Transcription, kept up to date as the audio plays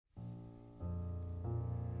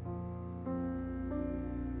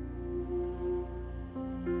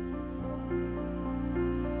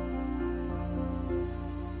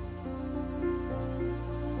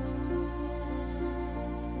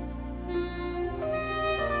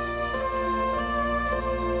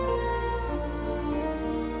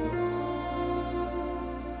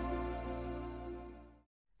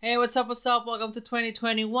Hey, what's up? What's up? Welcome to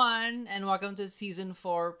 2021 and welcome to season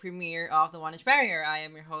 4 premiere of The One Inch Barrier. I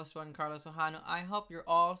am your host, Juan Carlos Ohano. I hope you're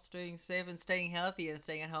all staying safe and staying healthy and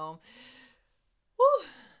staying at home. Woo!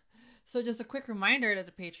 So, just a quick reminder that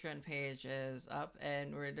the Patreon page is up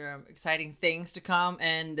and there are exciting things to come.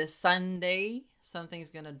 And this Sunday, something's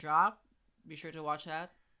gonna drop. Be sure to watch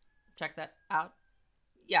that. Check that out.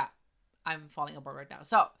 Yeah, I'm falling apart right now.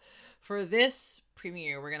 So, for this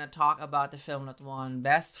premiere, we're going to talk about the film that won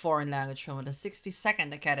Best Foreign Language Film at the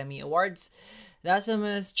 62nd Academy Awards. That film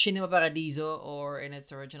is Cinema Paradiso, or in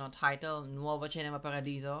its original title, Nuovo Cinema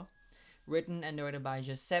Paradiso, written and directed by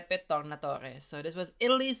Giuseppe Tornatore. So, this was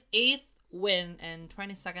Italy's 8th win and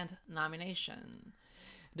 22nd nomination.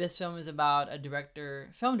 This film is about a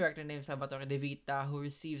film director named Salvatore De Vita, who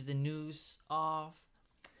receives the news of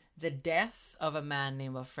the death of a man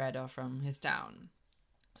named Alfredo from his town.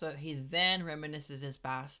 So he then reminisces his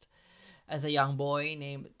past as a young boy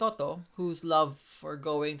named Toto, whose love for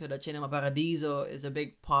going to the Cinema Paradiso is a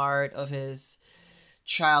big part of his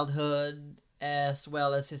childhood, as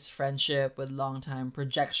well as his friendship with longtime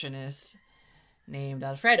projectionist named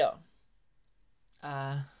Alfredo.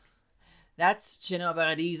 That's Cinema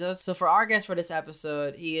Paradiso. So for our guest for this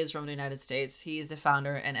episode, he is from the United States. He is the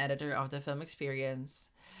founder and editor of the Film Experience.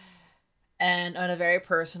 And on a very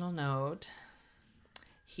personal note,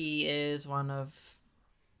 he is one of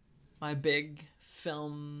my big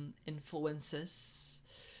film influences.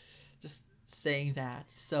 Just saying that.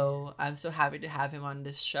 So I'm so happy to have him on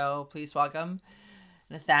this show. Please welcome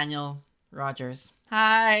Nathaniel Rogers.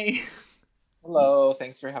 Hi. Hello.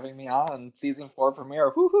 Thanks for having me on season 4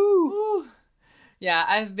 premiere. Woohoo! Yeah,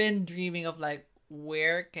 I've been dreaming of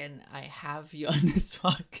where can I have you on this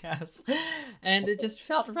podcast? And it just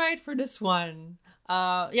felt right for this one.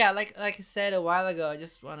 Like I said a while ago, I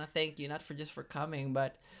just want to thank you, not for coming,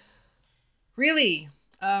 but really,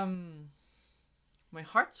 my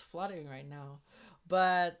heart's fluttering right now.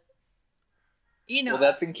 But well,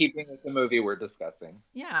 that's in keeping with the movie we're discussing.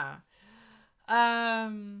 Yeah.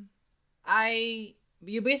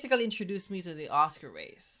 You basically introduced me to the Oscar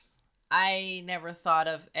race. I never thought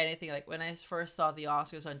of anything when I first saw the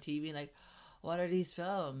Oscars on TV, what are these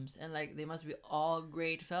films? And they must be all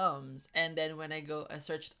great films. And then when I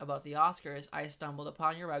searched about the Oscars, I stumbled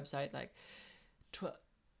upon your website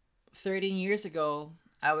 13 years ago.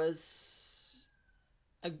 I was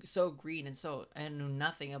so green and I knew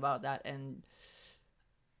nothing about that. And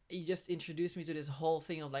you just introduced me to this whole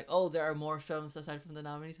thing of there are more films aside from the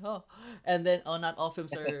nominees. And then not all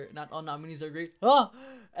nominees are great.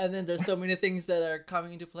 And then there's so many things that are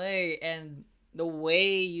coming into play, and the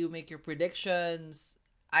way you make your predictions,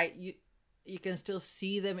 you can still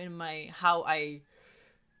see them in my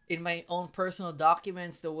own personal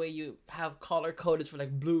documents. The way you have color coded for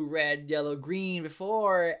blue, red, yellow, green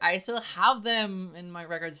before, I still have them in my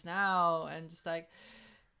records now, and just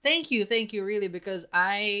thank you, really, because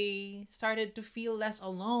I started to feel less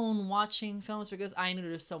alone watching films, because I knew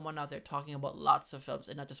there's someone out there talking about lots of films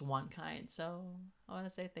and not just one kind. So I want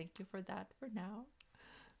to say thank you for that for now.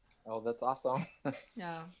 Oh, that's awesome.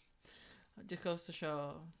 Yeah. It just goes to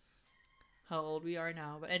show how old we are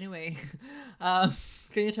now. But anyway, can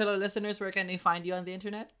you tell our listeners where can they find you on the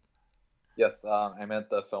internet? Yes, I'm at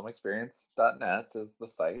thefilmexperience.net is the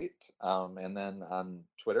site. And then on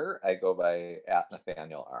Twitter, I go by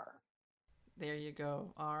 @NathanielR. There you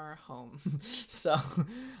go, our home. So,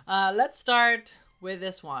 let's start with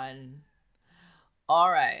this one. All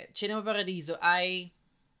right, Cinema Paradiso. I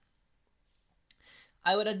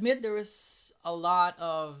would admit there was a lot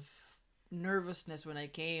of nervousness when I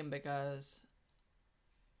came, because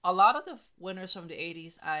a lot of the winners from the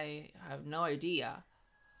 80s, I have no idea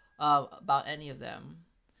about any of them,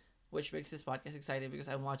 which makes this podcast exciting because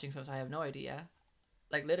I'm watching films I have no idea,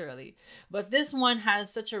 literally. But this one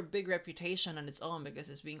has such a big reputation on its own because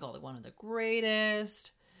it's being called one of the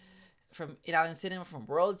greatest from Italian cinema, from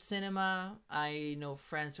world cinema. I know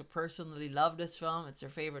friends who personally love this film. It's their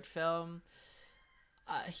favorite film.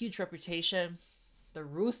 A huge reputation. The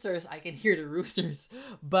roosters, I can hear the roosters.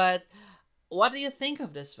 But what do you think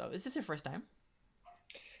of this film? Is this your first time?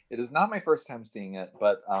 It is not my first time seeing it,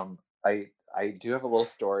 but I do have a little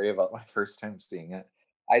story about my first time seeing it.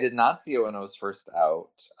 I did not see it when it was first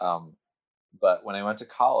out, but when I went to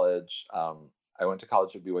college, I went to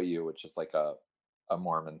college at BYU, which is a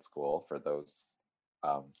Mormon school for those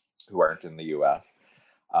who aren't in the U.S.,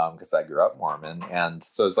 because I grew up Mormon, and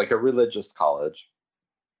so it's a religious college,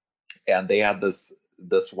 and they had this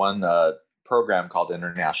one program called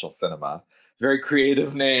International Cinema. Very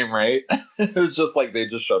creative name, right? It was just they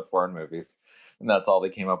just showed foreign movies, and that's all they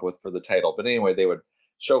came up with for the title. But anyway, they would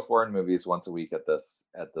show foreign movies once a week at this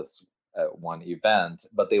one event,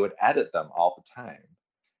 but they would edit them all the time.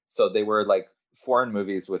 So they were like foreign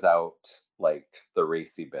movies without like the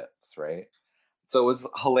racy bits, right? So it was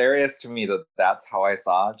hilarious to me that that's how I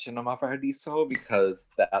saw Cinema Paradiso, because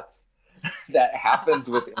that's that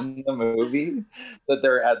happens within the movie,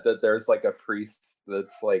 that there's like a priest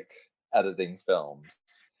that's like editing films.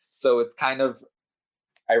 So it's kind of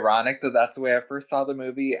ironic that that's the way I first saw the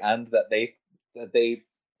movie, and that they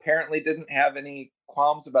apparently didn't have any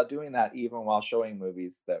qualms about doing that even while showing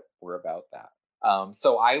movies that were about that.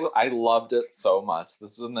 So I loved it so much.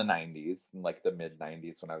 This was in the 90s, in like the mid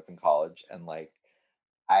 90s when I was in college, and like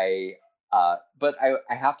I but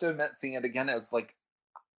I have to admit, seeing it again, it was like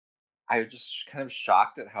I was just kind of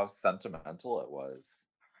shocked at how sentimental it was.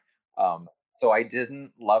 Um, so I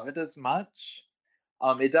didn't love it as much.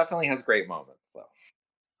 It definitely has great moments though.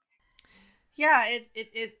 Yeah,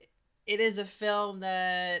 it is a film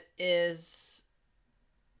that is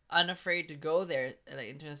unafraid to go there, like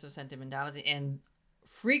in terms of sentimentality, and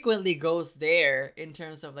frequently goes there in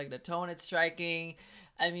terms of like the tone it's striking.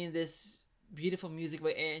 I mean, this beautiful music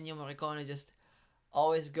by Ennio Morricone just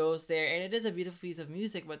always goes there, and it is a beautiful piece of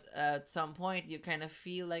music. But at some point, you kind of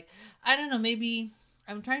feel like, I don't know, maybe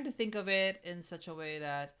I'm trying to think of it in such a way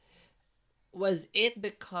that, was it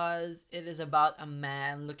because it is about a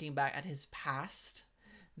man looking back at his past,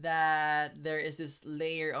 that there is this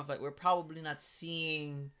layer of like, we're probably not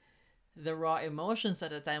seeing the raw emotions at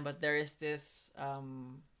the time, but there is this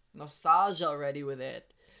nostalgia already with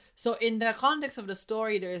it. So in the context of the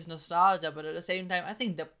story, there is nostalgia, but at the same time, I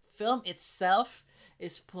think the film itself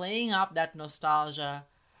is playing up that nostalgia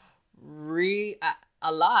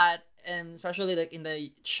a lot, and especially like in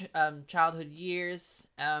the childhood years.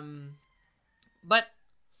 But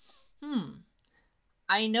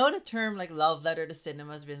I know the term like love letter to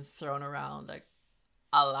cinema has been thrown around like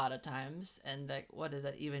a lot of times, and like, what does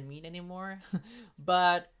that even mean anymore?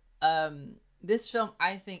 But this film,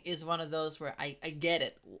 I think, is one of those where I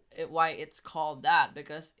get why it's called that,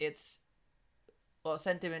 because it's, well,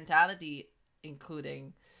 sentimentality,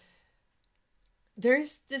 including,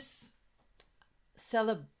 there's this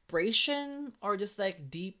celebration or just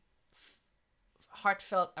like deep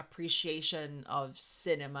heartfelt appreciation of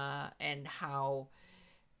cinema and how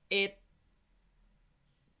it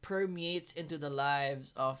permeates into the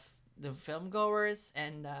lives of the film goers,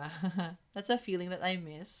 and that's a feeling that I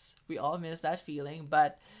miss. We all miss that feeling,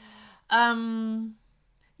 but um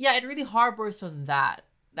yeah, it really harbors on that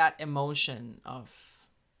emotion of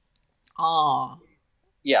awe.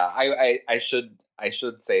 Yeah, I should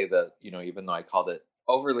say that, even though I called it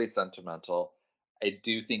overly sentimental, I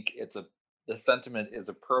do think the sentiment is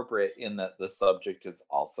appropriate in that the subject is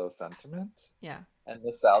also sentiment Yeah. and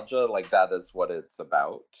nostalgia. Like that is what it's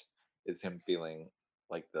about, is him feeling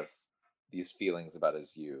like these feelings about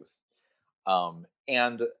his youth.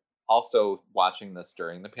 And also watching this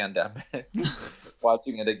during the pandemic,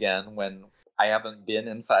 watching it again when I haven't been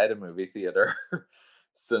inside a movie theater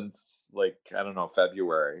since, like, I don't know,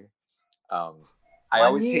 February. Um, I One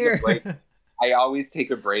always take a year. break. I always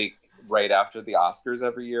take a break right after the Oscars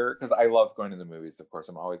every year, because I love going to the movies. Of course,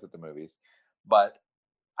 I'm always at the movies, but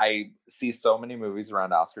I see so many movies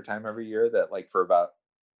around Oscar time every year that, like, for about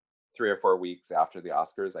 3 or 4 weeks after the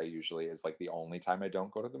Oscars, I usually is like the only time I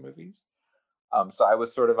don't go to the movies. So I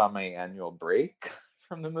was sort of on my annual break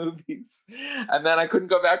from the movies, and then I couldn't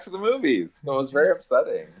go back to the movies. So it was very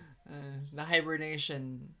upsetting. The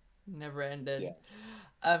hibernation never ended. Yeah,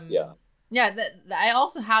 Um, yeah, yeah, I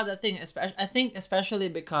also have that thing. Especially, I think, especially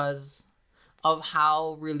because of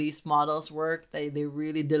how release models work, they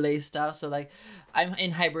really delay stuff. So like, I'm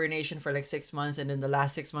in hibernation for like 6 months, and in the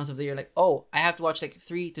last 6 months of the year, like, oh, I have to watch like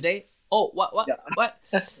three today. Oh, what? yeah,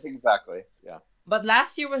 exactly. Yeah, But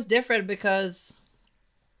last year was different because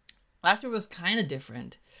last year was kind of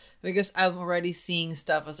different because I'm already seeing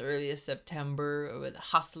stuff as early as September with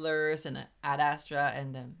Hustlers and Ad Astra,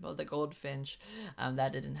 and then, well, the Goldfinch.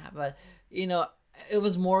 That didn't happen, but you know, it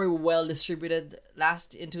was more well distributed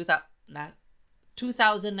last in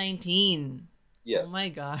 2019. Oh yes, my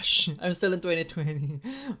gosh, I'm still in 2020.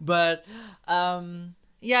 But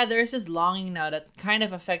yeah, there's this longing now that kind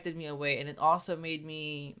of affected me away, and it also made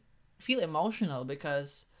me feel emotional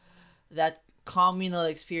because that communal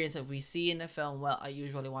experience that we see in the film. Well, I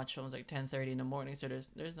usually watch films like 10:30 in the morning, so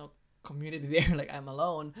there's no community there. Like, I'm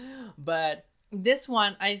alone. But this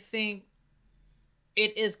one, I think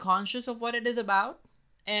it is conscious of what it is about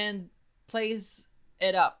and plays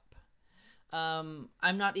it up.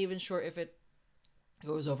 I'm not even sure if it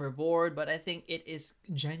goes overboard, but I think it is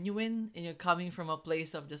genuine, and you're coming from a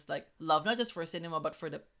place of just like love, not just for cinema, but for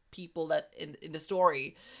the people that in the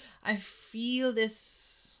story, I feel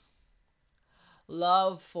this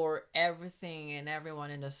love for everything and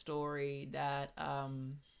everyone in the story that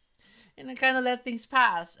and I kind of let things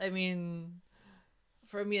pass. I mean,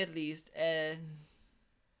 for me at least, and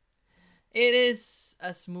it is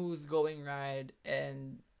a smooth going ride.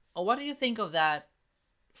 And what do you think of that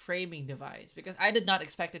framing device? Because I did not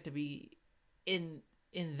expect it to be in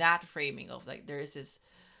in that framing of like there is this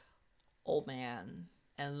old man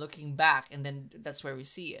and looking back, and then that's where we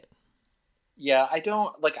see it. Yeah, I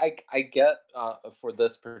don't like. I get for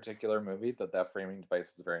this particular movie that that framing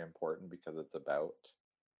device is very important because it's about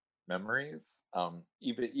memories.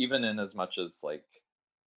 Even in as much as like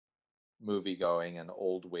movie going and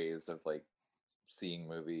old ways of like seeing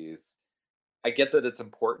movies, I get that it's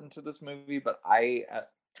important to this movie, but I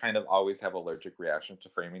kind of always have allergic reaction to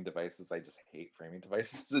framing devices. I just hate framing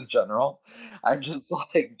devices in general. I'm just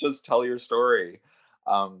like, just tell your story.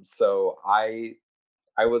 So I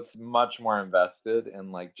was much more invested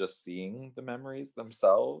in like just seeing the memories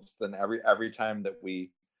themselves than every time that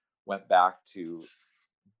we went back to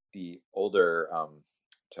the older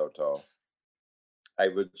Toto. I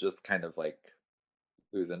would just kind of like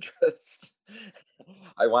lose interest.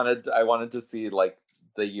 I wanted to see like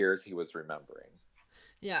the years he was remembering.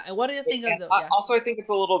 Yeah, and what do you think of And the yeah? also, I think it's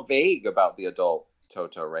a little vague about the adult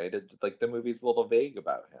Toto, right? Like the movie's a little vague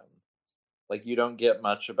about him. Like you don't get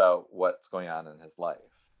much about what's going on in his life.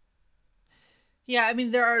 Yeah, I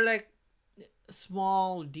mean there are like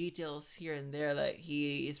small details here and there. Like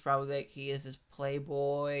he is probably like he is this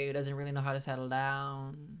playboy who doesn't really know how to settle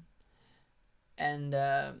down, and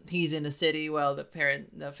he's in the city while the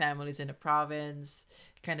family's in the province,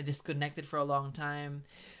 kind of disconnected for a long time.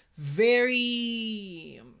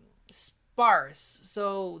 Very sparse.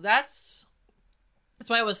 So that's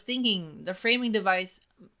why I was thinking the framing device,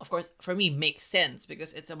 of course, for me makes sense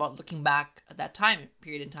because it's about looking back at that time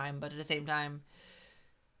period in time, but at the same time,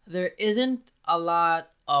 there isn't a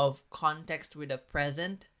lot of context with the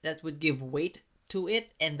present that would give weight to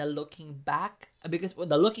it and the looking back because with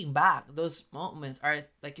the looking back those moments are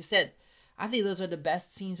like you said, I think those are the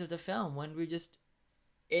best scenes of the film when we're just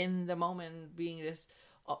in the moment being this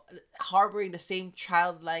uh, harboring the same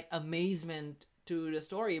childlike amazement to the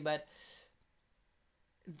story, but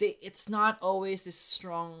it's not always this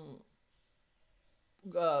strong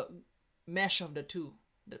uh, mesh of the two,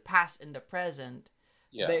 the past and the present,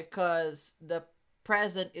 Yeah, because the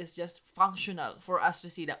present is just functional for us to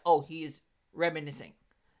see that oh he is reminiscing,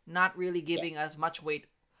 not really yeah, giving us much weight.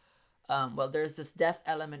 Well, there's this death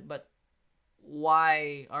element, but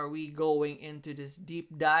why are we going into this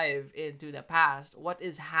deep dive into the past? What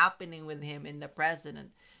is happening with him in the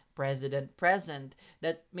present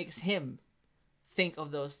that makes him think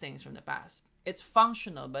of those things from the past? It's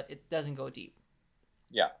functional, but it doesn't go deep.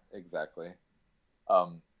 yeah, exactly.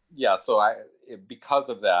 Um, yeah, so because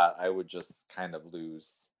of that, I would just kind of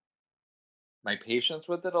lose my patience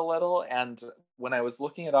with it a little. And when I was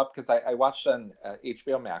looking it up, because I watched on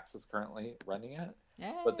HBO Max is currently running it,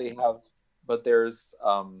 but they Yay. have, but there's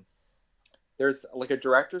like a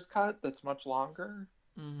director's cut that's much longer.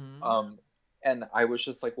 Mm-hmm. Um, and I was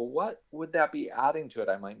just like, well, what would that be adding to it?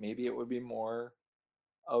 I'm like, maybe it would be more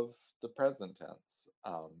of the present tense.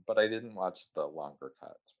 But I didn't watch the longer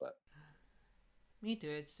cut. But Me too.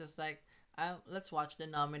 It's just like, let's watch the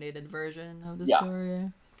nominated version of the yeah,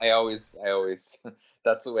 story. I always,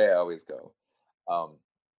 that's the way I always go. Um,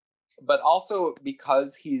 but also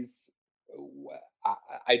because I,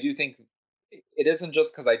 I do think it isn't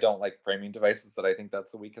just because I don't like framing devices that I think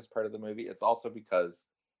that's the weakest part of the movie. It's also because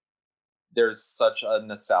there's such a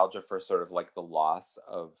nostalgia for sort of like the loss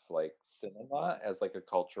of like cinema as like a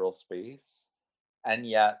cultural space, and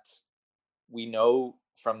yet we know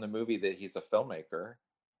from the movie that he's a filmmaker.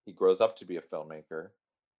 He grows up to be a filmmaker.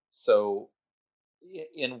 So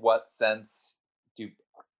in what sense do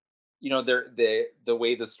the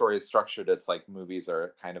way the story is structured, it's like movies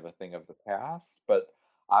are kind of a thing of the past, but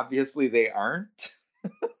obviously they aren't.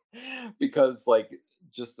 Because like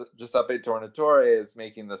Giuseppe Tornatore is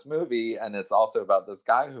making this movie and it's also about this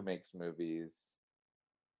guy who makes movies,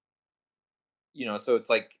 so it's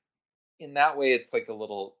like in that way it's like a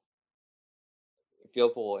little it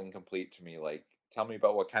feels a little incomplete to me, like tell me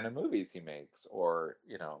about what kind of movies he makes, or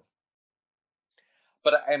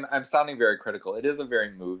but I'm sounding very critical. It is a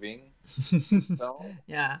very moving film.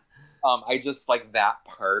 Yeah. I just like that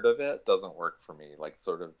part of it doesn't work for me. Like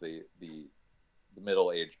sort of the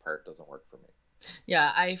middle age part doesn't work for me.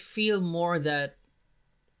 Yeah, I feel more that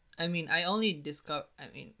I mean, I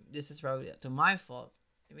mean, this is probably to my fault.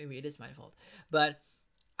 Maybe it is my fault. But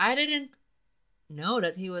I didn't know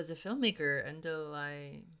that he was a filmmaker until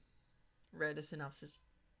I read the synopsis.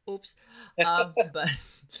 Oops. But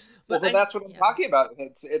Well, but but I that's what I'm yeah talking about.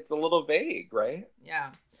 It's a little vague, right?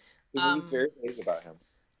 yeah. The movie's Um, very vague about him.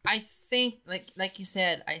 I think like you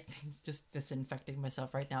said, I think just disinfecting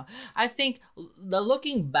myself right now. I think the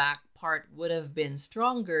looking back part would have been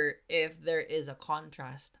stronger if there is a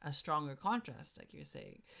contrast, a stronger contrast, like you're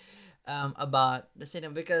saying, about the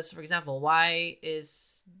cinema. Because, for example, why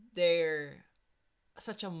is there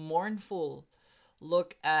such a mournful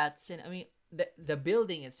look at cinema? I mean, the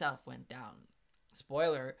building itself went down.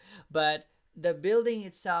 Spoiler, but the building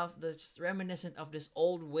itself, that's reminiscent of this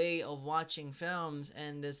old way of watching films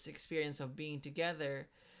and this experience of being together.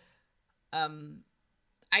 Um,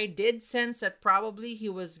 I did sense that probably he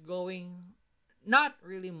was going, not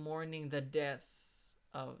really mourning the death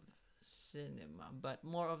of cinema, but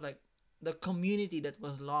more of like the community that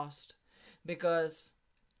was lost, because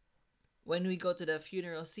when we go to the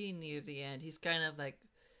funeral scene near the end, he's kind of like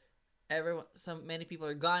everyone. Some many people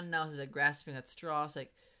are gone now. He's like grasping at straws,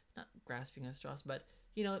 like not grasping at straws, but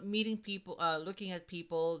meeting people, looking at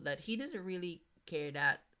people that he didn't really care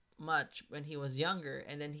that much when he was younger,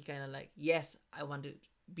 and then he kind of like, yes, I want to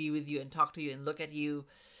be with you and talk to you and look at you.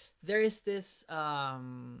 There is this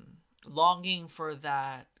longing for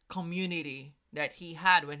that community that he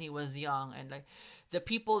had when he was young, and like the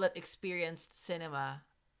people that experienced cinema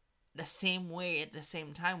the same way at the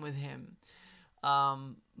same time with him.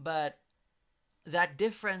 But that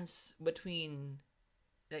difference between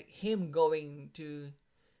like him going to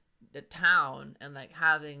the town and like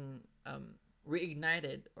having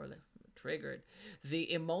reignited or like triggered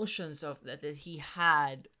the emotions of that he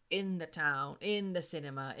had in the town, in the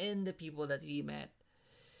cinema, in the people that he met,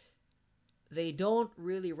 they don't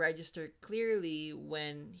really register clearly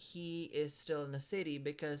when he is still in the city,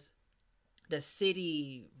 because the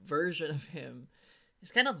city version of him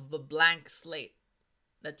is kind of a blank slate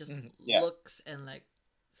that just Yeah, looks and like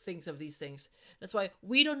thinks of these things. That's why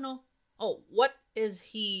we don't know. Oh, what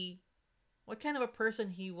kind of a person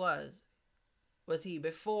he was? Was he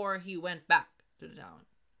before he went back to the town?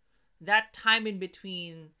 That time in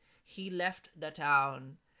between he left the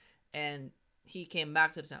town and he came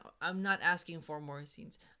back to the town. I'm not asking for more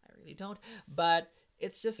scenes. I really don't. But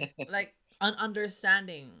it's just like an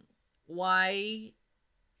understanding why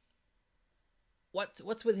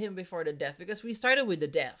what's with him before the death, because we started with the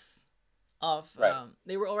death of right.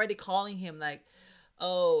 they were already calling him like,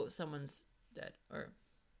 oh, someone's dead, or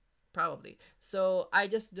probably. So I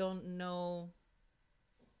just don't know.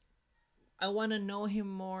 I want to know him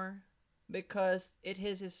more because it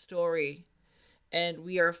is his story and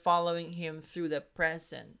we are following him through the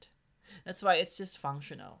present. That's why it's just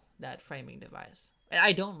functional, that framing device. And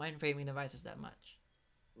I don't mind framing devices that much.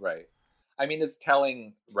 Right. I mean, it's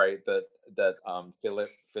telling, right, that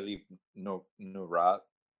Philippe Norat,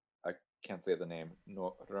 I can't say the name,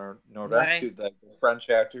 Norat, Right. the French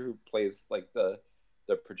actor who plays like the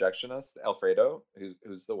projectionist Alfredo,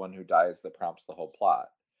 who's the one who dies that prompts the whole plot.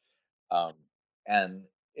 Um, and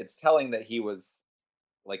it's telling that he was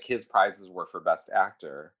like his prizes were for best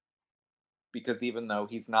actor, because even though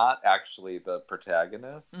he's not actually the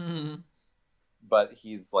protagonist, Mm-hmm. but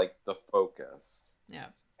he's like the focus, Yeah.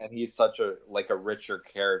 and he's such a like a richer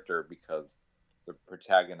character because the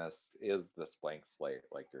protagonist is this blank slate,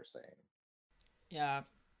 like you're saying. Yeah.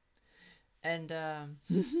 And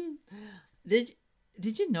did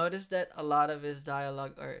did you notice that a lot of his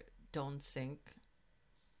dialogue are don't sync?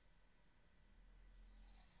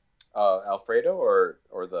 Alfredo or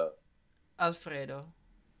the Alfredo.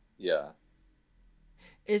 yeah.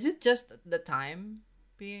 Is it just the time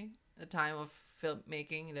being the time of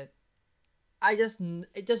filmmaking that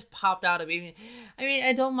it just popped out of me. I mean,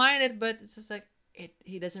 I don't mind it, but it's just like it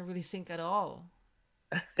he doesn't really sync at all.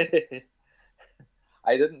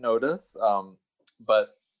 I didn't notice,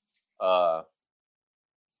 but uh,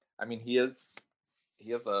 I mean he is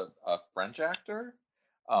a French actor,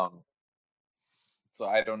 um, so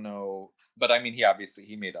I don't know, but I mean he obviously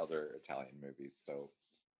he made other Italian movies, so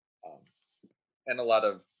um, and a lot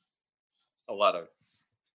of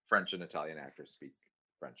French and Italian actors speak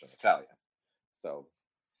French and Italian, so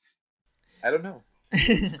I don't know.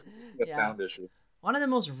 Could be a Yeah. sound issue. One of the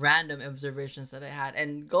most random observations that I had,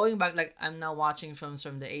 and going back, like I'm now watching films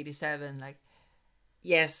from the '87. Like,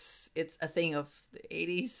 yes, it's a thing of the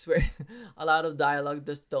 '80s where a lot of dialogue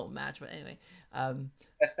just don't match. But anyway, um,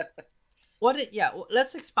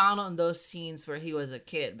 let's expound on those scenes where he was a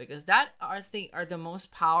kid, because that I think are the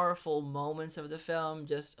most powerful moments of the film,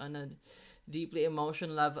 just on a deeply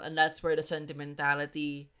emotional level, and that's where the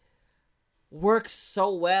sentimentality works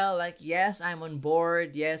so well. Like, yes, I'm on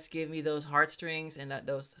board. Yes, give me those heartstrings and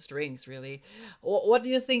those strings, really. What do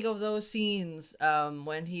you think of those scenes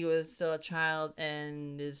when he was still a child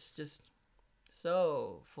and is just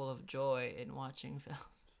so full of joy in watching film?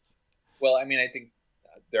 Well, I mean, I think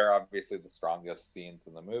they're obviously the strongest scenes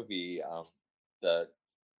in the movie. The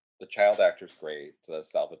the child actor's great,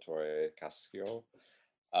 Salvatore Cascio,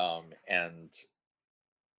 and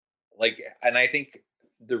and I think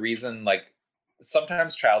the reason, like,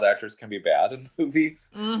 sometimes child actors can be bad in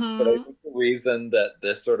movies, but I Mm-hmm. think the reason that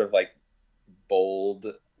this sort of like bold,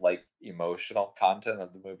 like emotional content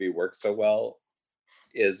of the movie works so well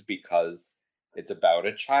is because it's about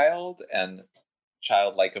a child, and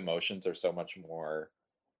childlike emotions are so much more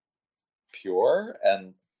pure,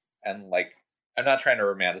 and like, I'm not trying to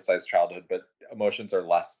romanticize childhood, but emotions are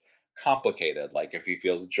less complicated. Like if he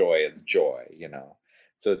feels joy, it's joy,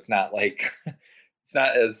 so it's not like it's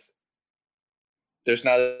not as there's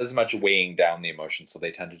not as much weighing down the emotions, so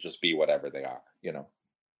they tend to just be whatever they are.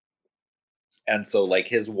 And so, like,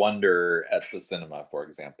 his wonder at the cinema, for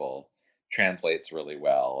example, translates really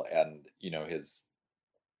well. And his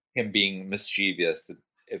him being mischievous,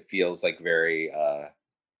 it feels like very I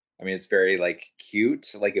mean, it's very like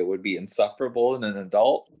cute, like it would be insufferable in an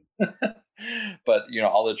adult. But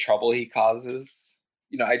all the trouble he causes,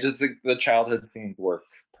 I just think the childhood scenes work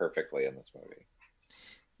perfectly in this movie.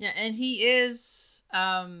 Yeah, and he is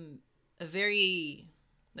a very,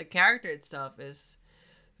 the character itself is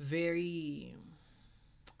very,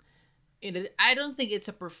 I don't think it's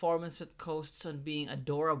a performance that coasts on being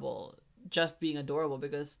adorable, just being adorable,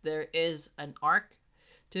 because there is an arc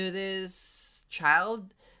to this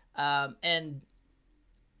child, and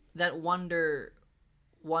that wonderment,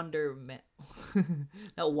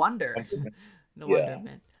 that wonder, Wonderment. the Yeah.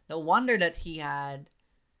 wonderment, the wonder that he had.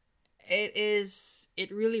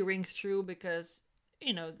 It really rings true because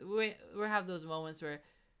we have those moments where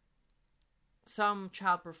some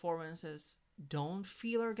child performances don't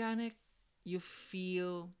feel organic. You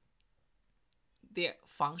feel they're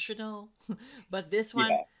functional, but this one,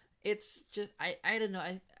 Yeah. it's just, I don't know.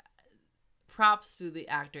 I Props to the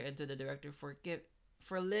actor and to the director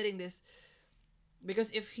for letting this,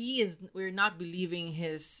 because if he is we're not believing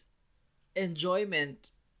his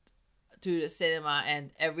enjoyment to the cinema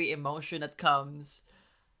and every emotion that comes,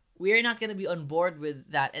 we're not going to be on board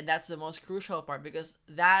with that. And that's the most crucial part, because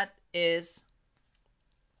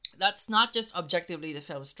that's not just objectively the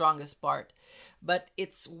film's strongest part, but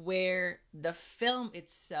it's where the film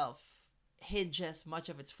itself hinges much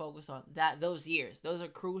of its focus on that. Those years, those are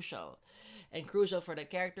crucial, and crucial for the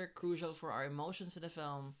character, crucial for our emotions in the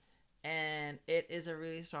film. And it is a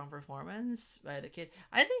really strong performance by the kid.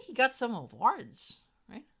 I think he got some awards,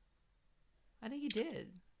 right? I think he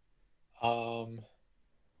did. Um,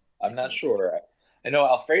 I I'm not can't. sure. I know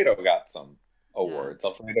Alfredo got some Yeah. awards.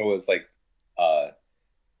 Alfredo was like uh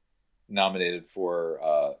nominated for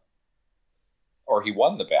or he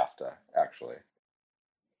won the BAFTA actually.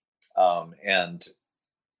 And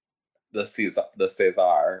the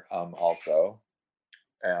César also,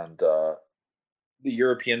 and the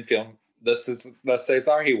European film. This is the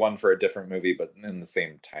César he won for a different movie, but in the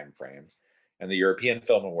same time frame. And the European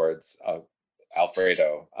Film Awards,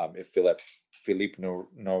 Alfredo, if Philippe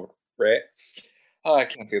No, oh, I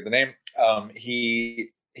can't think of the name.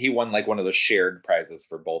 He won like one of the shared prizes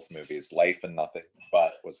for both movies. Life and Nothing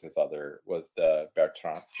But was his other, was the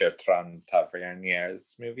Bertrand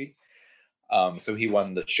Tavernier's movie. So he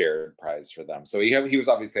won the shared prize for them. So he was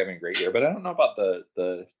obviously having a great year. But I don't know about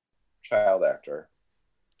the child actor.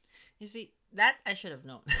 You see, that I should have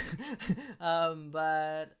known.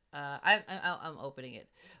 But I'm opening it.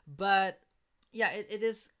 But yeah, it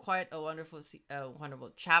is quite a wonderful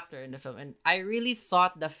chapter in the film, and I really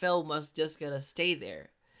thought the film was just gonna stay there,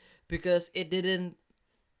 because it didn't.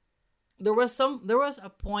 There was a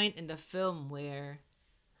point in the film where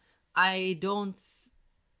I don't.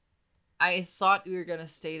 I thought we were gonna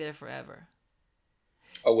stay there forever,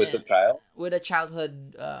 Oh, with the and child. with a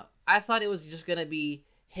childhood. I thought it was just gonna be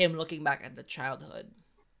him looking back at the childhood.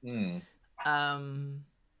 Hmm. Um,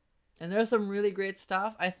 and there's some really great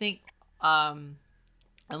stuff. I think um,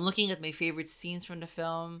 I'm looking at my favorite scenes from the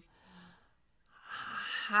film.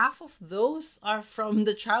 Half of those are from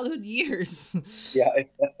the childhood years, Yeah.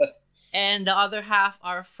 and the other half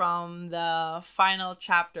are from the final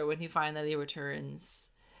chapter when he finally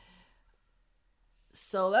returns.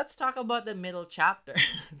 So let's talk about the middle chapter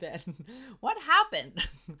then. What happened?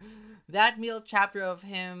 That middle chapter of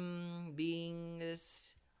him being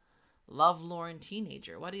this lovelorn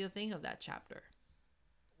teenager. What do you think of that chapter?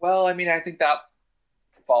 Well, I mean, I think that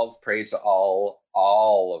falls prey to all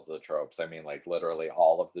all of the tropes. I mean, like literally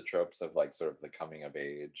all of the tropes of like sort of the coming of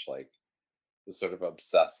age, like the sort of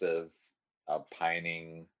obsessive,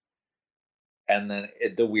 pining, and then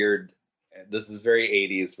the weird. This is very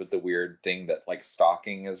 80s, but the weird thing that like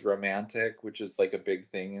stalking is romantic, which is like a big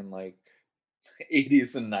thing in like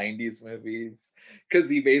 80s and 90s movies, because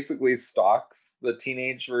he basically stalks the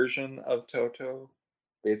teenage version of Toto.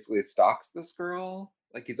 Basically stalks this girl.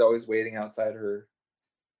 Like he's always waiting outside her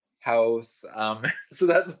house. So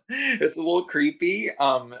that's it's a little creepy.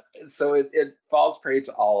 So it falls prey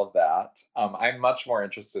to all of that. I'm much more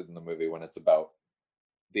interested in the movie when it's about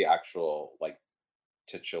the actual like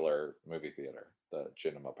titular movie theater, the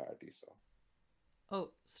Cinema Paradiso. Oh,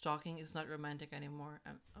 stalking is not romantic anymore.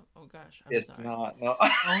 Oh gosh, I'm It's sorry. not, no.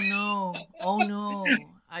 Oh no. Oh no.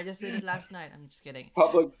 I just did it last night. I'm just kidding.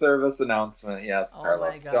 Public service announcement. Yes, Oh my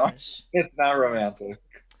Carlos. Don't. gosh. It's not Oh, romantic.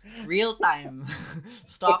 real time.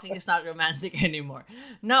 Stalking is not romantic anymore.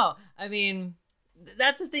 No, I mean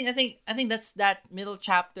that's the thing. I think that's that middle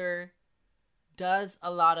chapter does a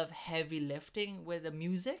lot of heavy lifting with the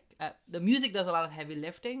music. The music does a lot of heavy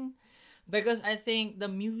lifting because I think the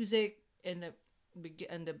music in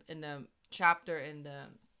the chapter in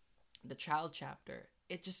the child chapter,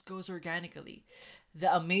 it just goes organically.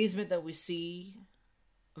 The amazement that we see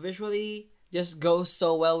visually just goes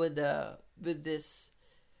so well with this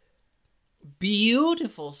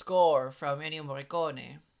beautiful score from Ennio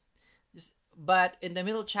Morricone. But in the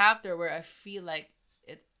middle chapter where I feel like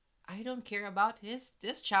it, I don't care about his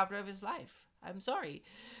this chapter of his life. I'm sorry,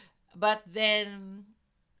 but then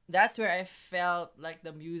that's where I felt like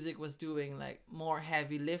the music was doing like more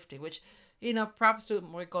heavy lifting, which props to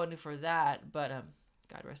Morricone for that. But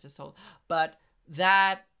God rest his soul. But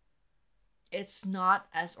that it's not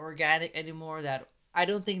as organic anymore. That I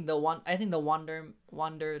don't think the one. I think the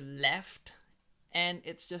wonder left, and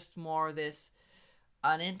it's just more this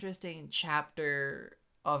uninteresting chapter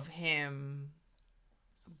of him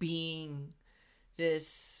being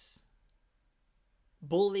this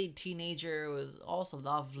bullied teenager who was also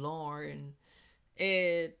lovelorn.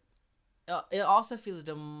 It also feels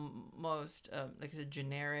the most like I said,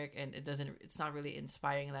 generic, and it's not really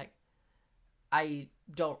inspiring. Like I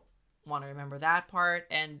don't want to remember that part,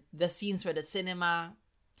 and the scenes with the cinema,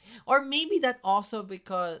 or maybe that also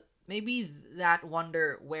because maybe that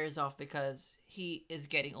wonder wears off because he is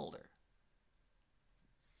getting older.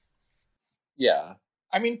 Yeah.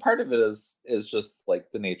 I mean, part of it is just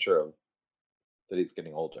like the nature of that he's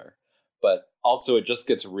getting older. But also it just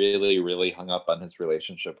gets really, really hung up on his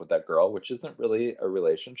relationship with that girl, which isn't really a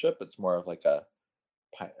relationship. It's more of like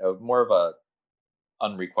more of a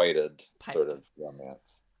unrequited sort Pipe. of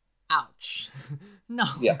romance. Ouch. No.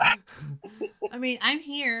 Yeah. I mean, I'm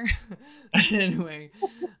here. Anyway,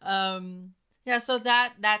 yeah. So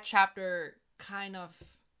that chapter kind of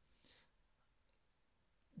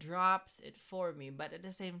drops it for me, but at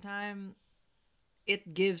the same time,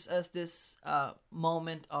 it gives us this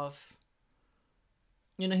moment of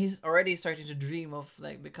he's already starting to dream of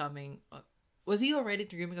like becoming. Was he already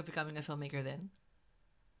dreaming of becoming a filmmaker then?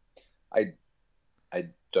 I I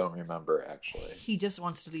don't remember actually. He just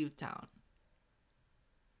wants to leave town.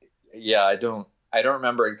 Yeah, I don't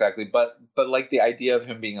remember exactly, but like the idea of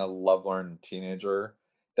him being a lovelorn teenager,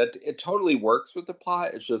 that it totally works with the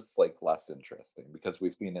plot. It's just like less interesting because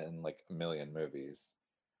we've seen it in like a million movies.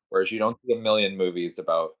 Whereas you don't see a million movies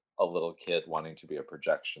about a little kid wanting to be a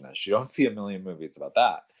projectionist. You don't see a million movies about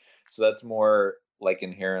that. So that's more like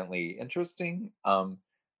inherently interesting.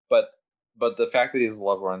 But but the fact that he's a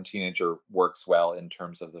lovelorn teenager works well in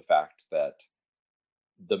terms of the fact that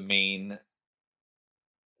the main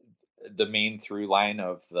the main through line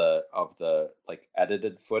of the like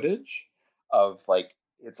edited footage of like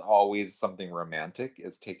it's always something romantic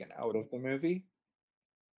is taken out of the movie.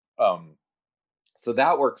 Um so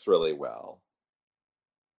that works really well.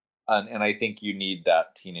 And I think you need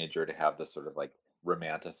that teenager to have this sort of like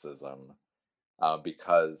romanticism,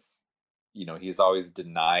 because he's always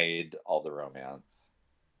denied all the romance.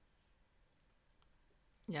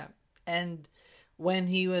 Yeah. And when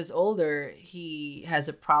he was older, he has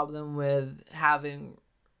a problem with having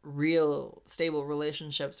real stable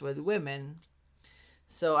relationships with women.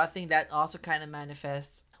 So I think that also kind of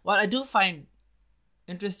manifests. What I do find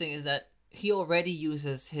interesting is that he already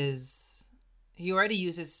uses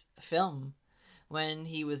film when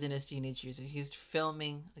he was in his teenage years. He's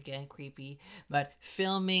filming again, creepy, but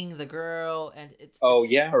filming the girl, and it's Oh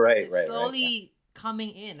it's yeah, right, it's right, right. Yeah. slowly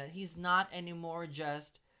coming in, and he's not anymore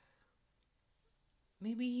just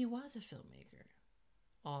maybe he was a filmmaker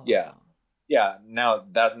all Yeah. along. Yeah, now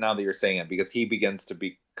that you're saying it, because he begins to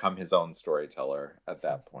be become his own storyteller at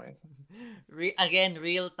that point. Again,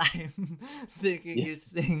 real time thinking Yeah. these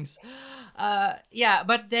things. Yeah,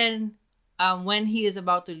 but then when he is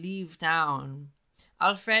about to leave town,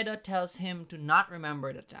 Alfredo tells him to not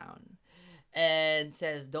remember the town and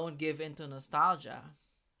says, "Don't give in to nostalgia."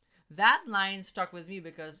 That line stuck with me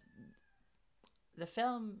because the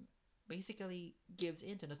film basically gives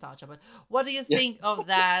into nostalgia. But what do you Yeah. think of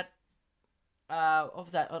that?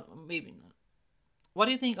 Maybe not. What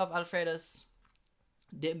do you think of Alfredo's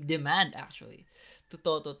demand actually to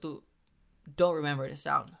Toto to don't remember the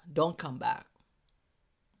sound, don't come back?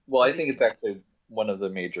 Well, What I do you think think it's of that? actually one of the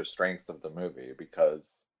major strengths of the movie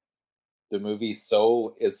because the movie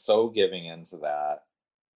so giving into that,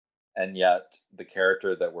 and yet the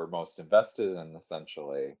character that we're most invested in,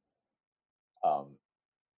 essentially, um,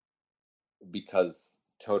 because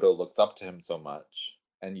Toto looks up to him so much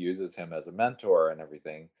and uses him as a mentor and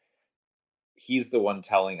everything, he's the one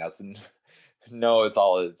telling us, and no, it's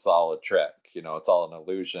all a trick. It's all an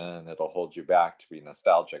illusion. It'll hold you back to be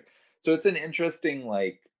nostalgic. So it's an interesting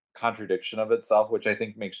like contradiction of itself, which I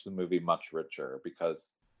think makes the movie much richer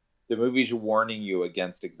because the movie's warning you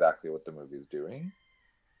against exactly what the movie's doing.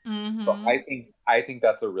 So Mm-hmm. I think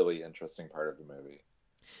that's a really interesting part of the movie.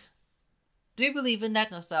 Do you believe in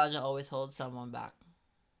that nostalgia always holds someone back?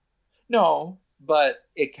 No, but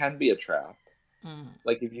it can be a trap. Mm.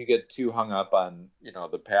 Like if you get too hung up on,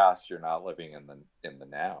 the past, you're not living in the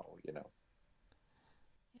now.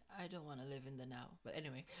 I don't want to live in the now, but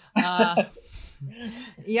anyway, uh,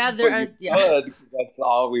 yeah, there But are you yeah. could, 'cause that's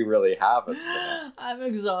all we really have is the now. I'm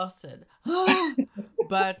exhausted,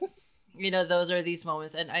 but those are these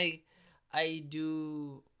moments, and I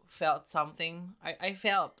do felt something. I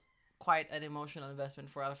felt quite an emotional investment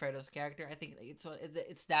for Alfredo's character. I think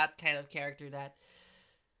it's that kind of character that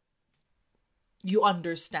you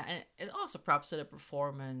understand. And it also props to the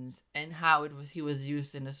performance and how he was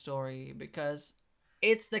used in the story because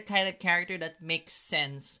it's the kind of character that makes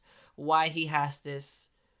sense why he has this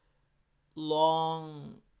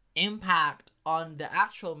long impact on the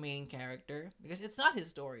actual main character because it's not his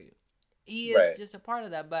story. He is Right. just a part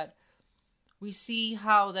of that, but we see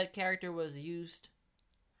how that character was used,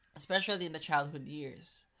 especially in the childhood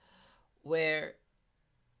years, where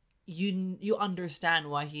you understand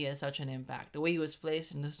why he has such an impact, the way he was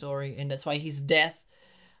placed in the story, and that's why his death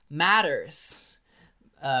matters.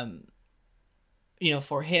 Um,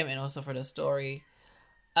 for him and also for the story.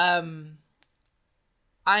 Um,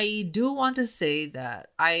 I do want to say that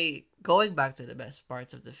going back to the best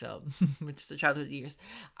parts of the film, which is the childhood years.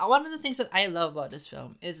 One of the things that I love about this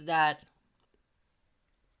film is that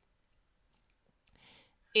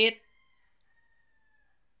it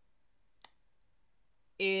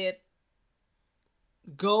it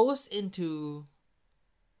goes into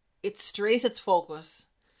it strays its focus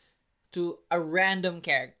to a random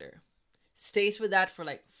character, stays with that for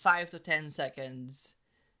like 5 to 10 seconds,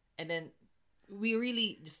 and then we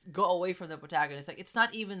really just go away from the protagonist. Like it's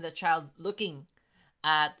not even the child looking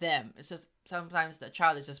at them. It's just sometimes the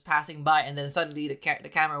child is just passing by, and then suddenly the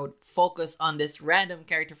camera would focus on this random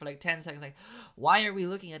character for like 10 seconds. Like, why are we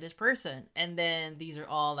looking at this person? And then these are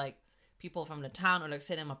all like people from the town or like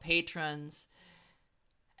cinema patrons.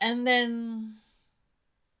 And then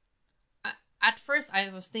at first I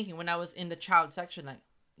was thinking when I was in the child section, like,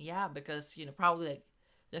 yeah, because probably like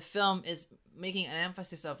the film is making an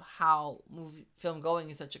emphasis of how movie film going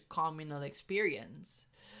is such a communal experience.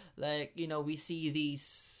 Like we see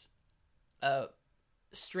these uh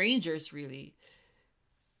strangers really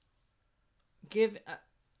give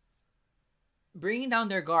bringing down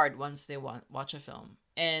their guard once they watch a film,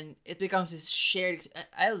 and it becomes this shared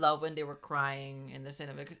I love when they were crying in the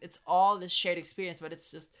cinema because it's all this shared experience, but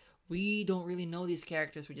it's just we don't really know these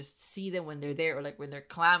characters. We just see them when they're there or like when they're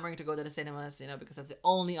clamoring to go to the cinemas, because that's the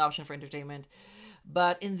only option for entertainment.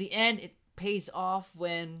 But in the end it pays off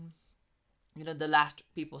when the last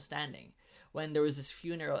people standing, when there was this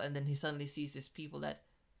funeral, and then he suddenly sees these people that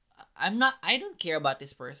I don't care about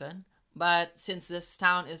this person, but since this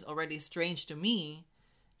town is already strange to me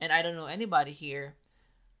and I don't know anybody here,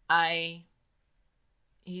 I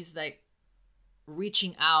he's like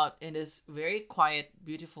reaching out in this very quiet,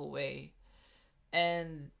 beautiful way.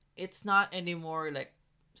 And it's not anymore like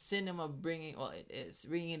cinema bringing, well, it is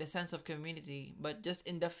bringing a sense of community, but just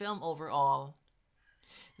in the film overall,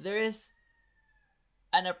 there is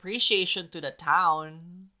an appreciation to the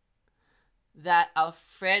town that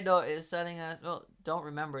Alfredo is telling us, well, don't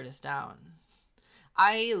remember this town.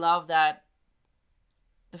 I love that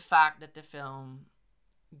the fact that the film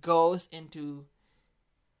goes into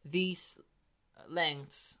these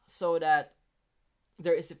lengths so that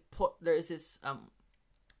there is this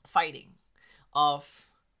fighting of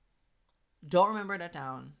don't remember the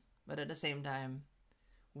town, but at the same time,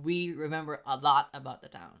 we remember a lot about the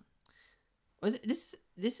town. Was it this?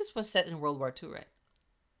 Was set in World War II, right?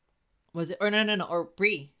 Was it or no or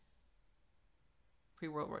pre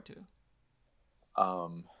World War II?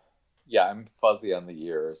 Um, yeah, I'm fuzzy on the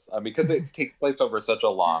years because it takes place over such a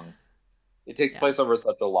long. It takes Yeah. place over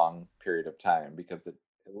such a long period of time because it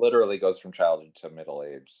literally goes from childhood to middle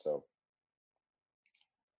age. So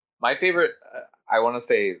my favorite, I want to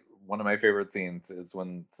say, one of my favorite scenes is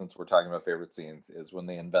when, since we're talking about favorite scenes, is when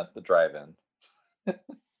they invent the drive-in.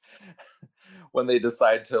 When they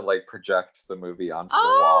decide to like project the movie onto the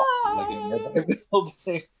wall, like in a Oh, nearby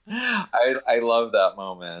building. I love that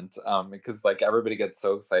moment because like everybody gets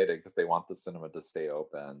so excited because they want the cinema to stay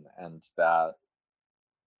open, and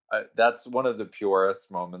that's one of the purest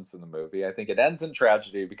moments in the movie. I think it ends in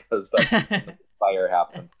tragedy because that's when the fire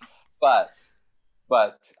happens, but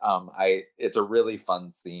I it's a really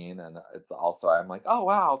fun scene, and it's also I'm like, oh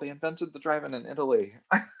wow, they invented the drive-in in Italy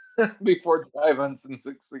before drive-ins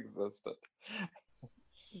existed.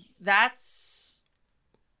 that's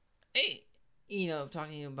eh,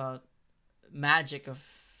 talking about magic of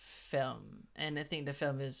film, and I think the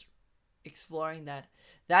film is exploring that.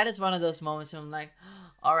 That is one of those moments where I'm like,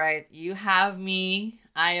 all right, you have me.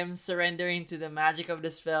 I am surrendering to the magic of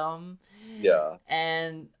this film. Yeah.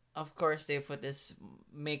 And of course, they put this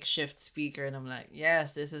makeshift speaker, and I'm like,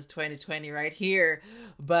 yes, this is 2020 right here.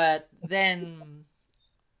 But then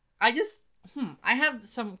I just, I have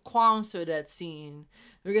some qualms with that scene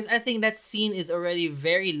because I think that scene is already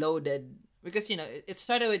very loaded because, it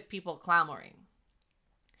started with people clamoring.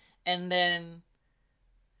 And then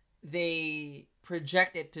they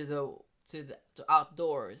project it to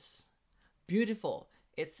outdoors. Beautiful.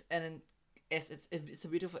 It's a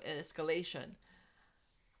beautiful escalation.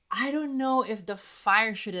 I don't know if the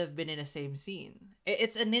fire should have been in the same scene.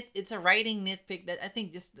 It's a writing nitpick that I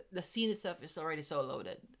think just the scene itself is already so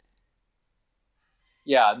loaded.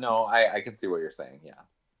 Yeah, no, I can see what you're saying. Yeah.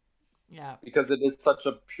 Yeah. Because it is such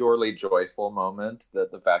a purely joyful moment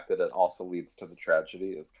that the fact that it also leads to the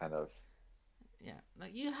tragedy is kind of. Yeah.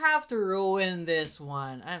 Like you have to ruin this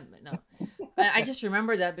one. I'm no. I just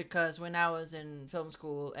remember that because when I was in film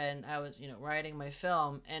school and I was, writing my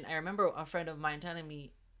film, and I remember a friend of mine telling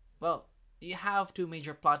me, well, you have two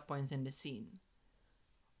major plot points in the scene.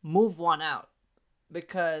 Move one out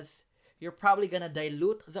because you're probably gonna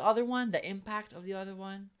dilute the other one, the impact of the other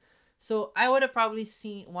one. So I would have probably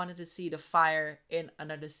wanted to see the fire in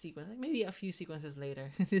another sequence, like maybe a few sequences later.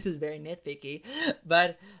 This is very nitpicky,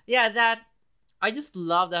 but yeah, that I just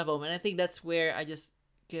love that moment. I think that's where I just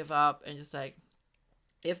give up and just like,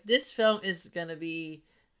 if this film is gonna be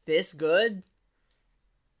this good,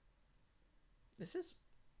 this is,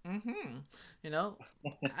 mm-hmm, you know,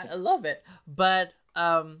 I love it. But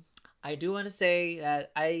I do want to say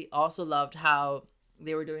that I also loved how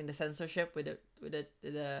they were doing the censorship with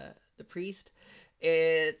the priest.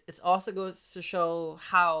 It also goes to show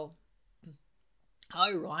how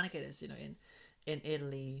ironic it is, in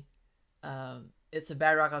Italy. It's a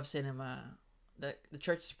bedrock of cinema. The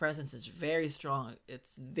church's presence is very strong.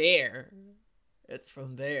 It's there. It's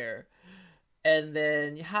from there, and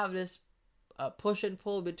then you have this push and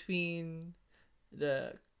pull between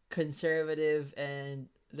the conservative and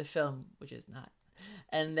the film, which is not.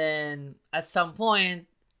 And then at some point,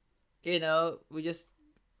 we just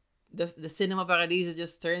the cinema Paradiso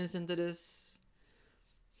just turns into this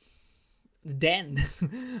den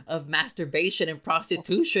of masturbation and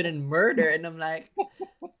prostitution and murder, and I'm like,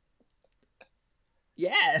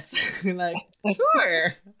 yes, like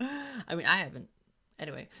sure. I mean, I haven't.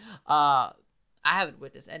 Anyway, I haven't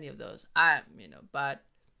witnessed any of those. But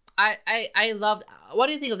I loved. What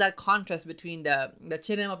do you think of that contrast between the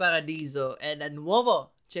Cinema Paradiso and the Nuovo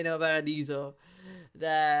Cinema Paradiso,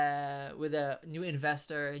 the with a new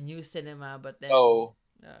investor, new cinema, but then, Oh,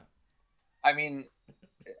 I mean,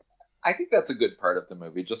 I think that's a good part of the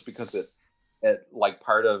movie, just because it like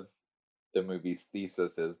part of the movie's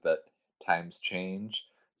thesis is that times change.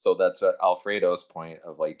 So that's what Alfredo's point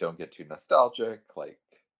of like, don't get too nostalgic. Like,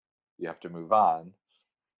 you have to move on.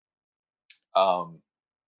 Um,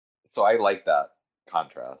 so I like that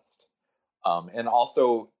contrast. And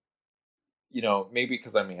also, maybe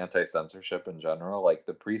because I'm anti-censorship in general, like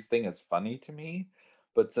the priest thing is funny to me.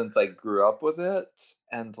 But since I grew up with it,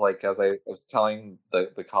 and like as I was telling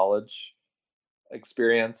the college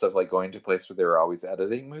experience of like going to a place where they were always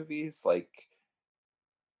editing movies, like,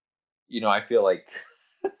 I feel like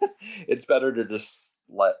it's better to just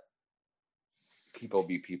let people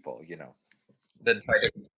be people, than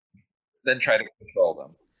try to control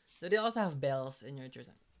them. do they also have bells in your church?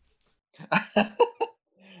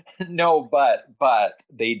 No, but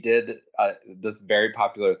they did this very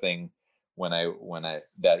popular thing when I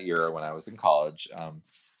that year when I was in college,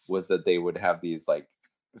 was that they would have these like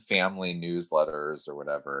family newsletters or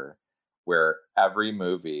whatever, where every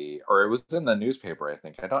movie, or it was in the newspaper, I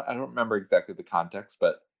think. I don't remember exactly the context,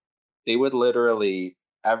 but they would literally,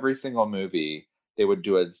 every single movie, they would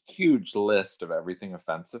do a huge list of everything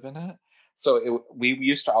offensive in it. So we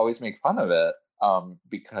used to always make fun of it,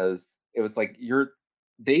 because it was like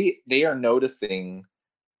they are noticing,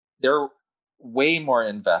 they're way more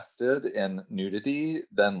invested in nudity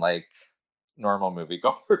than like normal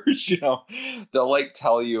moviegoers. They'll like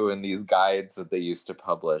tell you in these guides that they used to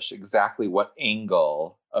publish exactly what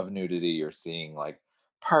angle of nudity you're seeing, like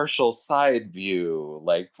partial side view,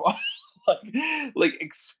 like like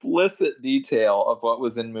explicit detail of what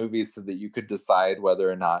was in movies so that you could decide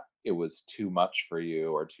whether or not it was too much for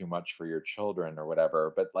you or too much for your children or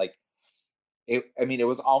whatever. But like I mean, it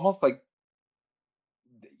was almost like,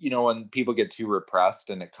 when people get too repressed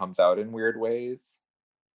and it comes out in weird ways.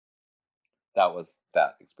 That was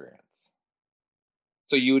that experience.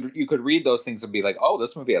 So you could read those things and be like, "Oh,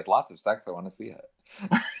 this movie has lots of sex. I want to see it."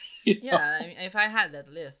 you know? Yeah, I mean, if I had that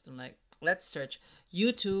list, I'm like, let's search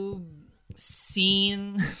YouTube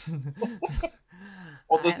scene.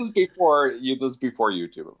 Well, this I is before you. This is before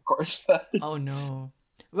YouTube, of course. But Oh no.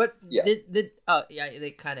 What yeah, did oh yeah,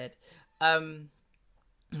 they cut it. Um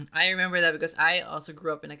I remember that because I also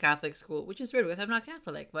grew up in a Catholic school, which is weird because I'm not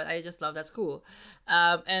Catholic, but I just love that school.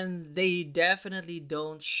 And they definitely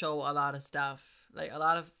don't show a lot of stuff, like a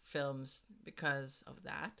lot of films because of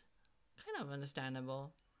that. Kind of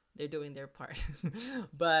understandable. They're doing their part.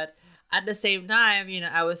 But at the same time,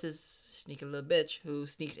 I was this sneaky little bitch who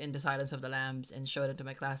sneaked into Silence of the Lambs and showed it to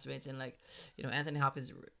my classmates. And, like, Anthony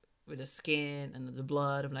Hopkins with the skin and the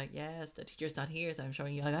blood. I'm like, yes, the teacher's not here, so I'm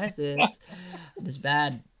showing you guys this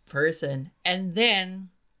bad person. And then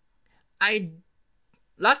I,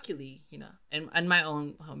 luckily, in my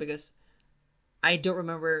own home, because I don't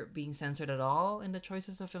remember being censored at all in the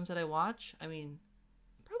choices of films that I watch. I mean,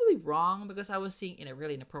 probably wrong because I was seeing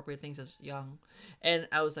really inappropriate things as young, and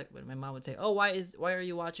I was like, when my mom would say, "Oh, why are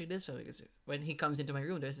you watching this film?" Because when he comes into my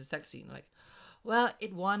room, there's a sex scene. Like, well,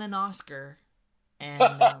 it won an Oscar, and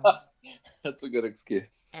that's a good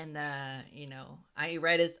excuse. I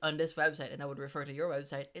read it on this website, and I would refer to your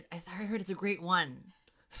website. I heard it's a great one,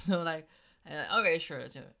 so like. Okay, sure.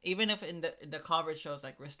 Even if in the cover it shows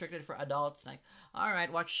like restricted for adults, like, all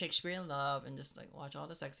right, watch Shakespeare in Love and just like watch all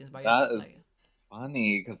the sex scenes by That yourself. is Like,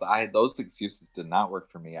 funny because I those excuses did not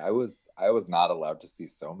work for me. I was not allowed to see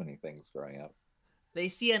so many things growing up. they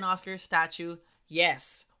see an Oscar statue,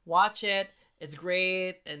 yes, watch it. It's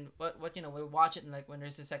great, and what we watch it, and like when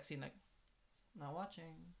there's a sex scene, like, not watching.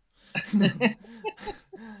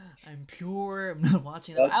 I'm pure. I'm not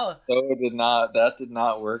watching that. That did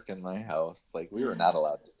not work in my house. Like we were not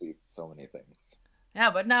allowed to see so many things.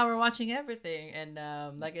 Yeah, but now we're watching everything,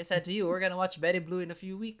 and like I said to you, we're gonna watch Betty Blue in a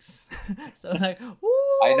few weeks. So like,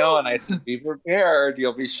 I know, and woo! I said, be prepared.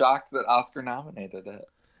 You'll be shocked that Oscar nominated it.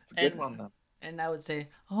 It's a good and one though. and I would say,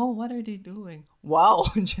 "Oh, what are they doing? Wow,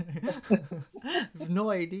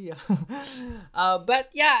 no idea." But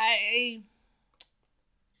yeah,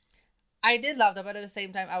 I did love that, but at the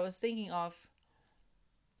same time, I was thinking of,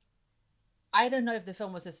 I don't know if the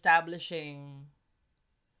film was establishing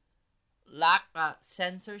lack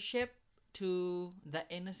censorship to the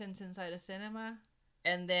innocence inside the cinema,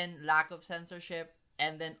 and then lack of censorship,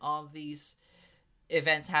 and then all these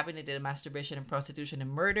events happening, the masturbation and prostitution and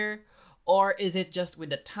murder, or is it just with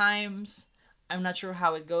the times? I'm not sure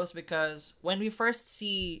how it goes because when we first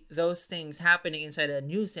see those things happening inside a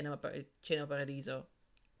new cinema Paradiso,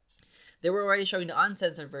 they were already showing the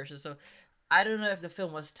uncensored version. So I don't know if the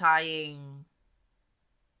film was tying,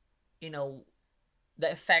 you know,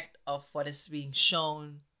 the effect of what is being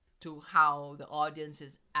shown to how the audience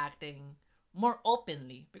is acting more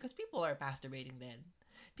openly, because people are masturbating then.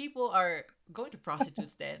 People are going to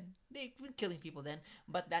prostitutes then. They were killing people then.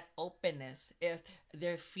 But that openness, if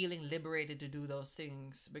they're feeling liberated to do those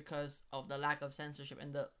things because of the lack of censorship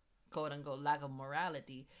and the quote unquote lack of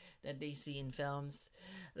morality that they see in films,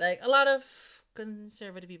 like a lot of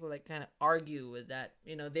conservative people like kind of argue with that.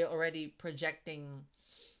 They're already projecting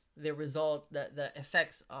the result, the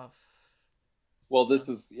effects of Well, you know this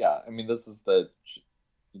is yeah. I mean, this is the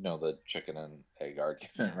chicken and egg argument,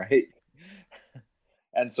 yeah. right?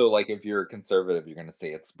 And so, like, if you're a conservative, you're going to say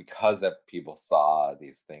it's because that people saw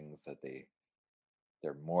these things that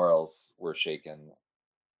their morals were shaken.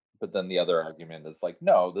 But then the other argument is like,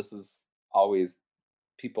 no, this is always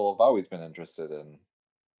people have always been interested in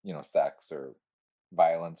sex or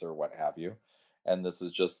violence or what have you. And this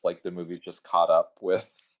is just like the movie just caught up with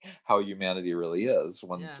how humanity really is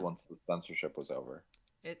Yeah. once the censorship was over.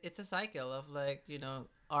 It's a cycle of like,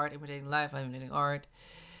 art imitating life, life imitating art.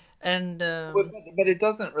 And But it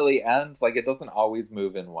doesn't really end. Like it doesn't always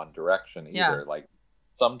move in one direction yeah. either. Like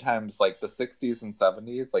sometimes, like the '60s and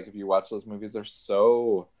 '70s, like if you watch those movies, are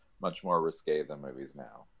so much more risque than movies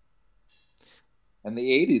now, and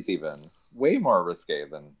the '80s even way more risque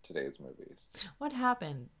than today's movies. What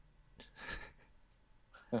happened?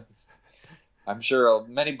 I'm sure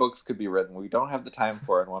many books could be written. We don't have the time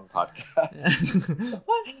for in one podcast.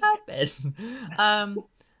 What happened? Um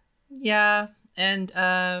yeah, and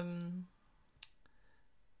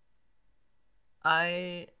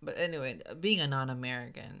but anyway, being a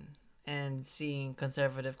non-American and seeing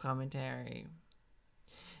conservative commentary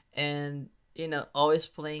and always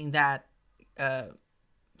uh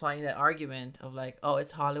playing that argument of like, oh,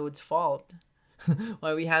 it's Hollywood's fault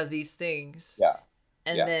why we have these things. Yeah,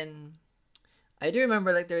 And yeah. then I do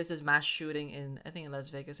remember like there was this mass shooting I think in Las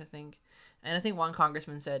Vegas, I think. And I think one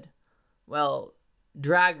congressman said, well,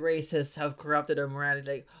 drag races have corrupted our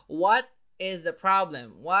morality. Like, what is the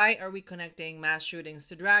problem? Why are we connecting mass shootings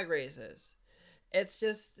to drag races? It's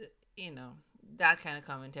just, you know, that kind of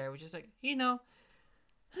commentary, which is like,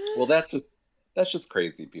 Well, that's just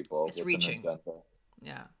crazy people it's with an reaching. agenda.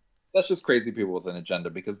 Yeah. That's just crazy people with an agenda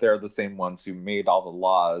because they're the same ones who made all the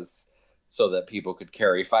laws so that people could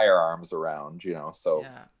carry firearms around, so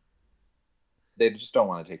Yeah. they just don't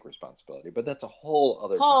want to take responsibility. But that's a whole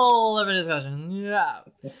other conversation. Whole other discussion. Yeah.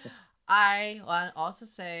 I want to also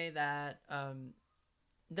say that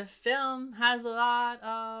the film has a lot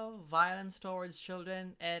of violence towards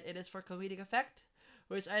children, and it is for comedic effect,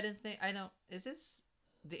 which I didn't think. I know. Is this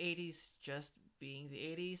the '80s just being the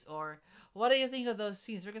 '80s, or what do you think of those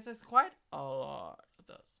scenes? Because there's quite a lot of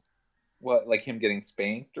those, What, like him getting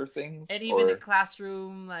spanked or things? and even the Or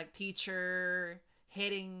classroom, like teacher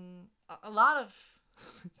hitting a lot of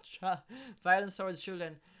violence towards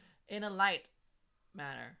children in a light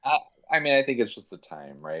manner. I, I mean, I think it's just the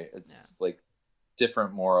time, right? Yeah. It's like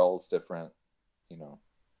different morals, different, you know.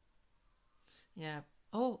 Yeah.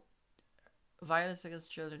 Oh, violence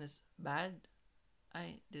against children is bad.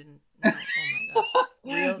 I didn't know. Oh my gosh.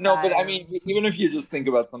 Real No, but I mean, time. even if you just think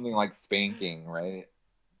about something like spanking, right?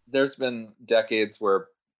 There's been decades where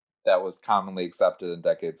that was commonly accepted and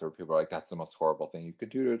decades where people are like, that's the most horrible thing you could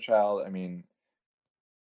do to a child. I mean,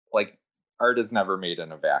 like, art is never made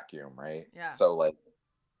in a vacuum, right? Yeah. So, like,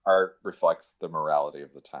 art reflects the morality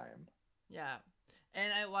of the time. Yeah.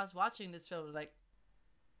 And I was watching this film, like,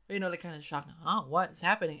 like kind of shocked. Huh? What's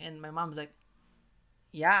happening? And my mom's like,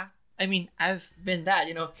 yeah. I mean, I've been that,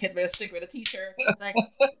 hit by a stick with a teacher. Like,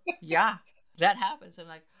 yeah, that happens. I'm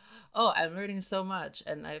like, oh, I'm learning so much.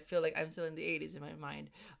 And I feel like I'm still in the '80s in my mind.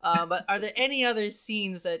 But are there any other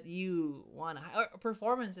scenes that you want to, or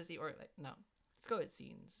performances, or like, no, let's go with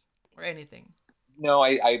scenes or anything. No,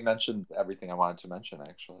 I mentioned everything I wanted to mention,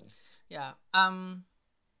 actually. Yeah.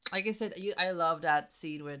 Like I said, I love that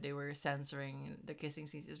scene where they were censoring the kissing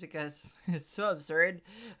scenes, is because it's so absurd,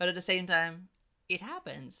 but at the same time, it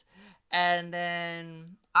happens. And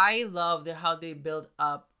then I love how they build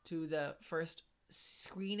up to the first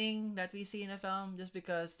screening that we see in the film, just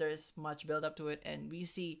because there's much build up to it, and we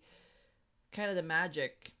see kind of the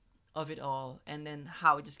magic of it all, and then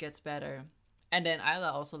how it just gets better. And then I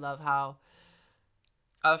also love how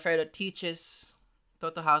Alfredo teaches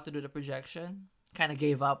Toto how to do the projection. Kind of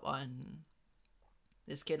gave up on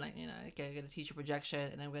this kid, like, okay, I'm gonna teach you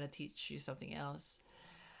projection, and I'm gonna teach you something else.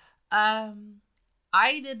 Um,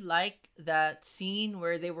 I did like that scene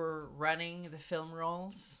where they were running the film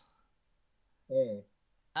rolls. Hey.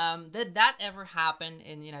 Did that ever happen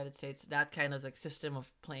in the United States? That kind of like system of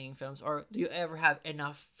playing films, or do you ever have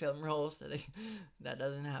enough film rolls that that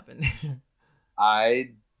doesn't happen?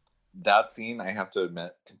 I That scene, I have to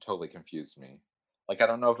admit, totally confused me. Like, I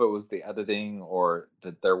don't know if it was the editing or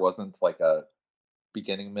that there wasn't like a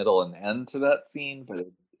beginning, middle, and end to that scene, but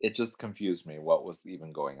it just confused me what was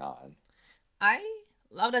even going on. I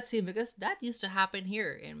love that scene because that used to happen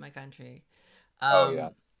here in my country. Oh yeah.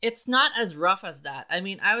 It's not as rough as that. I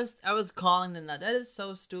mean, I was calling them that. That is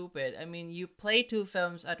so stupid. I mean, you play two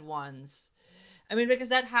films at once. I mean, because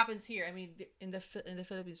that happens here. I mean, in the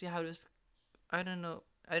Philippines we have this. I don't know.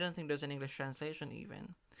 I don't think there's an English translation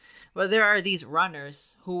even. But there are these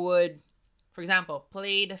runners who would, for example,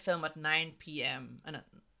 play the film at 9 p.m.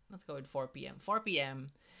 Let's go with 4 p.m. 4 p.m.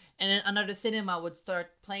 And then another cinema would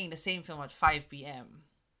start playing the same film at 5 p.m.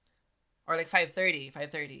 or like 5:30,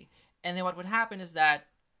 5:30. And then what would happen is that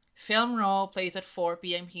film roll plays at 4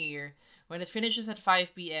 p.m. here. When it finishes at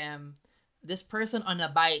 5 p.m., this person on a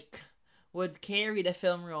bike would carry the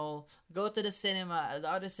film roll, go to the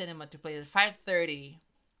other cinema to play at 5:30.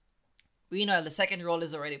 The second roll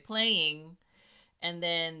is already playing, and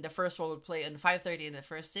then the first roll would play on 5:30 in the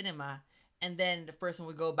first cinema, and then the person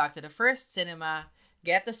would go back to the first cinema,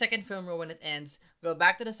 get the second film roll when it ends, go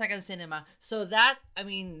back to the second cinema. So that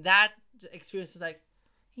experience is like,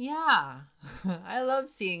 yeah, I love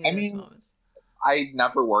seeing I those mean, moments. I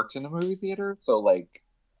never worked in a movie theater, so like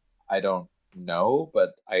I don't know,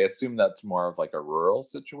 but I assume that's more of like a rural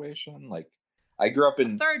situation. Like I grew up A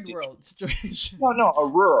in third world situation. no,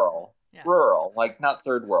 a Yeah. rural, like not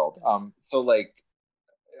third world. So like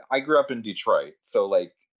I grew up in Detroit, so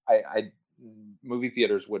like I movie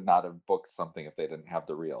theaters would not have booked something if they didn't have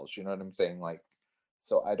the reels. You know what I'm saying? Like,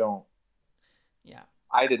 so Yeah.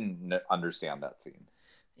 I didn't understand that scene.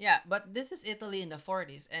 Yeah, but this is Italy in the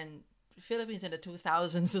 40s and Philippines in the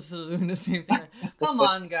 2000s is doing the same thing. Like, come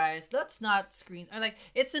on, guys, let's not screen. Or like,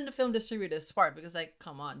 it's in the film distributor's part because, like,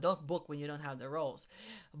 come on, don't book when you don't have the roles.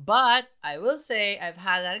 But I will say I've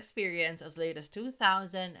had that experience as late as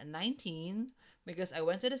 2019 because I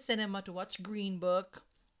went to the cinema to watch Green Book,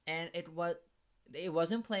 and it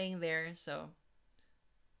wasn't playing there. So,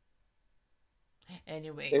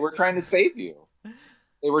 They were anyways, trying to save you.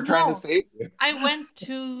 They were trying to no, save you. I went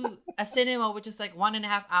to a cinema which is like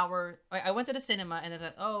 1.5 hour. I went to the cinema and I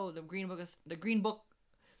thought, oh, the Green Book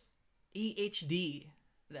EHD,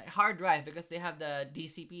 the hard drive because they have the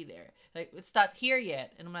DCP there. Like it's not here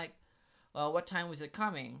yet, and I'm like, well, what time was it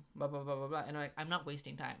coming? Blah blah blah blah blah. And I'm not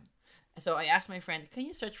wasting time. So I asked my friend, can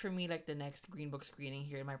you search for me like the next Green Book screening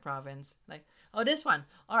here in my province? Like, oh, this one.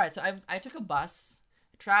 All right. So I took a bus,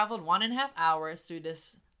 traveled 1.5 hours through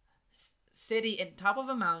this city in top of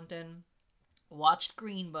a mountain, watched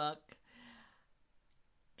Green Book,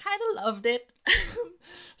 kind of loved it.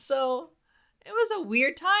 So it was a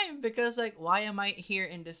weird time because like, why am I here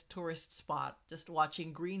in this tourist spot just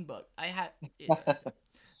watching Green Book? I had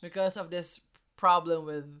because of this problem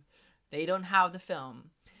with they don't have the film.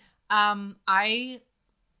 I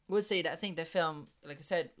would say that I think the film, like I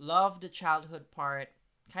said, loved the childhood part,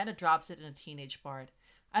 kind of drops it in the teenage part.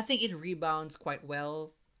 I think it rebounds quite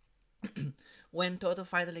well when Toto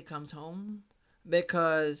finally comes home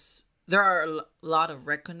because there are a lot of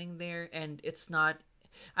reckoning there, and it's not.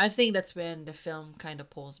 I think that's when the film kind of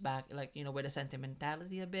pulls back, like with the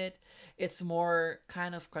sentimentality a bit. It's more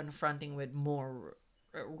kind of confronting with more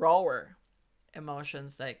rawer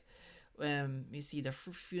emotions, like you see the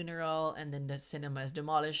funeral, and then the cinema is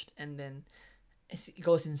demolished, and then it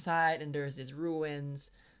goes inside, and there's these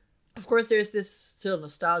ruins. Of course, there's this still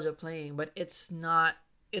nostalgia playing, but it's not.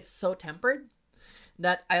 It's so tempered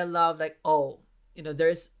that I love like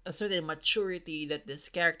there's a certain maturity that this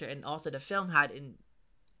character and also the film had in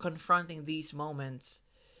confronting these moments.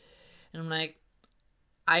 And I'm like,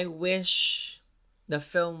 I wish the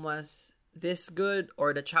film was this good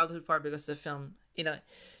or the childhood part because the film,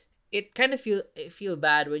 it kind of feel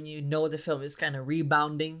bad when the film is kind of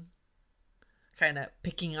rebounding, kind of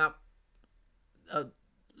picking up uh,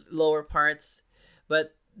 lower parts,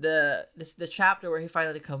 but the chapter where he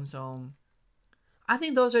finally comes home, I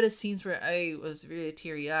think those are the scenes where I was really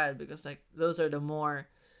teary eyed because like those are the more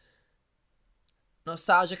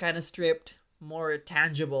nostalgia kind of stripped, more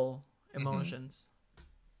tangible Hmm. emotions.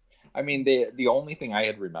 I mean, the only thing I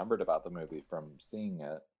had remembered about the movie from seeing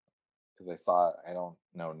it because I saw it, I don't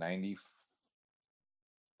know, 90,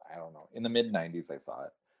 I don't know, in the mid 90s I saw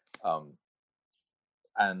it. Um,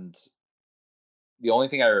 and the only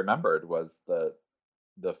thing I remembered was the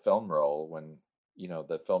film roll when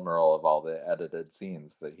the film roll of all the edited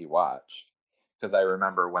scenes that he watched because I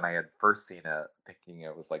remember when I had first seen it thinking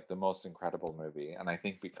it was like the most incredible movie, and I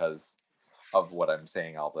think because of what I'm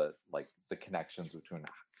saying, all the like the connections between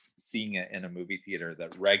seeing it in a movie theater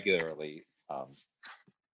that regularly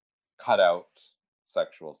cut out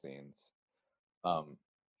sexual scenes, um,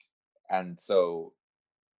 and so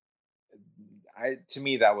I to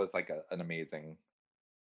me that was like an amazing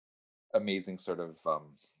sort of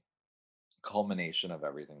culmination of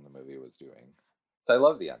everything the movie was doing. So I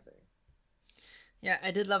love the ending. Yeah,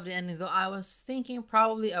 I did love the ending though. I was thinking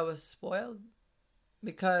probably I was spoiled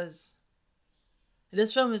because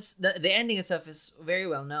this film is the ending itself is very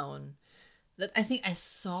well known. That I think I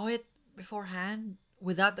saw it beforehand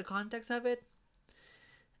without the context of it,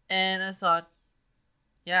 and I thought,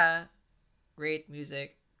 yeah, great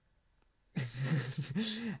music,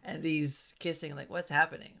 and these kissing. Like, what's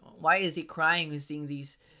happening? Why is he crying and seeing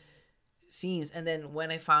these scenes? And then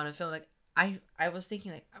when I found a film, like I was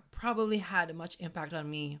thinking like probably had much impact on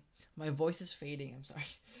me. My voice is fading. I'm sorry.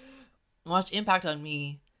 Much impact on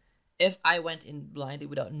me if I went in blindly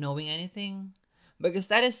without knowing anything, because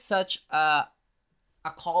that is such a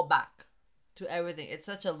callback to everything. It's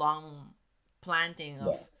such a long planting of,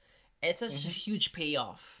 Yeah. it's such a Hmm. huge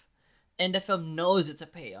payoff, and the film knows it's a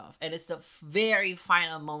payoff, and it's the very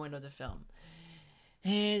final moment of the film,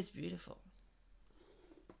 and it's beautiful.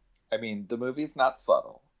 I mean, the movie's not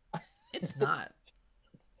subtle, It's not.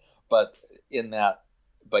 but in that,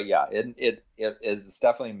 but yeah, it's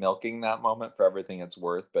definitely milking that moment for everything it's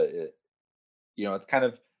worth. But it's kind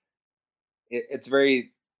of it's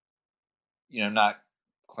very not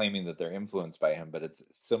claiming that they're influenced by him, but it's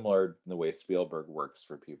similar in the way Spielberg works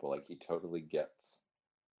for people. Like he totally gets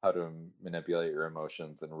how to manipulate your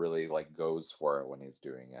emotions and really like goes for it when he's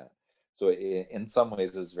doing it. So in some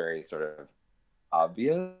ways, it's very sort of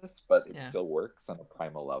obvious, but it Yeah. still works on a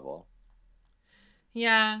primal level.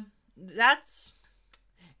 Yeah. That's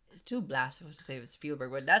it's too blasphemous to say with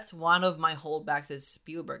Spielberg, but that's one of my holdbacks with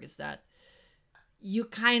Spielberg is that you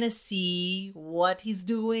kind of see what he's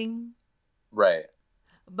doing, Right.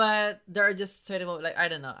 but there are just certain moments, like I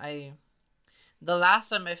don't know. The last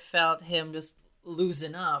time I felt him just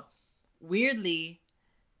loosen up, weirdly,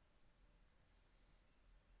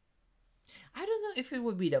 I don't know if it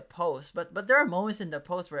would be the post, but there are moments in the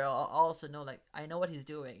post where I'll also know like I know what he's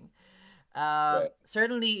doing. Right.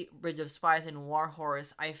 Certainly, Bridge of Spies and War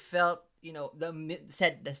Horse, I felt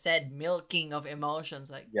the said milking of emotions.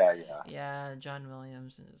 Like, Yeah. Yeah. yeah, John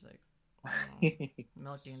Williams is like,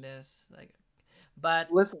 milking this. Like,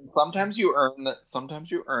 but Listen, sometimes you earn the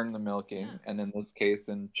yeah, milking, and in this case,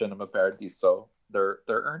 in Cinema Paradiso, they're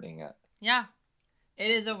earning it. yeah,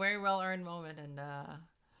 it is a very well earned moment, and I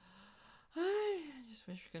just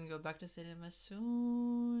wish we can go back to cinema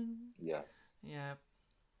soon. Yes. Yeah,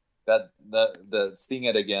 The seeing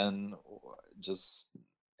it again, just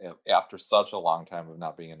after such a long time of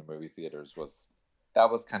not being in the movie theaters was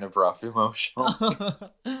kind of rough emotionally.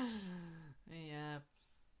 yeah,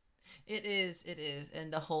 it is. It is,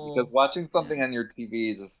 and the Because whole watching yeah. something on your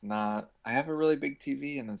TV just not. I have a really big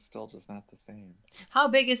TV and it's still just not the same. How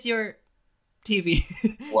big is your TV?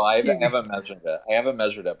 Well, I TV. haven't measured it. I haven't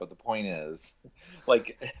measured it, but the point is,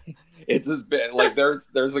 like, it's as big. Like,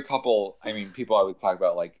 there's a couple. I mean, people always talk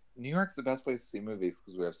about like New York's the best place to see movies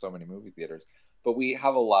because we have so many movie theaters, but we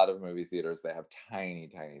have a lot of movie theaters that have tiny,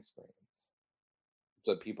 tiny screens.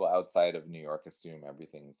 So people outside of New York assume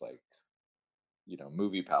everything's like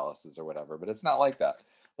movie palaces or whatever, but it's not like that.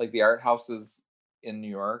 Like the art houses in New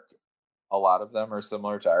York, a lot of them are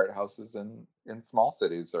similar to art houses in small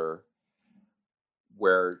cities or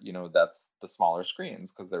where that's the smaller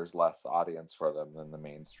screens because there's less audience for them than the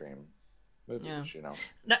mainstream Yeah. movies.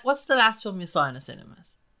 What's the last film you saw in the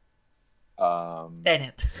cinemas? um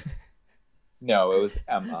Tenet. no, it was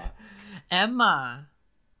Emma. Emma.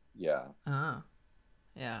 Yeah. Oh,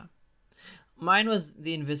 yeah. Mine was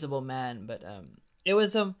The Invisible Man, but it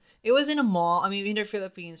was in a mall. I mean, in the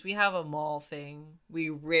Philippines, we have a mall thing. We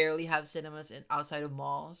rarely have cinemas outside of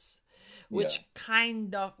malls, Yeah. which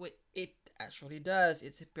kind of it actually does.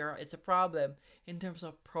 It's a problem in terms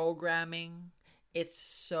of programming. It's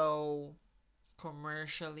so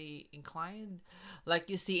commercially inclined. Like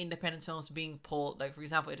you see independent films being pulled, like for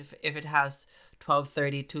example, if it has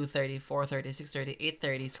 12:30, 2:30, 4:30, 6:30,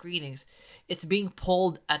 8:30 screenings, it's being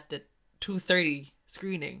pulled at the 2:30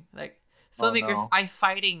 screening. Like Oh filmmakers no. are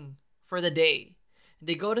fighting for the day.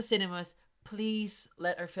 They go to cinemas, please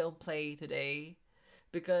let our film play today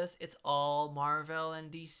because it's all Marvel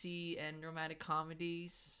and DC and romantic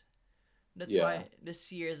comedies. That's Yeah. why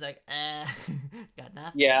this year is like, got Yeah,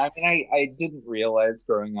 nothing. I mean, I didn't realize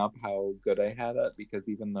growing up how good I had it because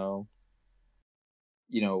even though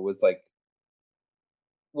it was like,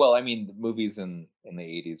 well, I mean, the movies in the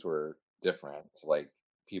 80s were different. Like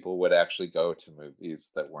people would actually go to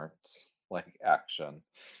movies that weren't like action,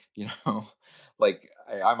 you know. Like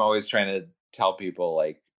I'm always trying to tell people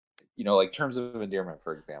like, like Terms of Endearment,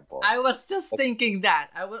 for example. I was just Like thinking that.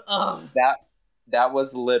 I was that that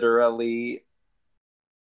was literally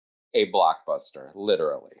a blockbuster,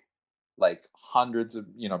 literally. Like hundreds of,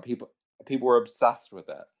 people were obsessed with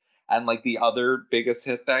it. And like the other biggest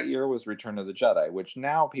hit that year was Return of the Jedi, which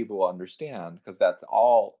now people understand because that's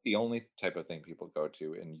all the only type of thing people go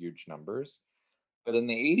to in huge numbers. But in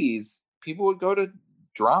the 80s, people would go to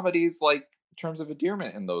dramedies like Terms of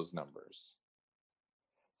Endearment in those numbers.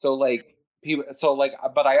 So like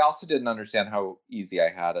but I also didn't understand how easy I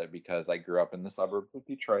had it because I grew up in the suburbs of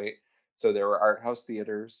Detroit. So there were art house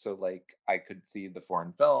theaters, so like I could see the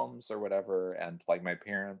foreign films or whatever, and like my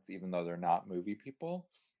parents, even though they're not movie people,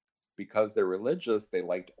 because they're religious, they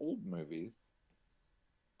liked old movies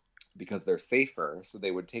because they're safer. So they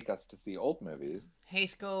would take us to see old movies.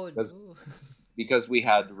 Hays Code. Because we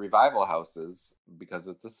had revival houses because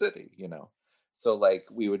it's a city, you know. So like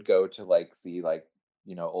we would go to like see like,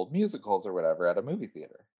 you know, old musicals or whatever at a movie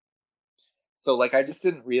theater. So like I just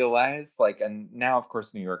didn't realize like, and now of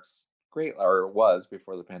course New York's great, or it was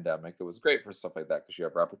before the pandemic. It was great for stuff like that because you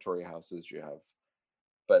have repertory houses,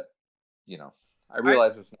 but you know, I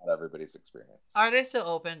realize it's not everybody's experience. Are they still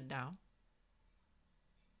open now?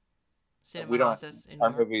 We Cinema don't. houses in New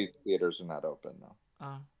Our York? movie theaters are not open now.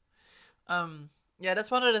 Yeah,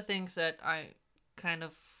 that's one of the things that I kind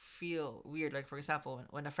of feel weird. Like, for example,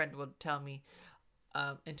 when a friend would tell me,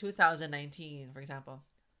 in 2019, for example,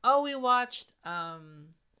 oh, we watched A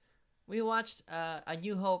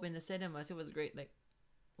New Hope in the cinemas. It was great. Like,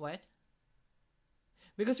 what?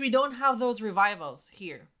 Because we don't have those revivals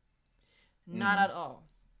here. Not at all.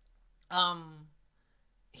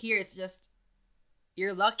 Here it's just,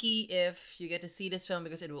 you're lucky if you get to see this film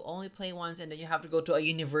because it will only play once, and then you have to go to a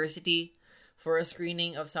university for a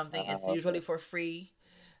screening of something. It's usually for free.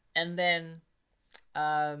 And then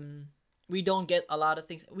we don't get a lot of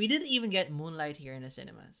things. We didn't even get Moonlight here in the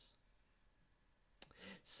cinemas.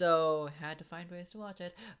 So had to find ways to watch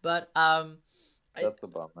it. But that's a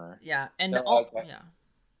bummer. Yeah. And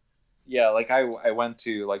yeah, like I went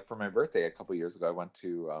to, like, for my birthday a couple years ago, I went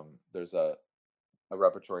to there's a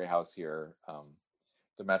repertory house here,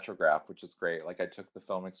 the Metrograph, which is great. Like I took the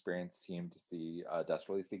film experience team to see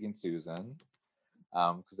Desperately Seeking Susan,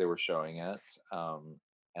 because they were showing it.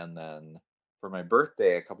 And then for my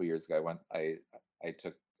birthday a couple years ago, I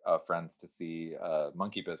took friends to see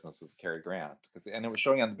Monkey Business with Cary Grant, and it was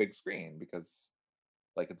showing on the big screen because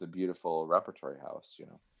like it's a beautiful repertory house, you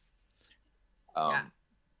know. yeah.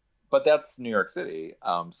 But that's New York City.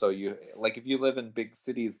 So you, like, if you live in big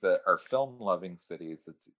cities that are film loving cities,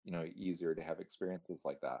 it's, you know, easier to have experiences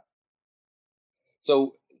like that.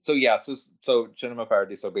 So yeah, so Cinema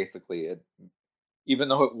Paradiso, basically, it, even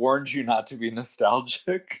though it warns you not to be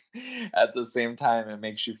nostalgic, at the same time it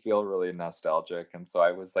makes you feel really nostalgic. And so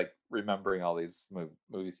I was like remembering all these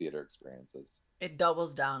movie theater experiences. It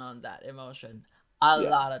doubles down on that emotion a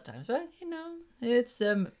lot of times, but you know, it's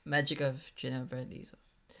the magic of Cinema Paradiso.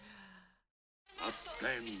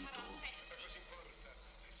 Attento.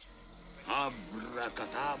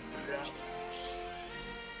 Abracadabra.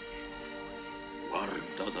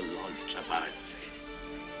 Guarda dall'altra parte.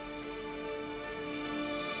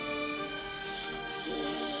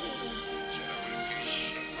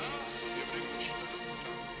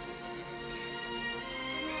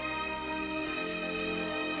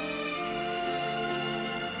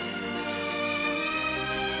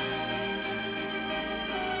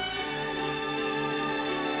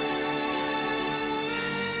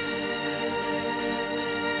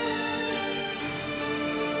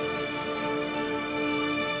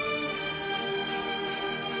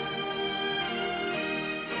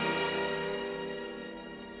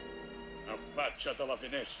 Affacciati alla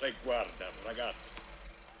finestra e guarda, ragazzi.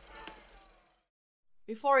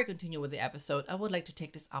 Before we continue with the episode, I would like to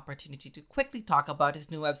take this opportunity to quickly talk about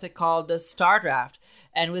this new website called the Star Draft.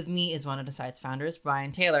 And with me is one of the site's founders,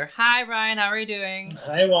 Brian Taylor. Hi, Brian. How are you doing?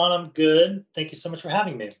 Hi, Juan. I'm good. Thank you so much for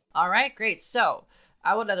having me. All right, great. So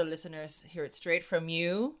I would let the listeners hear it straight from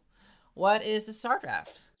you. What is the Star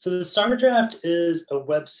Draft? So the Star Draft is a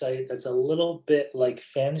website that's a little bit like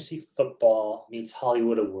fantasy football meets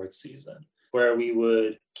Hollywood awards season, where we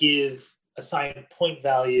would assign point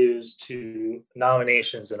values to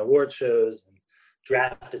nominations and award shows and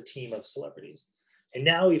draft a team of celebrities. And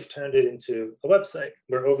now we've turned it into a website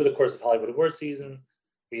where over the course of Hollywood awards season,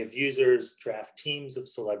 we have users draft teams of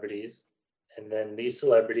celebrities, and then these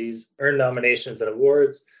celebrities earn nominations and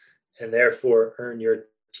awards and therefore earn your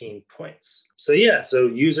team points. So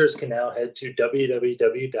users can now head to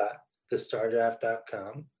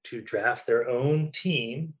www.thestardraft.com to draft their own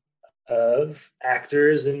team of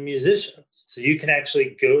actors and musicians. So you can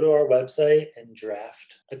actually go to our website and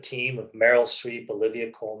draft a team of Meryl Streep,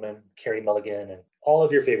 Olivia Colman, Carey Mulligan, and all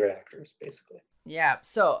of your favorite actors, basically. Yeah,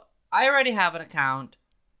 so I already have an account.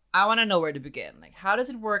 I want to know where to begin. Like, how does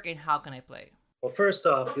it work and how can I play? Well, first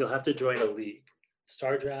off, you'll have to join a league.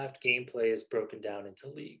 Star Draft gameplay is broken down into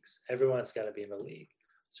leagues. Everyone's got to be in a league.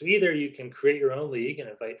 So either you can create your own league and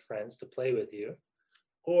invite friends to play with you,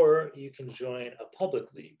 or you can join a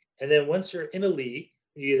public league. And then once you're in a league,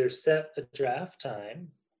 you either set a draft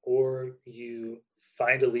time or you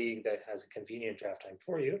find a league that has a convenient draft time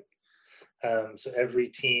for you. So every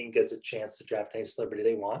team gets a chance to draft any celebrity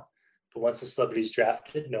they want. But once the celebrity's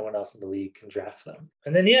drafted, no one else in the league can draft them.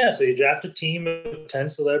 And then, so you draft a team of 10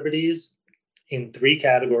 celebrities in 3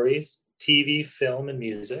 categories: TV, film, and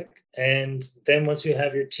music. And then once you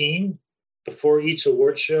have your team, before each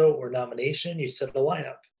award show or nomination, you set a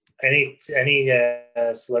lineup. Any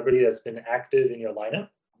celebrity that's been active in your lineup,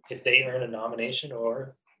 if they earn a nomination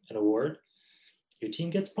or an award, your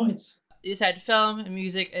team gets points. You said film,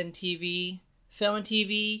 music, and TV. Film and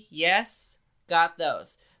TV, yes, got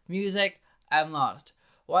those. Music, I'm lost.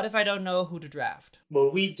 What if I don't know who to draft?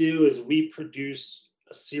 What we do is we produce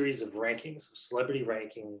a series of rankings, of celebrity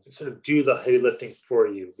rankings, and sort of do the heavy lifting for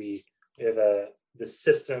you. We have the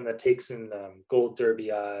system that takes in gold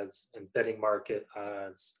derby odds and betting market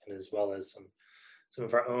odds, and as well as some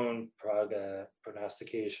of our own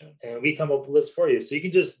prognostication. And we come up with a list for you. So you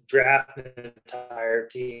can just draft an entire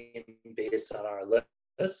team based on our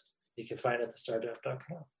list. You can find it at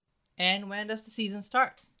thestardraft.com. And when does the season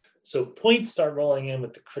start? So points start rolling in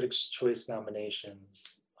with the Critics' Choice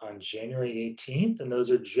nominations on January 18th, and those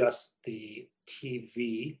are just the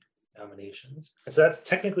TV nominations. And so that's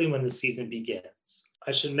technically when the season begins.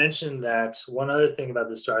 I should mention that one other thing about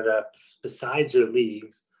the Star Draft, besides your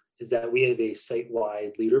leagues, is that we have a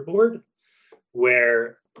site-wide leaderboard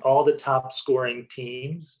where all the top scoring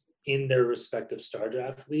teams in their respective Star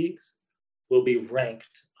Draft leagues will be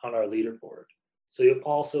ranked on our leaderboard. So you'll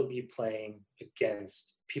also be playing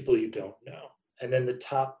against people you don't know. And then the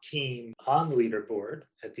top team on the leaderboard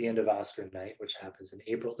at the end of Oscar night, which happens in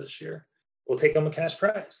April this year, will take home a cash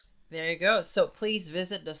prize. There you go. So please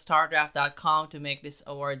visit thestardraft.com to make this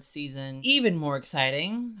award season even more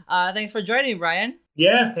exciting. Thanks for joining me, Brian.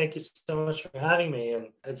 Yeah, thank you so much for having me. And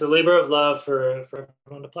it's a labor of love for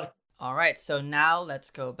everyone to play. All right, so now let's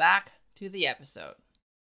go back to the episode.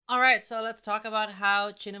 All right, so let's talk about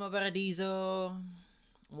how Cinema Paradiso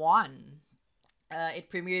won. It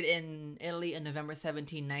premiered in Italy on November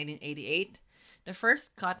 17, 1988. The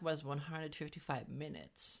first cut was 155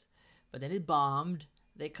 minutes, but then it bombed.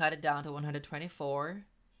 They cut it down to 124.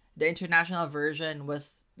 The international version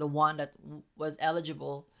was the one that was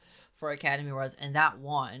eligible for Academy Awards, and that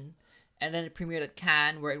won. And then it premiered at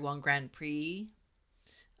Cannes, where it won Grand Prix.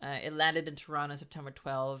 It landed in Toronto September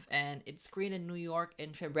 12, and it screened in New York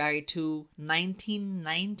in February 2,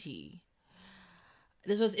 1990.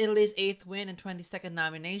 This was Italy's 8th win and 22nd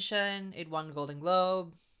nomination. It won Golden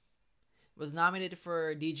Globe. It was nominated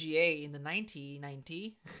for DGA in the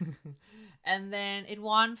 1990. And then it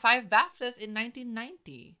won 5 BAFTAs in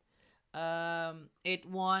 1990. It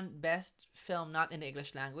won Best Film Not in the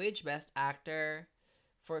English Language, Best Actor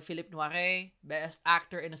for Philippe Noiret, Best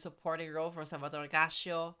Actor in a Supporting Role for Salvatore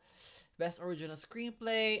Cascio, Best Original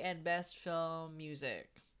Screenplay, and Best Film Music.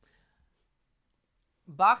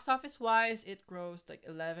 Box office wise, it grossed like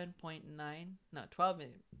 $12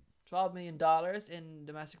 million in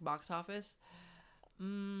domestic box office.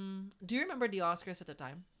 Do you remember the Oscars at the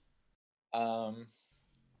time?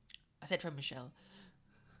 Aside from Michelle.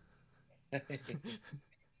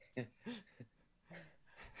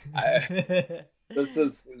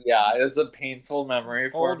 It's a painful memory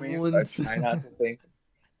for Old me. wounds. So I try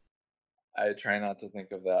not to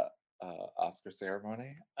think of that Oscar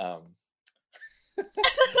ceremony. I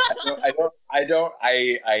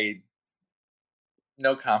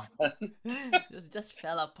no comment. just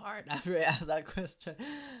fell apart after I asked that question.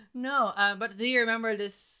 No, but do you remember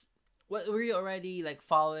this? What were you already like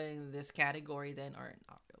following this category then, or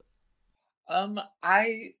not really?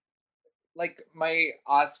 I like my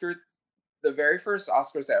Oscar. The very first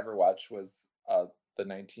Oscars I ever watched was the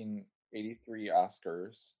 1983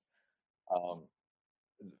 Oscars,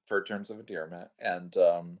 for Terms of Endearment, and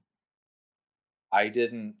I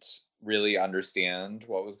didn't really understand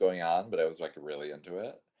what was going on, but I was like really into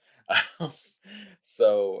it. Um,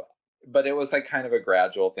 so, but it was like kind of a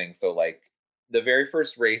gradual thing. So, like the very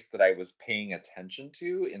first race that I was paying attention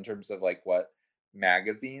to in terms of like what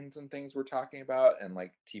magazines and things were talking about, and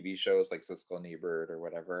like TV shows like Siskel and Ebert or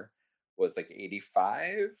whatever, was like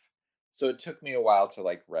 85. So it took me a while to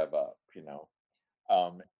like rev up, you know.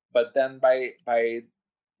 But then by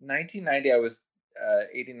 1990, I was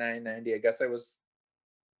 89, 90. I guess I was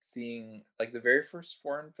seeing like the very first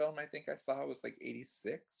foreign film I think I saw was like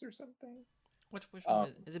 86 or something. Which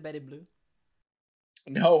one is it? Betty Blue?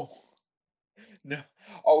 No, no.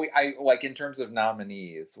 Oh, I like in terms of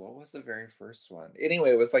nominees. What was the very first one?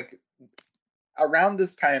 Anyway, it was like around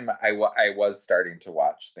this time I was starting to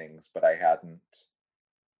watch things, but I hadn't.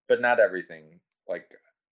 But not everything. Like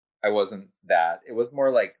I wasn't that. It was more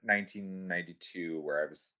like 1992 where I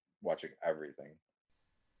was watching everything.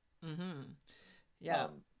 Mm-hmm. Yeah.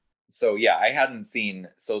 So yeah, I hadn't seen.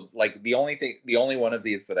 So like the only one of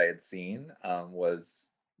these that I had seen was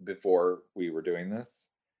before we were doing this.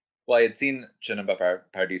 Well, I had seen Cinema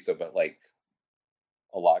Paradiso, but like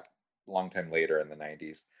a lot long time later in the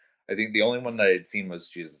 90s. I think the only one that I'd seen was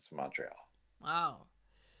Jesus of Montreal. Wow.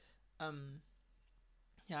 Um,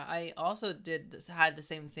 yeah, I also had the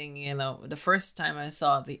same thing. You know, the first time I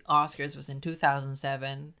saw the Oscars was in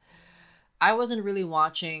 2007. I wasn't really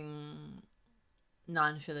watching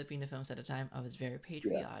non-Filipino films at the time. I was very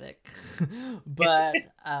patriotic, but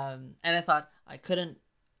and I thought I couldn't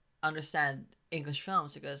understand English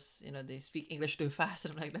films because they speak English too fast,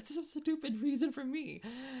 and I'm like, that's a stupid reason for me.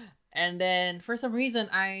 And then for some reason,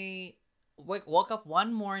 I woke up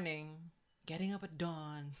one morning, getting up at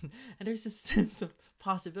dawn, and there's this sense of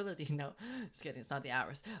possibility. No, just kidding. It's not the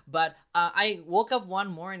hours, but I woke up one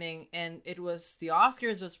morning and it was the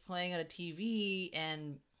Oscars was playing on a TV,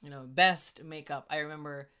 and best makeup. I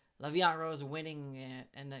remember Lavian Rose winning it,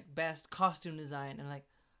 and like best costume design, and like,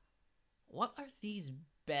 what are these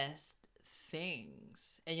best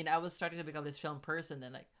things? And I was starting to become this film person.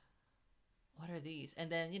 Then like, what are these?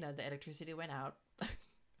 And then the electricity went out.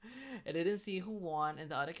 And I didn't see who won in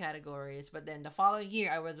the other categories. But then the following year,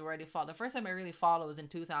 I was already followed. The first time I really followed was in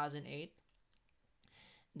 2008.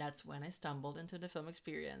 That's when I stumbled into the film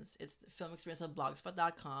experience. It's the film experience on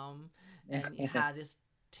blogspot.com. And you had these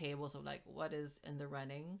tables of like, what is in the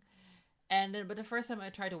running. And then, but the first time I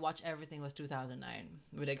tried to watch everything was 2009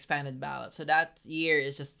 with the expanded ballot. So that year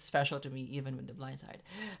is just special to me, even with The Blind Side.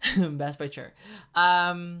 Best Picture.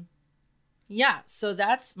 Yeah, so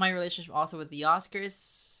that's my relationship also with the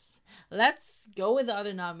Oscars. Let's go with the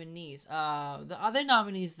other nominees. The other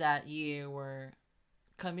nominees that year were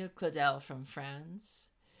Camille Claudel from France,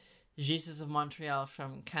 Jesus of Montreal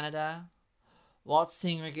from Canada,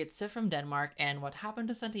 Waltzing Regitze from Denmark, and What Happened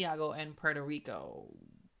to Santiago and Puerto Rico.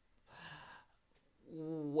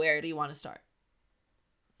 Where do you want to start?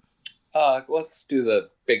 Let's do the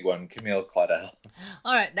big one, Camille Claudel.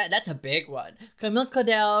 All right, that's a big one. Camille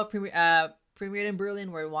Claudel premiered in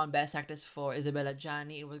Berlin, where it won Best Actress for Isabella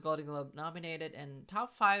Gianni. It was Golden Globe nominated and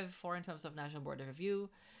top 5 foreign films of National Board of Review.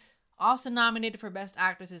 Also nominated for Best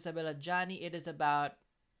Actress Isabella Gianni. It is about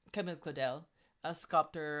Camille Claudel, a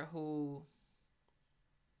sculptor who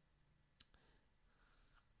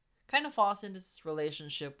kind of falls into this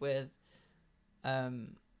relationship with I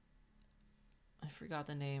forgot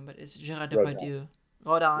the name, but it's Gérard Depardieu.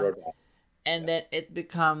 Rodin. And then it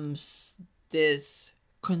becomes this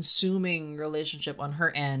consuming relationship on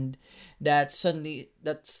her end that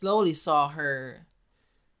slowly saw her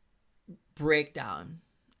break down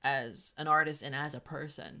as an artist and as a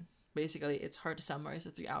person. Basically, it's hard to summarize a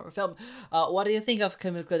 3-hour film. What do you think of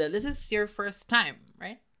Camille Claudel? This is your first time,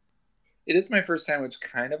 right? It is my first time, which is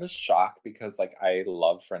kind of a shock because like I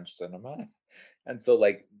love French cinema. And so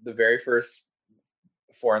like the very first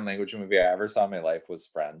foreign language movie I ever saw in my life was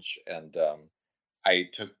French. And I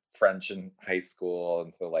took French in high school,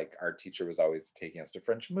 and so like our teacher was always taking us to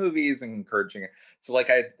French movies and encouraging it. So like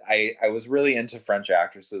I was really into French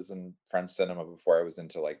actresses and French cinema before I was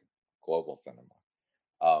into like global cinema.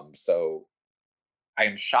 So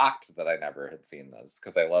I'm shocked that I never had seen this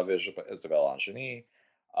because I love Isabelle Adjani,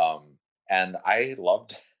 and I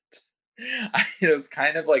loved it. It was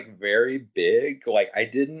kind of like very big. Like I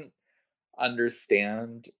didn't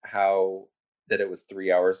understand how that it was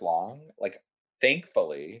 3 hours long. Like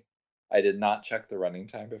thankfully, I did not check the running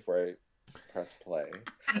time before I pressed play.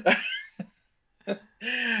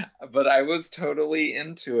 But I was totally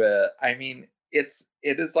into it. I mean, it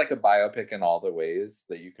is like a biopic in all the ways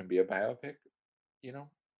that you can be a biopic, you know.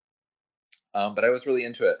 But I was really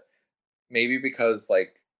into it. Maybe because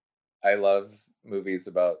like I love movies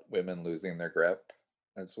about women losing their grip.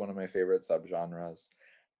 It's one of my favorite subgenres.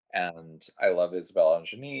 And I love Isabelle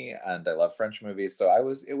Adjani and I love French movies. So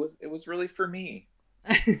it was really for me.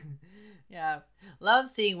 Yeah. Love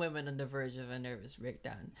seeing women on the verge of a nervous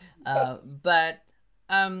breakdown. Yes. But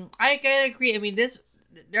I can agree. I mean,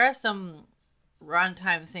 there are some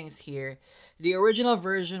runtime things here. The original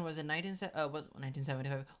version was in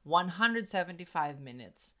 1975, 175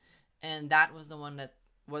 minutes, and that was the one that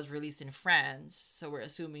was released in France. So we're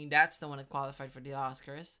assuming that's the one that qualified for the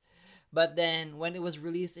Oscars. But then when it was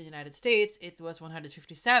released in the United States, it was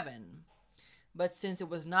 157. But since it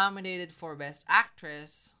was nominated for Best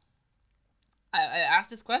Actress, I asked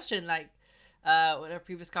this question like with our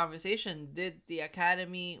previous conversation. Did the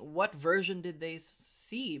Academy, what version did they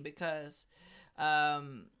see? Because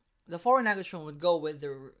the foreign language film would go with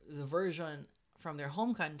the version from their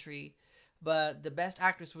home country, but the Best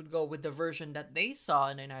Actress would go with the version that they saw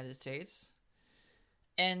in the United States.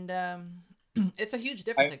 And it's a huge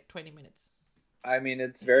difference, like 20 minutes. I mean,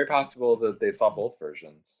 it's very possible that they saw both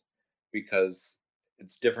versions because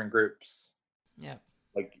it's different groups. Yeah.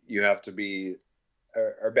 Like you have to be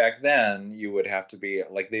or back then you would have to be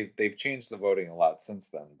like they've changed the voting a lot since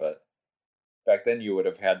then, but back then you would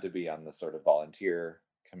have had to be on the sort of volunteer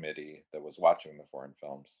committee that was watching the foreign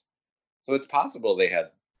films. So it's possible they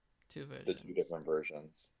had Two the two versions. different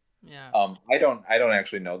versions. Yeah. I don't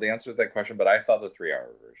actually know the answer to that question, but I saw the 3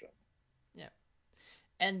 hour version. Yeah.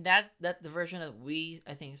 And that the version that we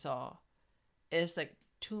I think saw is like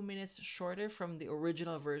 2 minutes shorter from the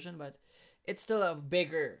original version, but it's still a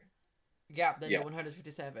bigger gap than the Yeah.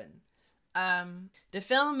 157. The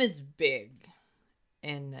film is big,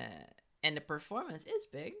 and the performance is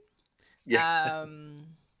big, Yeah.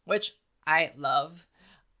 which I love.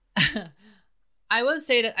 I would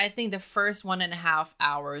say that I think the first 1.5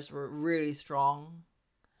 hours were really strong,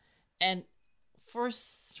 and for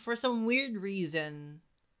some weird reason,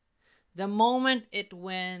 the moment it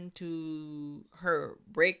went to her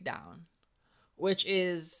breakdown, which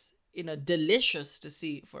is delicious to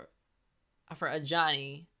see for a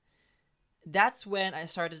Johnny, that's when I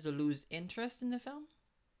started to lose interest in the film.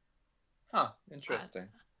 Huh. Uh, Interesting.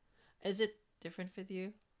 is it different with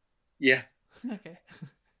you? Yeah. Okay.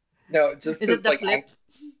 No, just Is it because the flip?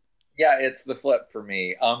 yeah, it's the flip for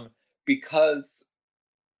me. Because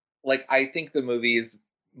like I think the movie's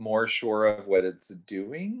more sure of what it's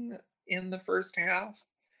doing in the first half,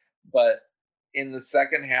 but in the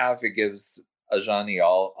second half it gives Ajani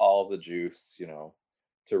all the juice,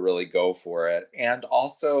 to really go for it. And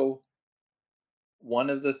also one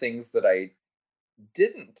of the things that I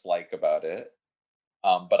didn't like about it,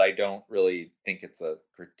 but I don't really think it's a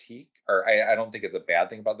critique, or I don't think it's a bad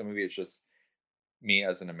thing about the movie. It's just me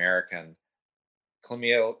as an American.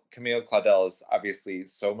 Camille Claudel is obviously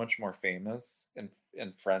so much more famous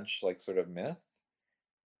in French, like sort of myth,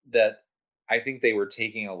 that I think they were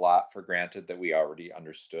taking a lot for granted that we already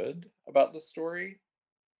understood about the story.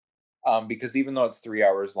 Because even though it's 3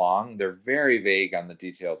 hours long, they're very vague on the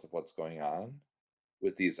details of what's going on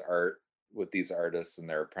with these artists and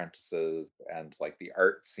their apprentices, and like the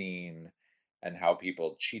art scene, and how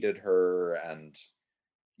people cheated her, and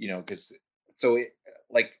because so it,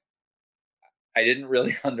 like I didn't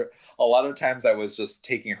really under a lot of times I was just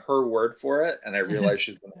taking her word for it, and I realized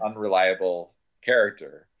she's an unreliable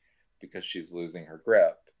character because she's losing her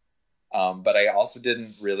grip. But I also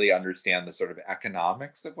didn't really understand the sort of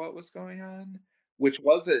economics of what was going on, which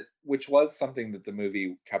was something that the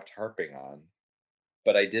movie kept harping on,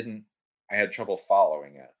 but I had trouble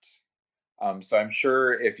following it. So I'm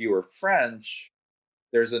sure if you were French,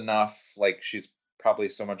 there's enough, like she's probably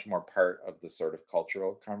so much more part of the sort of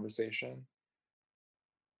cultural conversation,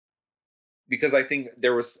 because I think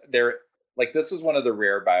there like this is one of the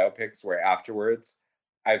rare biopics where afterwards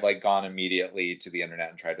I've like gone immediately to the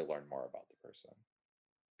internet and tried to learn more about the person.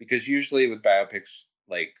 Because usually with biopics,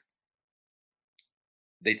 like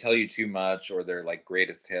they tell you too much, or they're like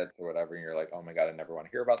greatest hits or whatever, and you're like, oh my god, I never want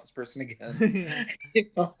to hear about this person again.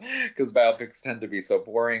 Yeah. Because biopics tend to be so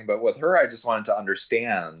boring. But with her, I just wanted to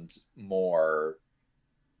understand more.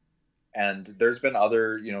 And there's been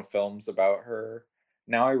other, films about her.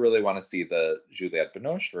 Now I really want to see the Juliette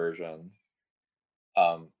Binoche version,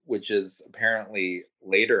 which is apparently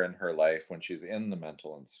later in her life when she's in the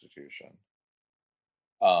mental institution.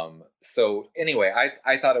 So anyway,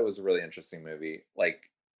 I thought it was a really interesting movie. Like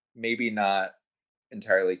maybe not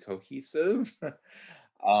entirely cohesive.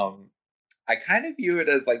 um, I kind of view it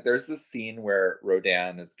as like there's this scene where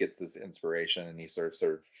gets this inspiration, and he sort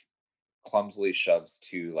of clumsily shoves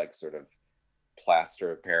two like sort of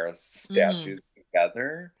plaster of Paris Mm-hmm. statues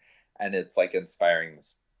together, and it's like inspiring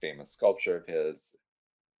this famous sculpture of his.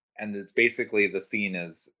 And it's basically the scene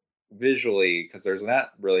is visually, because there's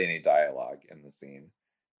not really any dialogue in the scene.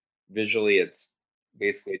 Visually, it's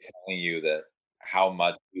basically telling you that how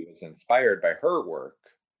much he was inspired by her work,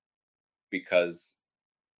 because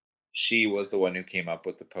she was the one who came up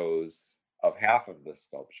with the pose of half of the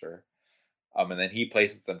sculpture. And then he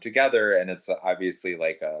places them together, and it's obviously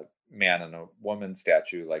like a man and a woman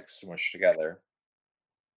statue, like smushed together.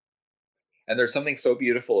 And there's something so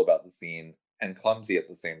beautiful about the scene and clumsy at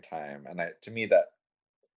the same time. And to me,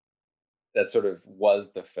 that sort of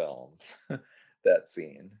was the film, that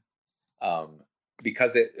scene, um,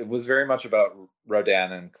 because it was very much about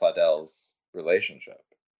Rodin and Claudel's relationship.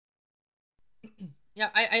 Yeah,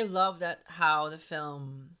 I love that how the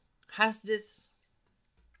film has this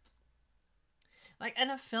like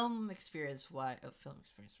and a film experience. Why a film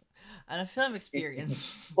experience? And a film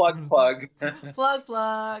experience. Plug, plug.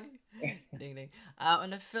 Plug. Ding ding.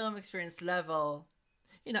 On a film experience level,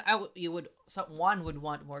 one would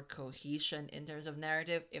want more cohesion in terms of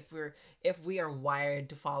narrative if we are wired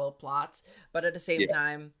to follow plots, but at the same Yeah,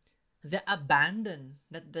 time, the abandon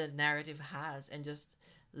that the narrative has, and just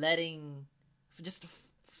letting, just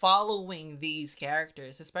following these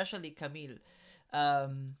characters, especially Camille.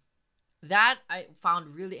 Um, that I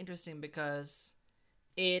found really interesting because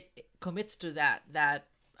it commits to that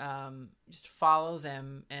just follow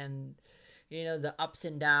them, and the ups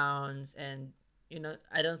and downs, and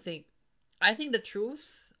I think the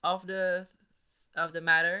truth of the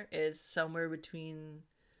matter is somewhere between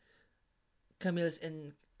Camille's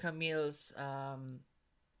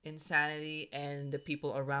insanity and the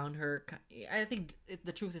people around her. I think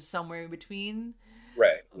the truth is somewhere in between.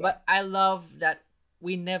 Right. Yeah. But I love that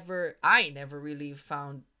I never really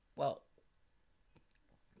found, well,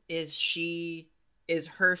 is she is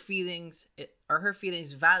her feelings are her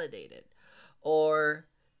feelings validated, or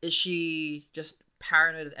is she just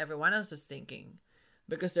paranoid that everyone else is thinking?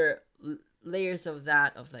 Because there are layers of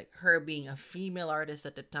that, of like her being a female artist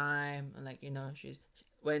at the time, and like she's,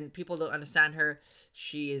 when people don't understand her,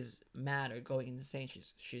 she is mad or going insane.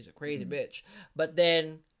 She's a crazy bitch. But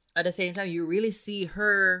then at the same time, you really see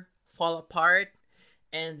her fall apart,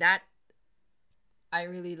 and that I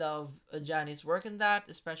really love Johnny's work in that.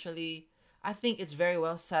 Especially, I think it's very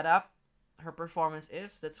well set up. Her performance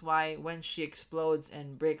is. That's why when she explodes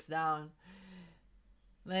and breaks down,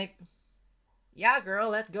 like, yeah, girl,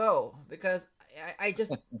 let go. Because I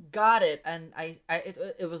just got it, and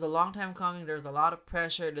it was a long time coming. There's a lot of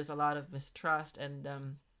pressure. There's a lot of mistrust, and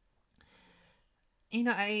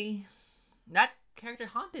I that character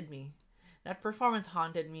haunted me. That performance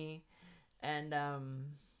haunted me, and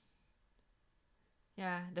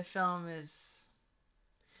yeah, the film is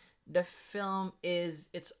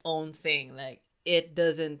its own thing. Like, it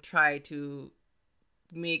doesn't try to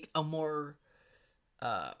make a more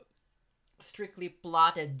uh strictly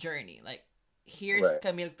plotted journey. Like, here's Right.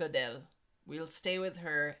 Camille Claudel. We'll stay with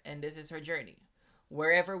her, and this is her journey.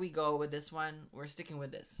 Wherever we go with this one, we're sticking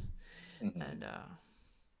with this. Mhm. And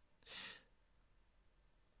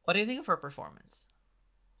what do you think of her performance?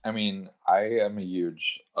 I mean, I am a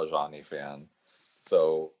huge Ajani fan,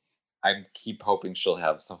 so I keep hoping she'll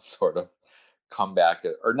have some sort of comeback,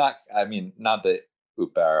 or not. I mean, not that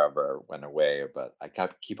Upar ever went away, but I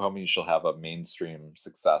keep hoping she'll have a mainstream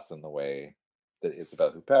success in the way that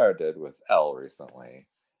Isabelle Huppert did with Elle recently.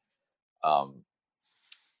 Um,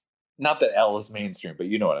 Not that Elle is mainstream, but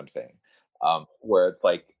you know what I'm saying. Where it's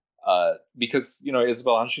like, because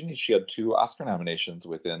Isabelle Angini, she had 2 Oscar nominations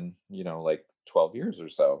within like 12 years or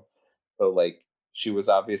so. So like, she was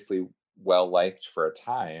obviously well liked for a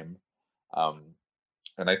time, um,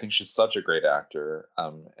 and I think she's such a great actor,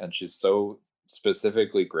 and she's so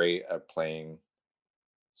specifically great at playing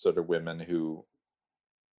sort of women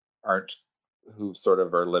aren't who sort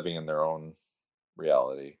of are living in their own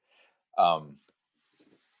reality. Um,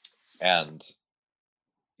 and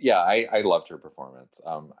yeah, I loved her performance.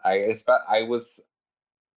 I was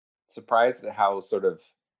surprised at how sort of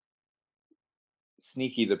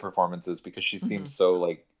sneaky the performance is, because she seems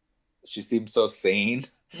so sane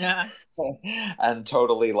Yeah. and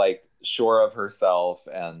totally like sure of herself,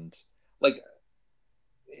 and like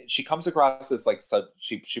she comes across as like such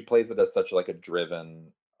she plays it as such like a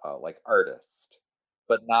driven like artist,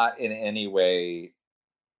 but not in any way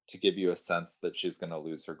to give you a sense that she's going to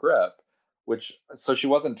lose her grip, which so she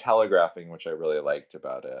wasn't telegraphing, which I really liked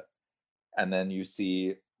about it. And then you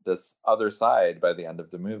see this other side by the end of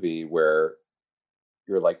the movie where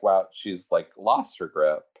you're like, wow, she's like lost her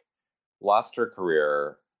grip, lost her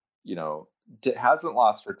career, you know, hasn't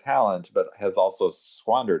lost her talent, but has also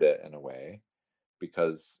squandered it in a way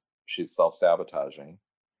because she's self-sabotaging.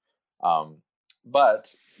 um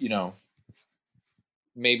but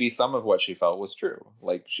maybe some of what she felt was true,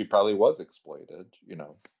 like she probably was exploited.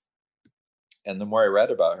 And the more I read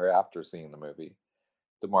about her after seeing the movie,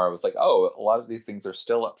 the more I was like, oh, a lot of these things are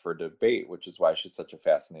still up for debate, which is why she's such a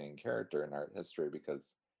fascinating character in art history,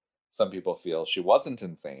 because some people feel she wasn't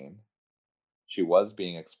insane. She was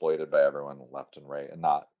being exploited by everyone left and right, and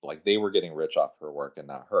not like they were getting rich off her work and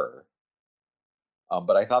not her.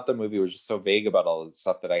 But I thought the movie was just so vague about all this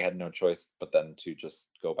stuff that I had no choice but then to just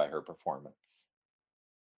go by her performance,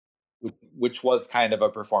 which was kind of a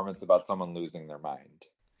performance about someone losing their mind.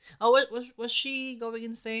 Oh, what was she going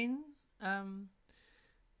insane? Um,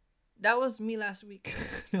 that was me last week.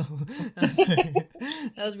 No, I'm sorry.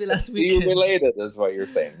 That was me last You weekend. related, is what you're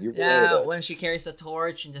saying. You Yeah, related. when she carries the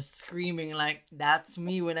torch and just screaming like, "That's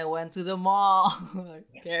me when I went to the mall,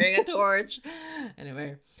 like, carrying a torch."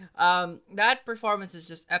 Anyway, that performance is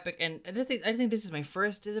just epic, and I think this is my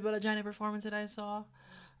first Isabella Gianni performance that I saw.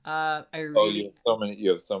 I Oh, really, you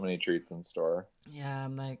have so many treats in store. yeah,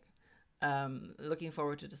 I'm like, Looking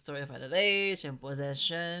forward to the story of Adelaide and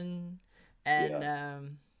Possession.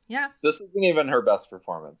 And yeah. This isn't even her best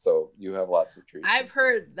performance, so you have lots of treats. I've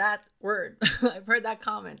heard that word. I've heard that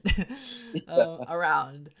comment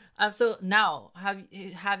around. So now,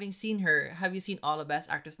 having seen her, have you seen all the Best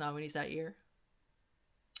Actress nominees that year?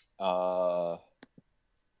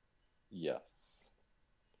 Yes.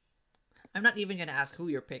 I'm not even gonna ask who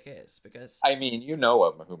your pick is because I mean, you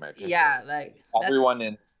know who my pick is. Like everyone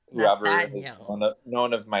in whoever Nathaniel. is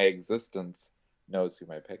known of my existence knows who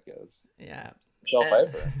my pick is. Yeah. Michelle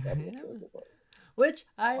Pfeiffer. Which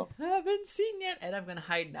I haven't seen yet, and I'm gonna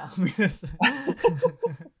hide now because.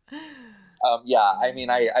 Yeah, I mean,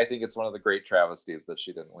 I think it's one of the great travesties that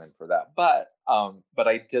she didn't win for that, but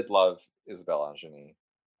I did love Isabelle Adjani.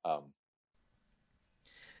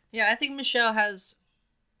 Yeah, I think Michelle has.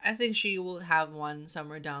 I think she will have one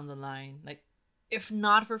somewhere down the line. Like, if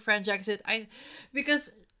not for French Exit,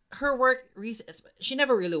 because her work, she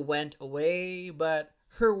never really went away, but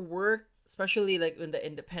her work, especially like in the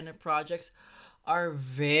independent projects, are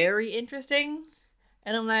very interesting.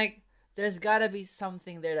 And I'm like, there's gotta be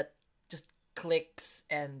something there that just clicks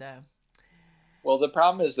and. Well, the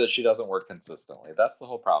problem is that she doesn't work consistently. That's the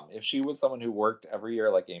whole problem. If she was someone who worked every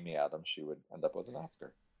year like Amy Adams, she would end up with an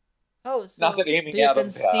Oscar. Oh, so not that Amy do you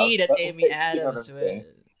Adams concede has, that Amy Adams you know with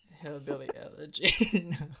Hillbilly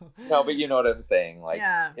Elegy? No, but you know what I'm saying. Like,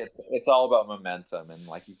 yeah. it's all about momentum, and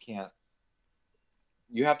like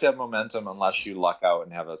you have to have momentum unless you luck out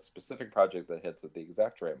and have a specific project that hits at the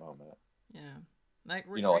exact right moment. Yeah, like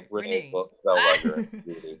like Renee.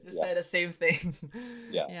 Just say the same thing.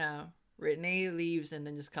 Yeah. Yeah. Renee leaves and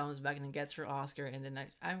then just comes back and gets her Oscar, and then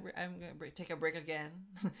I'm gonna take a break again.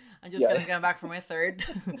 I'm just gonna come back for my third,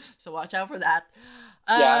 so watch out for that.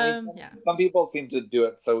 Some people seem to do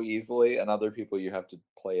it so easily, and other people you have to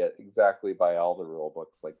play it exactly by all the rule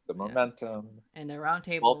books, like the momentum and the round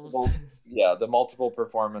tables. The multiple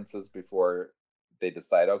performances before they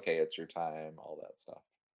decide, okay, it's your time, all that stuff.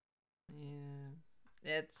 Yeah,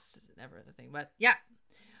 it's never the thing, but yeah.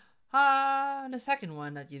 The second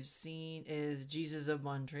one that you've seen is Jesus of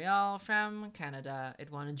Montreal from Canada. It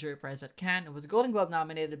won a jury prize at Cannes. It was a Golden Globe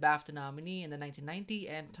nominated, BAFTA nominee in the 1990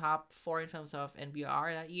 and top foreign films of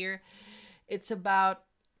NBR that year. It's about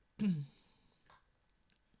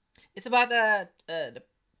the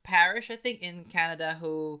parish, I think, in Canada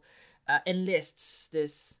who enlists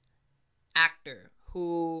this actor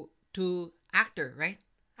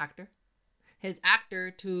his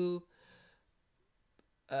actor to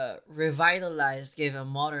revitalized, gave a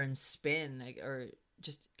modern spin, or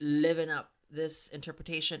just living up this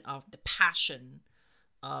interpretation of the passion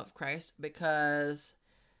of Christ, because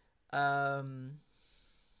and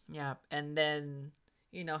then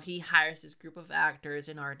he hires this group of actors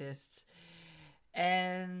and artists,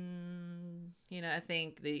 and I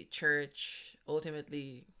think the church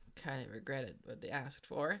ultimately kind of regretted what they asked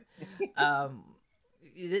for.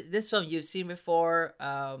 This film you've seen before.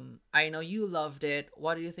 I know you loved it.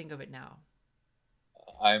 What do you think of it now?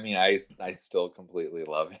 I mean, I still completely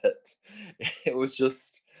love it. It was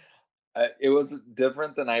just, it was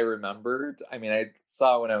different than I remembered. I mean, I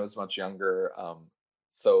saw it when I was much younger.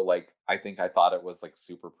 So like, I think I thought it was like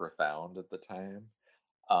super profound at the time.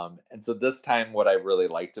 And so this time, what I really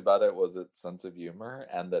liked about it was its sense of humor,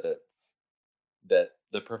 and that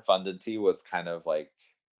the profundity was kind of like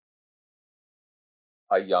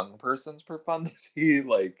a young person's profundity.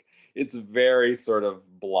 Like, it's very sort of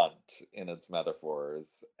blunt in its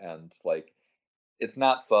metaphors, and like it's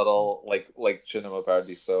not subtle like Cinema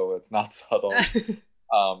Paradiso. It's not subtle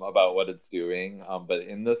about what it's doing. But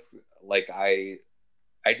in this, like, I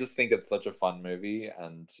just think it's such a fun movie,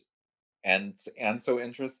 and so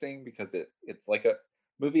interesting, because it's like a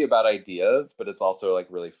movie about ideas, but it's also like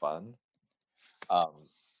really fun.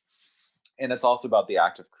 And it's also about the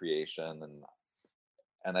act of creation,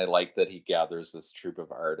 and I like that he gathers this troupe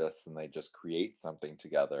of artists and they just create something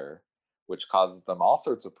together, which causes them all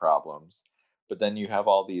sorts of problems. But then you have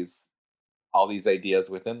all these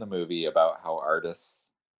ideas within the movie about how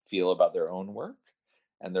artists feel about their own work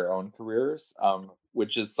and their own careers,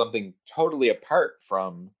 which is something totally apart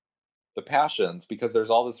from the passions, because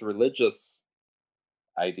there's all this religious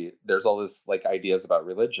idea. There's all this like ideas about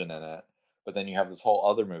religion in it, but then you have this whole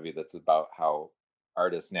other movie that's about how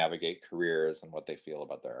artists navigate careers and what they feel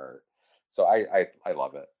about their art. So I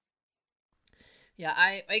love it. Yeah,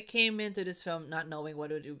 I came into this film not knowing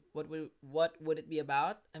what would it be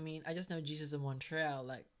about. I mean, I just know Jesus of Montreal.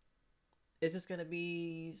 Like, is this gonna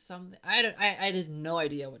be something? I did no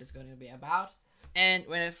idea what it's going to be about. And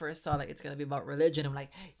when I first saw like it's gonna be about religion, I'm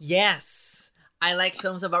like, yes, I like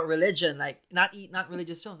films about religion, like not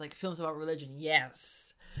religious films, like films about religion.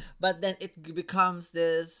 Yes, but then it becomes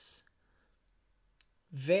this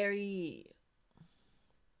very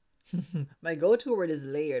my go-to word is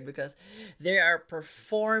layered, because they are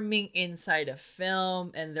performing inside a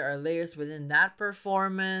film and there are layers within that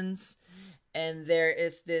performance, and there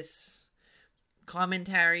is this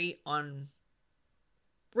commentary on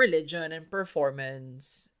religion and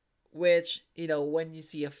performance, which, when you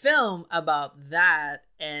see a film about that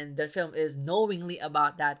and the film is knowingly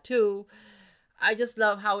about that too, I just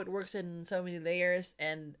love how it works in so many layers.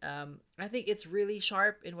 And I think it's really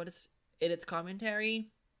sharp in in its commentary.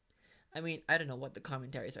 I mean, I don't know what the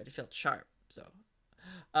commentaries are. It felt sharp. So,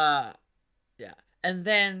 uh, yeah. And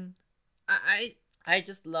then I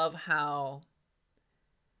just love how,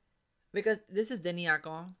 because this is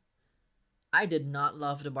Deniako, I did not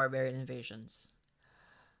love the barbarian invasions.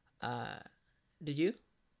 Uh, did you?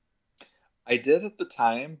 I did at the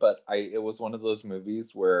time, but it was one of those movies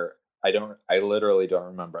where I literally don't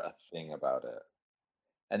remember a thing about it.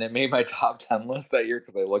 And it made my top 10 list that year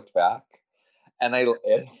because I looked back, and I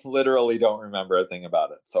literally don't remember a thing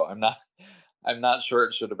about it. So I'm not sure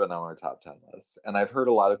it should have been on my top 10 list. And I've heard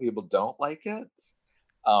a lot of people don't like it.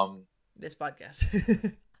 This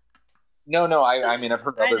podcast. No, I mean, I've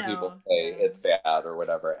heard I other people know. say Yeah. it's bad or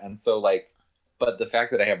whatever. And so, like, but the fact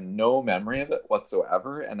that I have no memory of it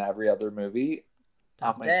whatsoever, and every other movie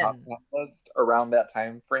on Top my top 10. 10 list around that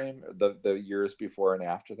time frame, the years before and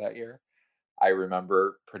after that year, I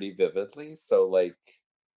remember pretty vividly. So, like,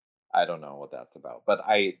 I don't know what that's about. But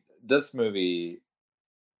this movie,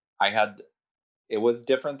 I had, it was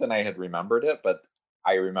different than I had remembered it, but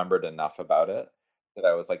I remembered enough about it that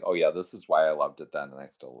I was like, oh, yeah, this is why I loved it then. And I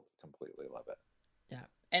still completely love it. Yeah.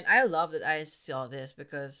 And I love that I saw this,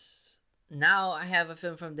 because now I have a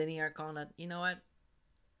film from Denis Arcon that, you know what?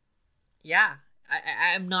 Yeah.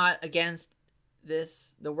 I'm not against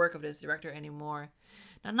the work of this director anymore.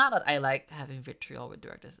 Now, not that I like having vitriol with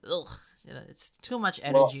directors. Ugh. It's too much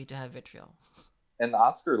energy to have vitriol. And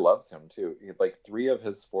Oscar loves him too. Like 3 of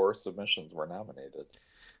his 4 submissions were nominated.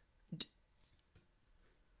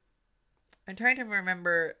 I'm trying to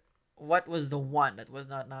remember what was the one that was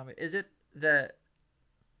not nominated. Is it the...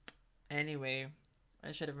 Anyway,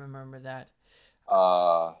 I should have remembered that.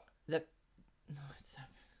 The... No, it's not.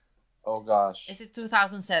 Oh gosh. It's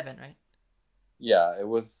 2007, right? Yeah, it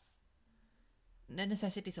was. The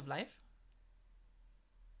Necessities of Life?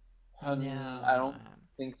 No, I don't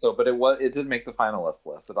think so, but it did make the finalist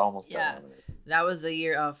list. It almost got nominated. That was a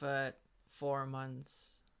year of 4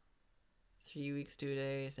 months, 3 weeks, 2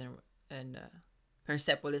 days, and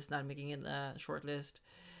Persepolis not making it short list.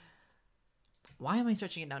 Why am I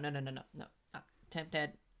searching it now? No.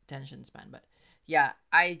 Tempted attention span, but yeah,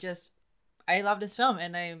 I love this film,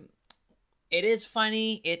 and it is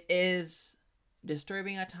funny. It is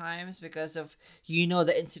disturbing at times because of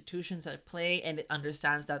the institutions at play, and it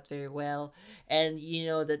understands that very well, and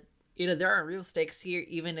that there are real stakes here,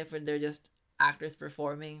 even if they're just actors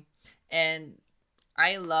performing. And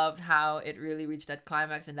I loved how it really reached that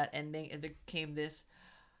climax and that ending. It became this,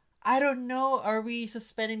 I don't know, are we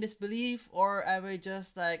suspending disbelief, or am I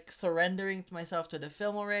just like surrendering to myself to the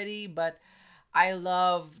film already? But I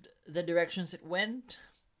loved the directions it went.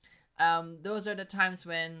 Those are the times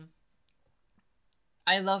when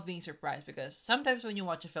I love being surprised, because sometimes when you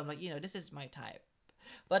watch a film, like, this is my type.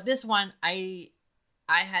 But this one, I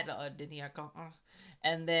had a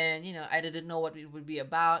and then, I didn't know what it would be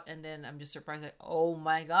about, and then I'm just surprised, like, oh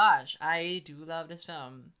my gosh, I do love this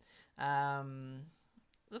film.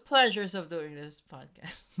 The pleasures of doing this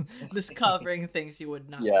podcast. Discovering things you would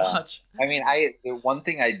not watch. I mean, the one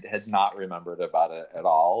thing I had not remembered about it at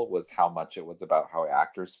all was how much it was about how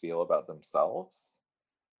actors feel about themselves.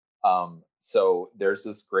 So there's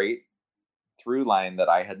this great through line that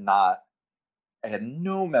I had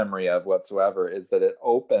no memory of whatsoever, is that it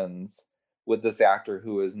opens with this actor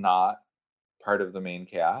who is not part of the main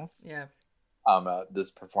cast. Yeah. This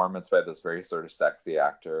performance by this very sort of sexy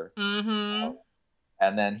actor. Mm-hmm.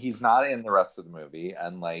 And then he's not in the rest of the movie,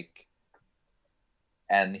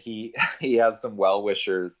 and he has some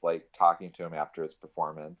well-wishers like talking to him after his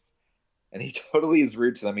performance, and he totally is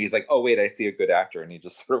rude to them. He's like, oh wait, I see a good actor, and he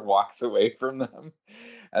just sort of walks away from them.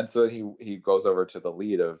 And so he goes over to the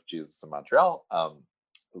lead of Jesus in Montreal,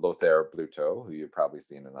 Lothaire Bluteau, who you've probably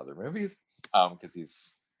seen in other movies, because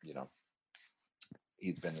he's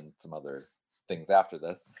been in some other things after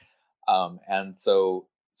this, and so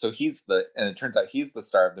and it turns out he's the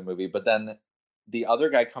star of the movie. But then the other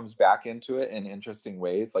guy comes back into it in interesting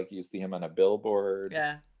ways. Like you see him on a billboard,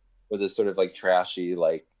 Yeah. with this sort of like trashy,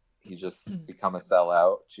 like he just become a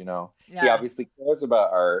sellout, you know. He Yeah. obviously cares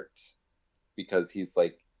about art because he's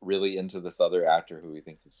like really into this other actor who he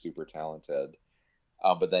thinks is super talented.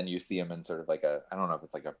 But then you see him in sort of like I don't know if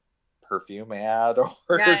it's like a perfume ad or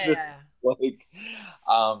Yeah. like,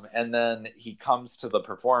 and then he comes to the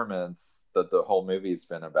performance that the whole movie's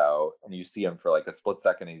been about, and you see him for like a split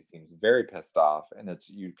second, and he seems very pissed off, and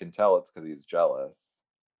you can tell it's because he's jealous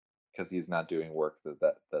because he's not doing work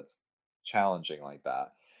that's challenging like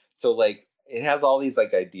that. So like it has all these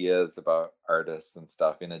like ideas about artists and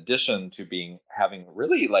stuff, in addition to having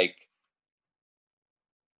really like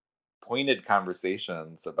pointed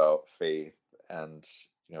conversations about faith and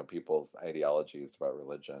people's ideologies about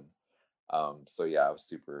religion. So yeah, I was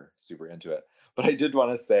super into it. But I did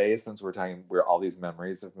want to say, since we're all these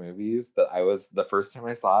memories of movies, that the first time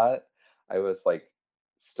I saw it, I was like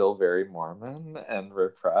still very Mormon and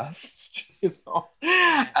repressed,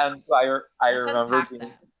 And so I Let's remember unpack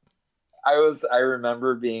that. I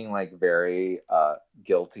remember being like very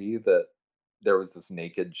guilty that there was this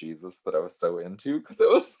naked Jesus that I was so into, because it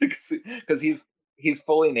was like because he's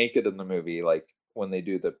fully naked in the movie. Like when they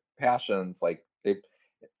do the passions, like they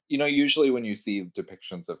usually when you see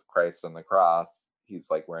depictions of Christ on the cross,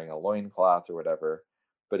 he's like wearing a loincloth or whatever.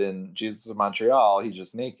 But in Jesus of Montreal, he's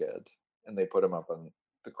just naked, and they put him up on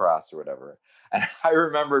the cross or whatever. And I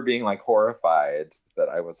remember being like horrified that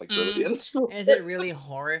I was like really into Is it really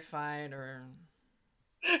horrified or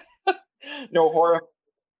no horror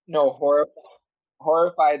no horror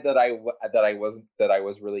horrified that I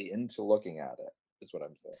was really into looking at it, is what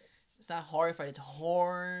I'm saying. it's not horrified, it's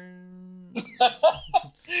horn.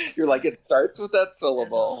 You're like, it starts with that It's a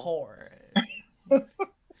syllable. horror.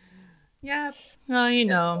 Yeah.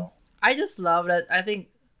 Well, I just love that. I think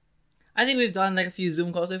we've done like a few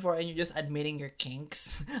Zoom calls before, and you're just admitting your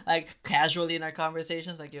kinks, like casually in our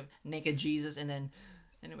conversations, like you have naked Jesus, and then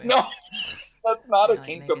anyway. No, that's not a like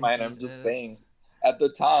kink naked of mine. I'm Jesus. just saying. At the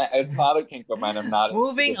time, it's not a kink of mine. I'm not.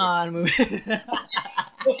 Moving on. Moving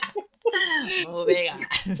on.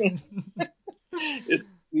 It's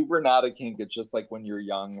super not a kink. It's just like when you're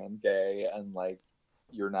young and gay and like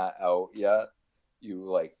you're not out yet, you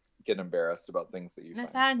like get embarrassed about things that you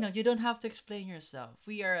Nathaniel, you don't have to explain yourself.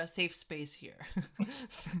 We are a safe space here.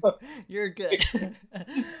 You're good.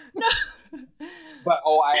 No. But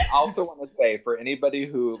I also want to say, for anybody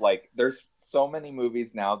who like, there's so many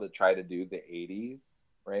movies now that try to do the 80s,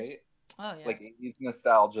 right? Oh yeah. Like 80s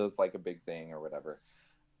nostalgia is like a big thing or whatever.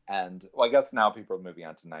 And well, I guess now people are moving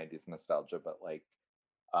on to 90s nostalgia, but like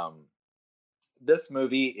this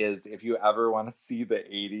movie is, if you ever want to see the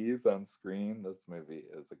 80s on screen, this movie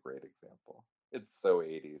is a great example. It's so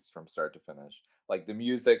 80s from start to finish. Like the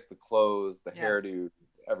music, the clothes, the hairdo,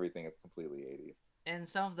 everything is completely 80s. And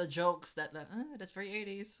some of the jokes that's very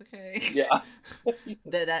 80s, okay. Yeah.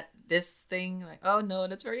 that this thing, like, oh no,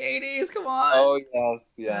 that's very 80s, come on. Oh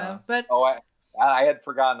yes, yeah. But I had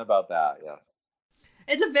forgotten about that, yes.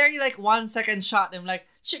 It's a very like 1 second shot, and I'm like,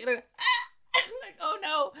 shit, I'm like, oh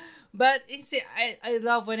no. But see, I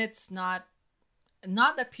love when it's not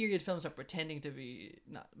that period films are pretending to be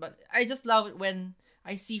not, but I just love it when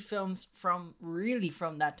I see films from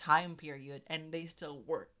that time period and they still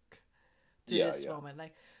work to this moment.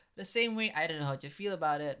 Like the same way, I don't know how you feel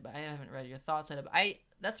about it, but I haven't read your thoughts on it. But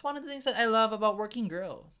that's one of the things that I love about Working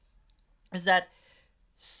Girl, is that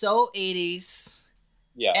so 80s.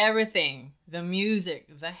 Yeah. Everything, the music,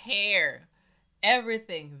 the hair,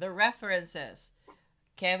 everything, the references.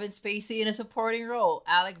 Kevin Spacey in a supporting role,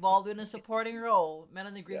 Alec Baldwin in a supporting role,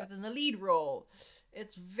 Melanie Griffith in the lead role.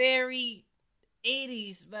 It's very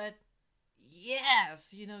 80s, but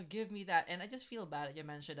yes, give me that. And I just feel bad that you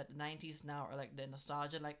mentioned that the 90s now are like the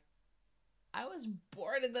nostalgia. Like, I was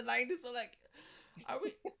born in the 90s, so like, are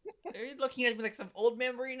you looking at me like some old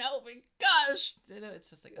memory now? Oh my gosh! It's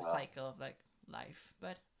just like a cycle of like life.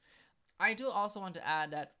 But I do also want to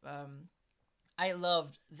add that I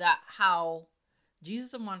loved that how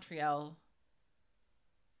Jesus of Montreal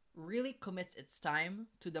really commits its time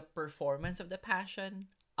to the performance of the Passion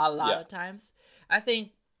a lot of times. I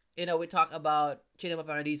think, we talk about Cinema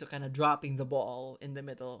Paradiso kind of dropping the ball in the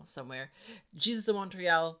middle somewhere. Jesus of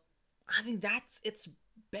Montreal, I think that's its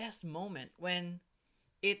best moment, when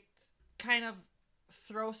it kind of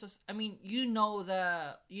throws us. I mean, what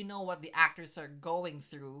the actors are going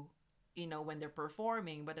through, when they're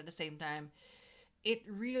performing, but at the same time, it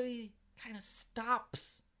really kind of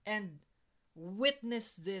stops and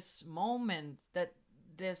witness this moment, that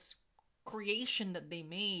this creation that they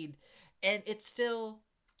made, and it still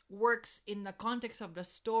works in the context of the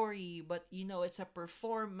story, but it's a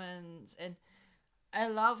performance. And I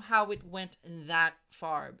love how it went that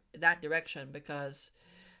far, that direction, because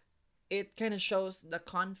it kind of shows the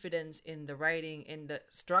confidence in the writing, in the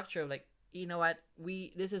structure of like, you know what,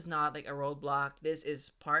 this is not like a roadblock, this is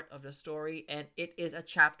part of the story, and it is a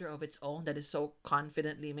chapter of its own that is so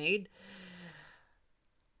confidently made.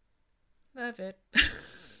 Love it.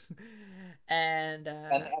 And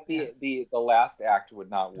And at the last act would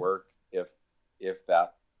not work if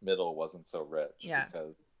that middle wasn't so rich, Yeah.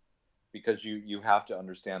 because you have to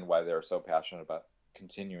understand why they're so passionate about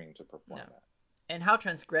continuing to perform Yeah. that. And how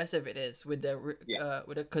transgressive it is with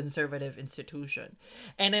a conservative institution.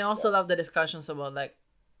 And I also love the discussions about like,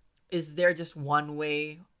 is there just one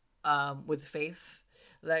way with faith?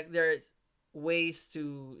 Like there's ways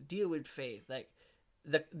to deal with faith. Like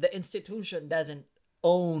the institution doesn't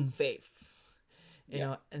own faith, you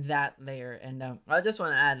know, in that layer. And I just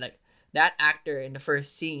want to add like that actor in the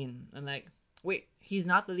first scene. I'm like, wait, he's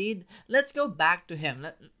not the lead. Let's go back to him.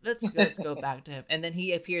 Let's go back to him. And then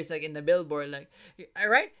he appears like in the billboard. Like, all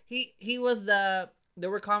right, he was the.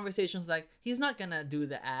 There were conversations like he's not gonna do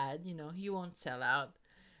the ad. You know, he won't sell out.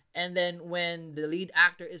 And then when the lead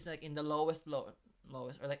actor is like in the lowest or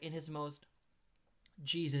like in his most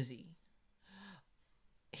Jesus-y,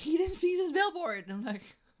 he didn't see his billboard. I'm like,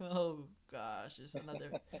 oh gosh, it's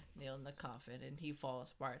another nail in the coffin, and he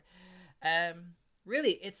falls apart.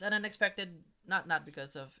 Really, it's an unexpected. Not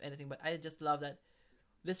because of anything, but I just love that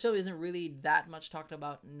this film isn't really that much talked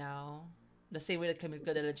about now. The same way that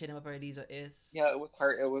Camila de la Cinema Paradiso is. Yeah, it was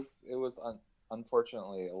hard. It was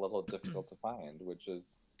unfortunately a little difficult to find, which is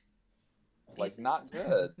like not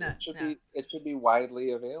good. It should be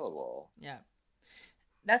widely available. Yeah,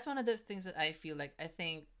 that's one of the things that I feel like. I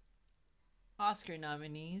think Oscar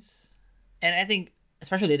nominees, and I think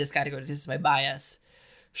especially this category, this is my bias,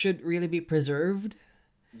 should really be preserved.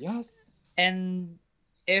 Yes. And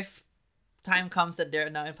if time comes that they're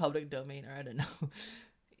now in public domain, or I don't know,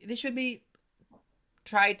 they should be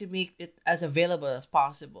try to make it as available as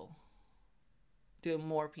possible to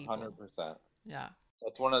more people. 100%. Yeah.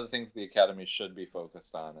 That's one of the things the Academy should be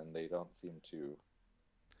focused on, and they don't seem to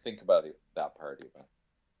think about that part even.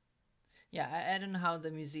 Yeah, I don't know how the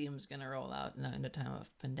museum's gonna roll out now in the time of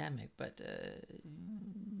pandemic, but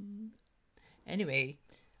anyway,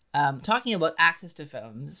 talking about access to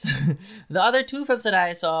films, the other two films that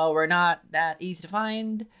I saw were not that easy to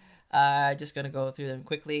find. Just gonna go through them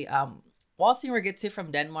quickly. Waltzing Ragazzi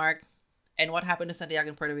from Denmark, and What Happened to Santiago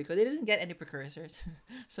in Puerto Rico. They didn't get any precursors,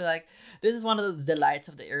 so like this is one of those delights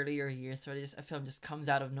of the earlier years, where a film just comes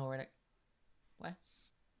out of nowhere. Like, what?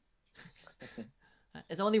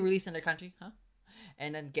 It's only released in their country, huh?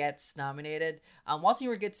 And then gets nominated. Waltzing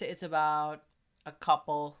Ragazzi, it's about a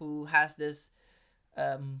couple who has this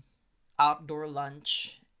outdoor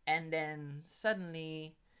lunch, and then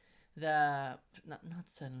suddenly not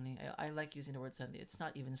suddenly, I like using the word suddenly, it's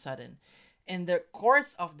not even sudden. In the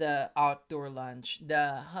course of the outdoor lunch,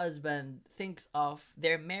 the husband thinks of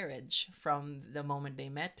their marriage from the moment they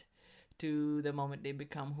met to the moment they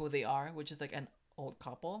become who they are, which is like an old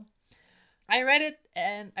couple. I read it,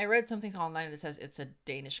 and I read some things online that says it's a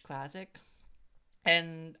Danish classic.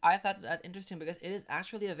 And I thought that interesting because it is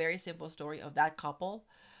actually a very simple story of that couple.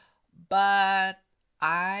 But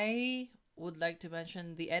I would like to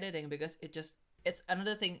mention the editing because it's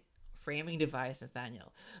another thing, framing device,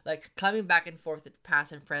 Nathaniel. Like coming back and forth with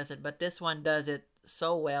past and present, but this one does it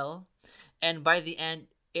so well. And by the end,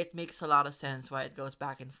 it makes a lot of sense why it goes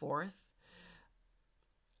back and forth.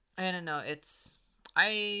 I don't know,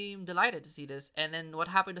 I'm delighted to see this. And then What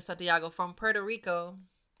Happened to Santiago from Puerto Rico.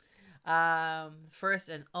 First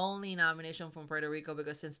and only nomination from Puerto Rico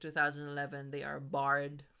because since 2011 they are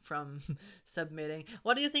barred from submitting.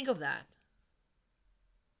 What do you think of that?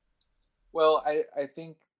 Well, I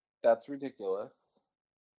think that's ridiculous.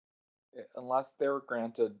 Unless they're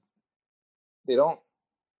granted, they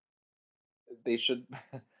should.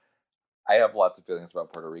 I have lots of feelings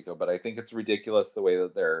about Puerto Rico, but I think it's ridiculous the way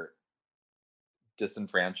that they're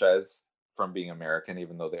disenfranchised from being American,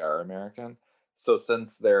 even though they are American. So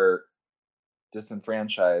since they're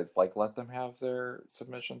disenfranchised, like let them have their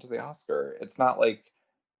submission to the Oscar. It's not like,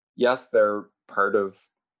 yes, they're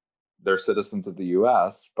citizens of the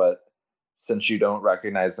US, but since you don't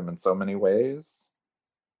recognize them in so many ways,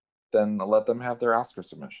 then let them have their Oscar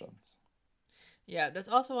submissions. Yeah, that's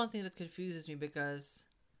also one thing that confuses me because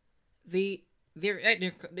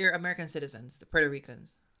they're American citizens, the Puerto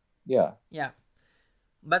Ricans. Yeah. Yeah.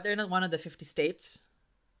 But they're not one of the 50 states.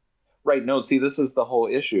 Right. No, see, this is the whole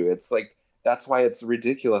issue. It's like that's why it's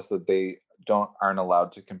ridiculous that they aren't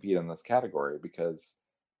allowed to compete in this category, because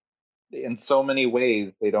in so many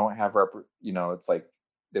ways they don't have it's like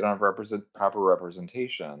they don't have proper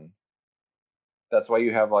representation. that's why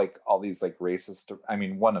you have like all these like racist. I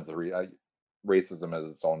mean, one of the racism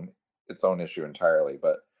is its own issue entirely,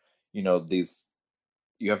 but these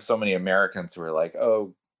you have so many Americans who are like,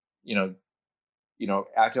 oh, you know,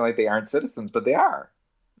 acting like they aren't citizens, but they are.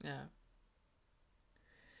 Yeah.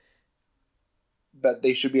 But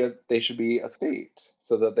they should be a state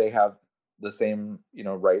so that they have the same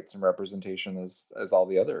rights and representation as all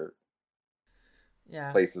the other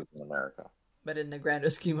Yeah. places in America. But in the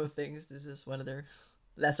grander scheme of things, this is one of their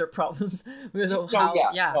lesser problems because of No, how, yeah,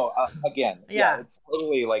 yeah, no. Again, yeah, yeah, it's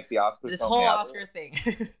totally like the Oscars this don't whole matter. Oscar thing.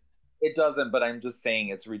 It doesn't, but I'm just saying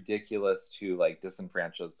it's ridiculous to like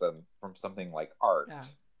disenfranchise them from something like art. Yeah,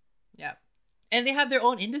 yeah, and they have their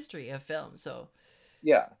own industry of film, so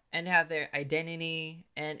Yeah, and they have their identity,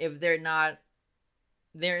 and if they're not,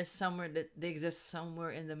 there is somewhere that they exist somewhere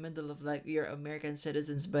in the middle of like your American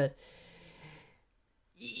citizens, but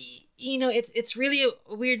it's really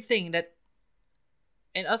a weird thing that.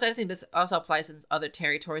 And also, I think this also applies in other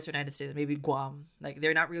territories of the United States, maybe Guam. Like,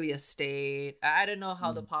 they're not really a state. I don't know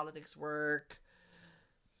how the politics work.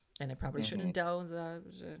 And I probably shouldn't delve that.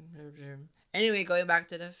 Anyway, going back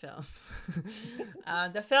to the film.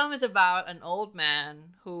 The film is about an old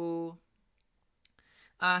man who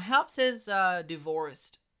helps his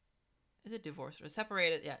divorced. Is it divorced or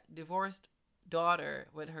separated? Yeah, divorced daughter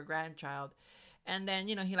with her grandchild. And then,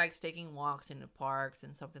 he likes taking walks in the parks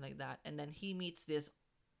and something like that. And then he meets this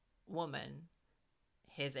woman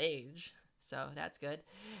his age, so that's good.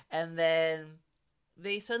 And then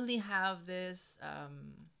they suddenly have this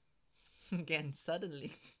again,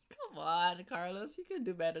 suddenly. Come on, Carlos, you can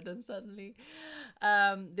do better than suddenly.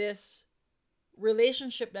 This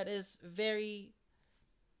relationship that is very,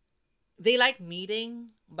 they like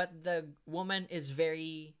meeting, but the woman is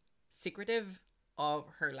very secretive of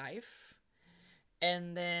her life.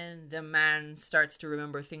 And then the man starts to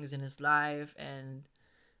remember things in his life, and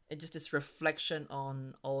it's just this reflection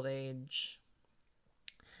on old age.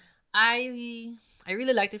 I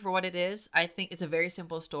really liked it for what it is. I think it's a very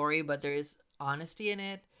simple story, but there is honesty in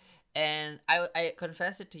it. And I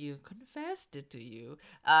confessed it to you,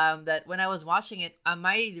 that when I was watching it, am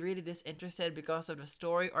I really disinterested because of the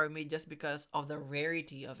story, or maybe just because of the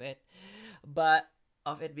rarity of it, but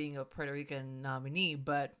of it being a Puerto Rican nominee.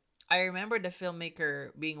 But I remember the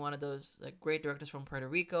filmmaker being one of those like great directors from Puerto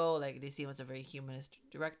Rico. Like, they see him as a very humanist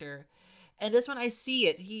director, and this one I see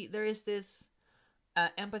it. There is this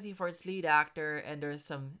empathy for its lead actor, and there's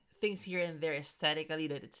some things here and there aesthetically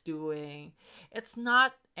that it's doing. It's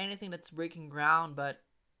not anything that's breaking ground, but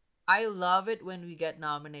I love it when we get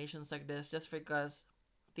nominations like this, just because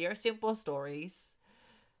they are simple stories,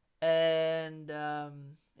 and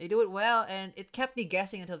they do it well, and it kept me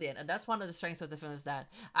guessing until the end. And that's one of the strengths of the film, is that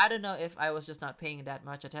I don't know if I was just not paying that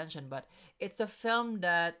much attention, but it's a film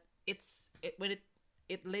that when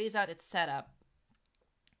it lays out its setup,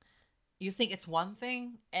 you think it's one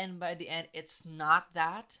thing, and by the end it's not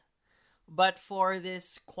that. But for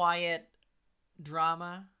this quiet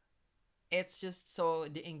drama, it's just so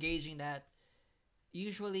engaging that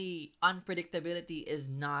usually unpredictability is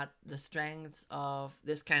not the strength of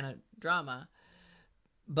this kind of drama.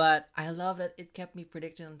 But I love that it kept me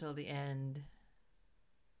predicting until the end.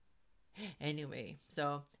 Anyway,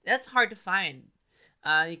 so that's hard to find.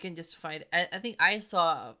 You can just find. I think I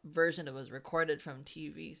saw a version that was recorded from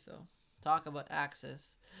TV. So talk about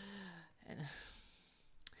access. And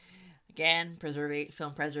again,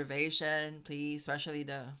 film preservation, please, especially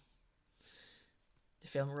the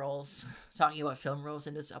film rolls. Talking about film rolls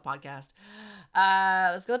in this podcast.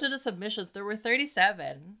 Let's go to the submissions. There were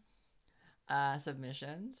 37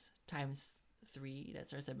 submissions times 3.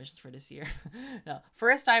 That's our submissions for this year. No,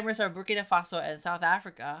 first timers are Burkina Faso and South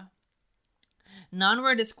Africa. None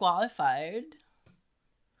were disqualified.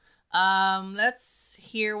 Let's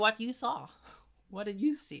hear what you saw. What did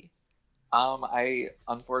you see? I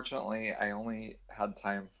unfortunately I only had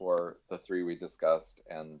time for the 3 we discussed,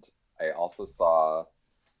 and I also saw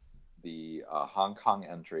the Hong Kong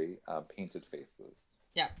entry, Painted Faces.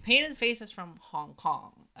 Yeah, Painted Faces from Hong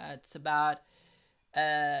Kong. It's about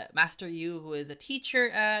Master Yu, who is a teacher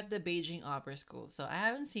at the Beijing Opera School. So I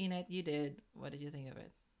haven't seen it. You did. What did you think of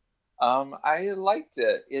it? I liked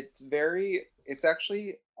it. It's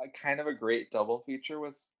actually a kind of a great double feature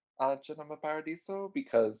with Cinema Paradiso,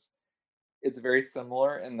 because it's very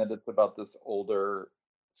similar in that it's about this older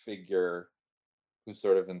figure who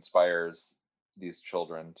sort of inspires these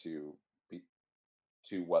children to be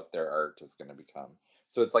to what their art is going to become.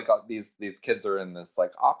 So it's like these kids are in this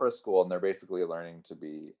like opera school, and they're basically learning to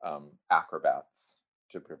be acrobats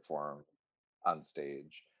to perform on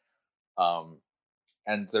stage.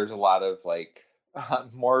 And there's a lot of like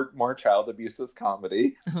More child abuse is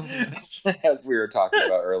comedy, Oh my gosh. as we were talking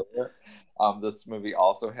about earlier. This movie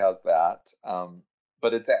also has that,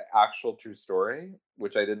 but it's an actual true story,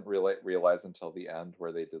 which I didn't realize until the end,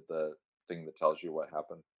 where they did the thing that tells you what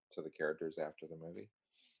happened to the characters after the movie.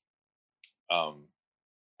 Um,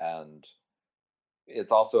 and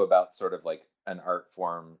it's also about sort of like an art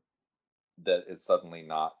form that is suddenly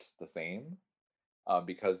not the same,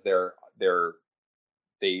 because they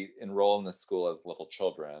enroll in the school as little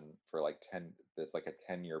children for like 10, it's like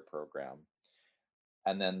a 10-year program,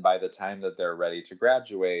 and then by the time that they're ready to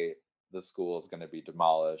graduate, the school is going to be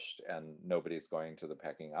demolished and nobody's going to the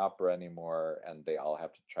Peking Opera anymore, and they all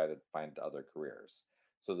have to try to find other careers.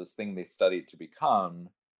 So this thing they studied to become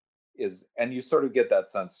is, and you sort of get that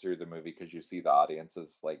sense through the movie because you see the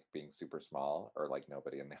audiences like being super small or like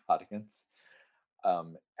nobody in the audience,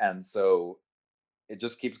 and so it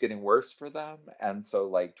just keeps getting worse for them. And so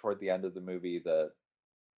like toward the end of the movie, the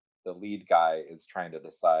lead guy is trying to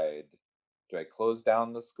decide, do I close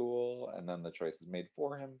down the school? And then the choice is made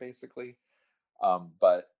for him, basically.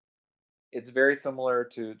 But it's very similar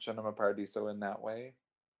to Cinema Paradiso in that way.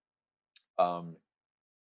 Um,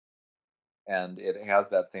 and it has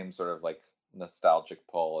that same sort of like nostalgic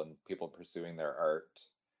pull and people pursuing their art.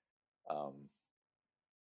 Um,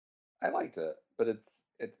 I liked it, but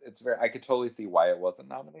it's very, I could totally see why it wasn't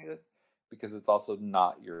nominated, because it's also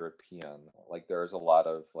not European. Like there's a lot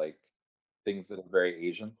of like things that are very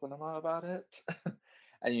Asian cinema about it.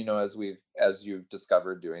 And as you've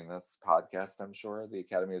discovered doing this podcast, I'm sure the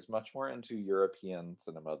Academy is much more into European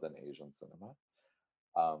cinema than Asian cinema.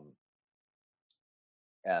 Um,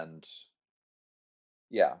 and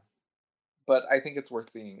yeah, but I think it's worth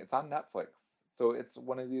seeing. It's on Netflix. So it's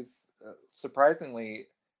one of these, surprisingly,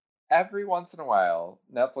 every once in a while,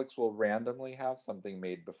 Netflix will randomly have something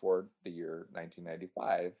made before the year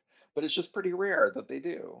 1995, but it's just pretty rare that they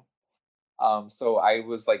do. So I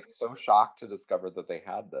was like so shocked to discover that they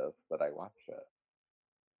had this that I watched it.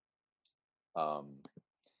 Um,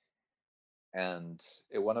 and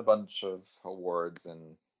it won a bunch of awards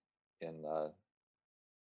in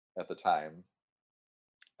at the time,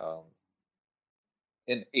 um,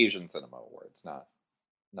 in Asian cinema awards,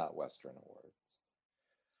 not Western awards.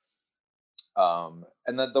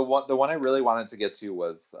 And then the one I really wanted to get to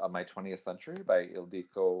was My 20th Century by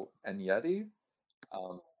Ildiko Enyedi,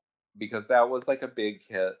 um, because that was like a big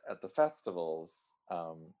hit at the festivals,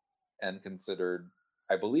 and considered,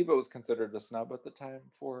 I believe it was considered a snub at the time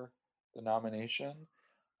for the nomination.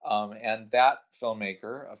 And that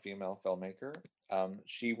filmmaker, a female filmmaker,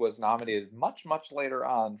 she was nominated much later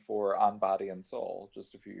on for On Body and Soul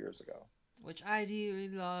just a few years ago, Which I really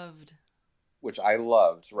loved. which I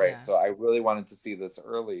loved. Right, Yeah. so I really wanted to see this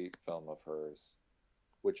early film of hers,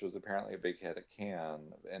 which was apparently a big hit at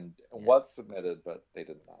Cannes and Yeah. was submitted, but they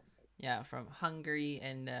didn't nominate. Yeah, from Hungary,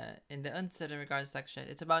 and in the uncertain regards section,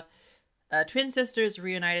 it's about twin sisters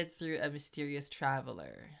reunited through a mysterious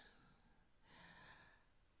traveler.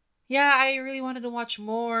 Yeah, I really wanted to watch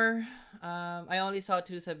more. I only saw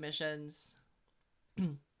 2 submissions.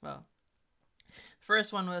 Well,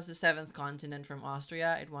 first one was The Seventh Continent from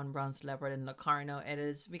Austria. It won Bronze Leopard in Locarno. It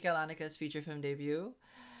is Michael Haneke's feature film debut.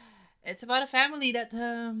 It's about a family that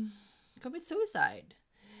commits suicide.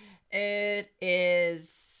 It is.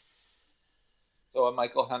 So a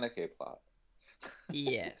Michael Haneke plot.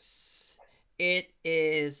 Yes. It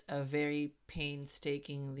is a very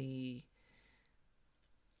painstakingly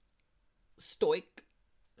stoic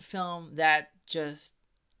film that just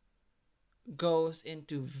goes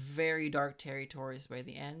into very dark territories by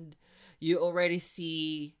the end. You already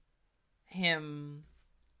see him,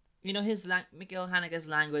 his Mikhail Haneke's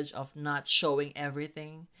language of not showing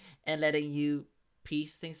everything and letting you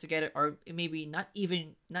piece things together, or maybe not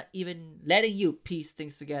even letting you piece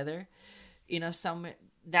things together. Some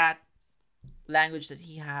that language that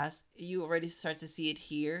he has, you already start to see it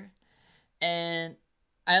here. And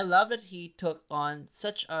I love that he took on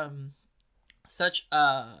such such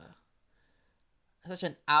an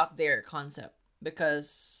out there concept,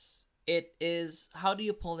 because it is, how do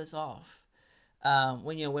you pull this off?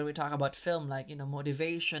 When we talk about film, like,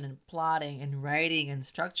 motivation and plotting and writing and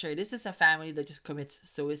structure, this is a family that just commits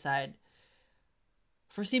suicide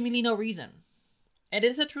for seemingly no reason, and it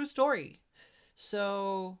is a true story.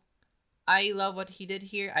 So I love what he did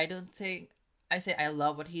here. I don't think I say I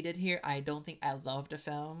love what he did here. I don't think I love the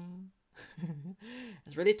film.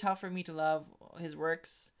 It's really tough for me to love his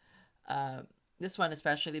works. Uh, this one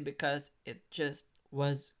especially, because it just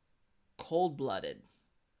was cold blooded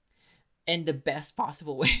in the best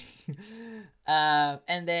possible way.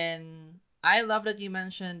 And then I love that you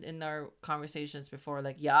mentioned in our conversations before,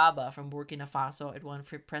 like Yaba from Burkina Faso. It won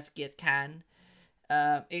for Press Kit Can.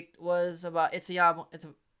 It was about it's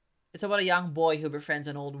about a young boy who befriends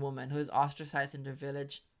an old woman who is ostracized in their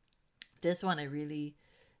village. This one I really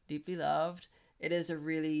deeply loved. It is a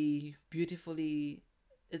really beautifully,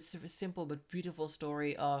 it's a simple but beautiful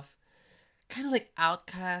story of kind of like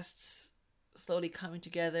outcasts slowly coming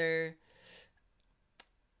together.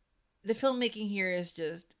 The filmmaking here is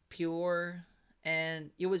just pure, and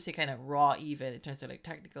you would say kind of raw even in terms of like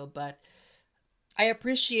technical, but I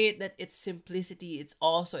appreciate that its simplicity, it's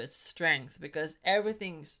also its strength because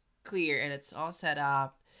everything's clear and it's all set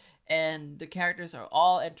up and the characters are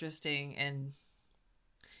all interesting, and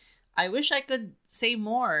I wish I could say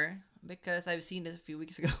more because I've seen this a few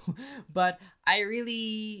weeks ago, but I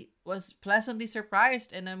really was pleasantly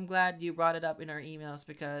surprised, and I'm glad you brought it up in our emails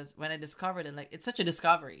because when I discovered it, like it's such a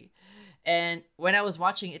discovery, and when I was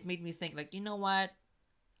watching, it made me think like, you know what,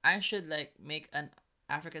 I should like make an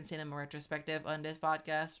African cinema retrospective on this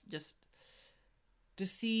podcast just to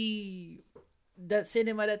see that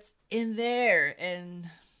cinema that's in there, and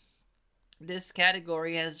this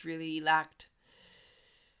category has really lacked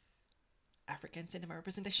African cinema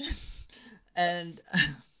representation. And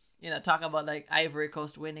talk about like Ivory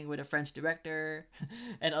Coast winning with a French director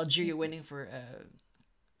and Algeria winning for a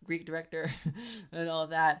Greek director and all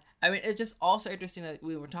that. I mean, it's just also interesting that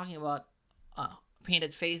we were talking about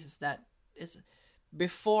Painted Faces, that is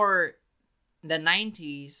before the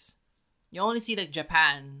 90s. You only see like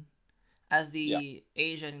Japan as the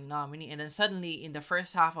Asian nominee, and then suddenly in the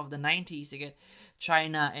first half of the 90s you get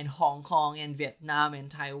China and Hong Kong and Vietnam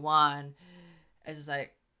and Taiwan. It's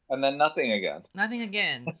like, and then nothing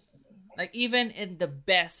again. Like even in the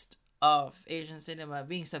best of Asian cinema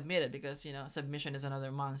being submitted, because submission is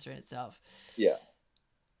another monster in itself. Yeah,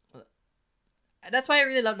 that's why I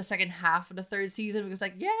really love the second half of the third season, because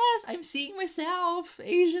like, yes, I'm seeing myself,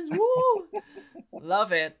 Asians, woo.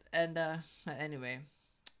 Love it. And anyway,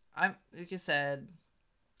 I'm like you said,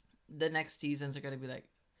 the next seasons are gonna be like,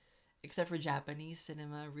 except for Japanese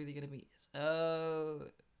cinema, really gonna be so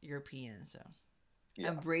European. So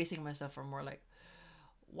I'm bracing myself for more like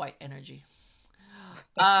white energy.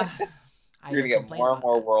 You're gonna get more and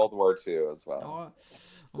more World War II as well.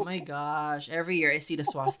 Oh my gosh! Every year I see the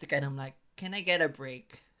swastika and I'm like, can I get a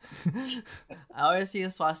break? I always see a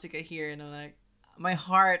swastika here and I'm like, my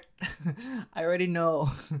heart, I already know.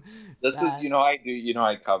 This bad. Is,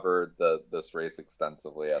 I covered this race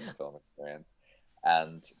extensively at the Film Experience,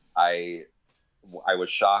 and I was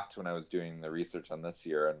shocked when I was doing the research on this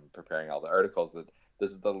year and preparing all the articles that this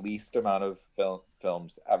is the least amount of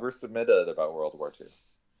films ever submitted about World War II.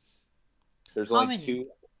 There's only two.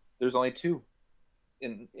 There's only two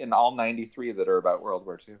in all 93 that are about World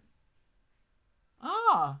War II.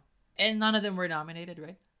 Ah, and none of them were nominated,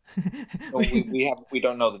 right? No, we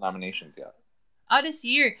don't know the nominations yet. This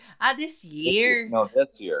year. This year. No,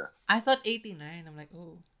 this year. I thought 89. I'm like,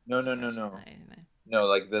 oh. No. No,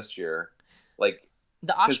 like this year, like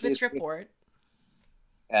the Auschwitz report.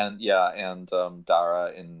 And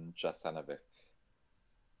Dara in Jasenovic.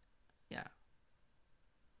 Yeah.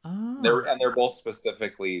 Oh. They're both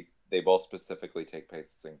specifically take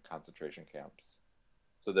place in concentration camps,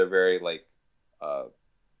 so they're very like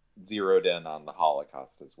zeroed in on the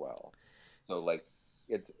Holocaust as well. So like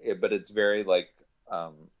but it's very like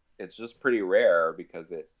it's just pretty rare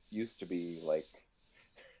because it used to be like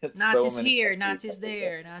Nazis so here, Nazis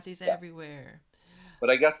there, Nazis everywhere. But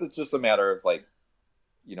I guess it's just a matter of like,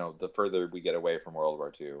 the further we get away from World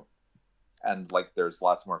War II, and like there's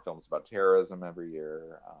lots more films about terrorism every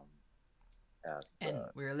year. And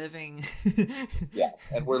we're living.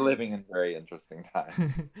 And we're living in very interesting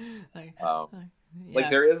times. Like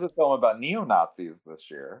there is a film about neo-Nazis this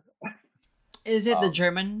year. Is it the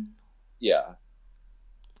German? Yeah.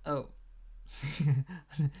 Oh.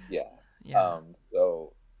 Yeah.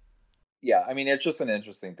 So yeah, I mean, it's just an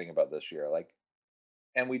interesting thing about this year. Like,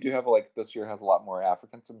 and we do have like this year has a lot more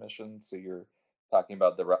African submissions. So you're talking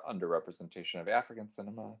about the underrepresentation of African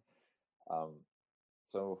cinema.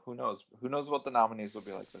 So who knows? Who knows what the nominees will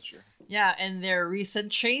be like this year? Yeah, and their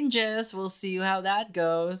recent changes. We'll see how that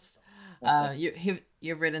goes.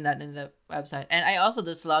 You've written that in the website, and I also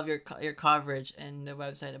just love your coverage in the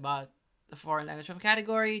website about the foreign language film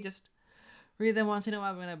category. Just read them once in a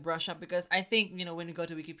while. I'm gonna brush up because I think when you go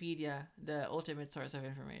to Wikipedia, the ultimate source of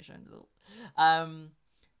information,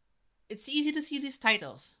 it's easy to see these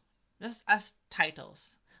titles just as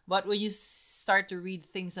titles, but when you start to read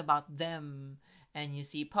things about them and you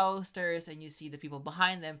see posters and you see the people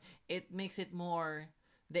behind them, it makes it more,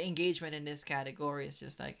 the engagement in this category is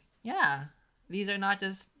just like, yeah, these are not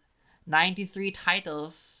just 93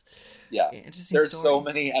 titles. Yeah. Interesting There's stories. so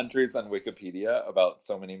many entries on Wikipedia about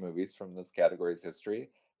so many movies from this category's history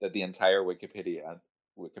that the entire Wikipedia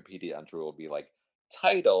entry will be like,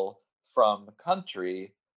 title from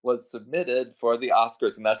country was submitted for the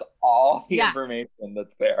Oscars, and that's all the Yeah. information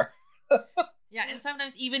that's there. Yeah, and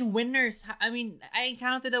sometimes even winners. I mean, I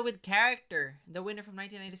encountered it with Character, the winner from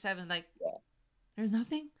 1997. Like, Yeah. there's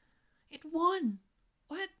nothing. It won.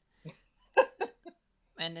 What?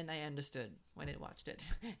 And then I understood when I watched it.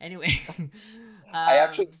 Anyway, I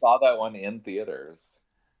actually saw that one in theaters.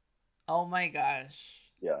 Oh my gosh.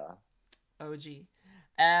 Yeah. OG.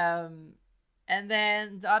 And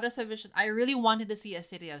then the other submission, I really wanted to see A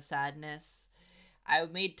City of Sadness. I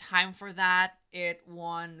made time for that. It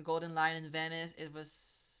won Golden Lion in Venice. It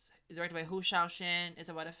was directed by Hu Shaoxin. It's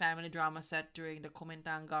about a family drama set during the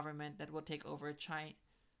Kuomintang government that will take over China.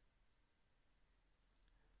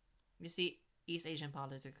 You see, East Asian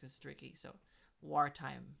politics is tricky, so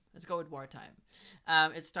wartime. Let's go with wartime.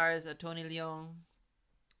 It stars Tony Leung.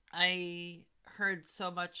 I heard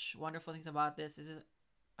so much wonderful things about this.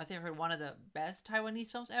 I think I heard one of the best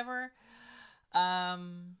Taiwanese films ever.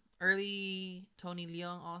 Early Tony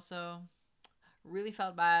Leung also. Really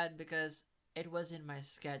felt bad because it was in my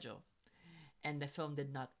schedule and the film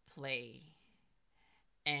did not play.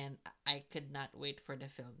 And I could not wait for the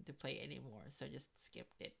film to play anymore, so I just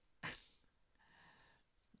skipped it.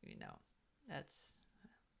 That's...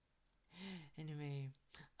 Anyway.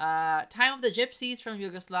 Time of the Gypsies from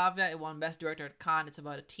Yugoslavia. It won Best Director at Cannes. It's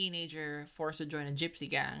about a teenager forced to join a gypsy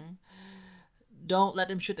gang. Don't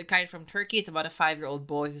Let Him Shoot the Kite from Turkey. It's about a 5-year-old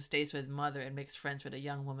boy who stays with mother and makes friends with a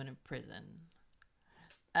young woman in prison.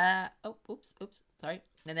 Oops. Sorry.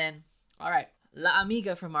 And then, alright. La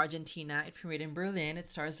Amiga from Argentina. It premiered in Berlin.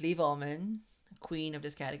 It stars Liv Ullmann, queen of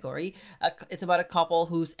this category. It's about a couple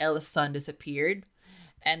whose eldest son disappeared.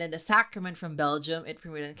 And then The Sacrament from Belgium. It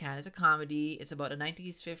premiered in Cannes as a comedy. It's about a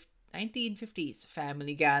 1950s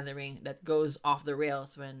family gathering that goes off the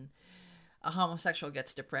rails when a homosexual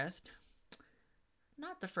gets depressed.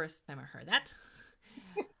 Not the first time I heard that.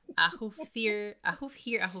 A Hoof Here, A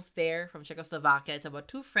Hoof There from Czechoslovakia. It's about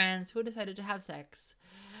two friends who decided to have sex.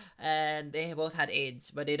 And they both had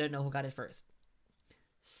AIDS, but they don't know who got it first.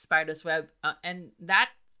 Spider's Web. And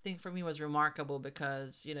that thing for me was remarkable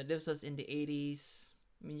because, this was in the 80s.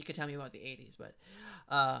 I mean, you could tell me about the 80s, but,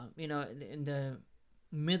 in the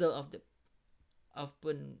middle of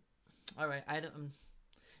when, all right,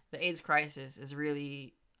 the AIDS crisis is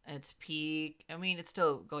really at its peak. I mean, it's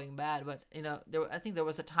still going bad, but, I think there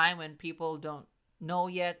was a time when people don't know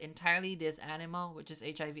yet entirely this animal, which is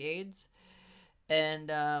HIV/AIDS. And,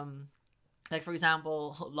 like, for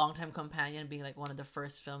example, Longtime Companion being, like, one of the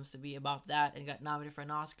first films to be about that and got nominated for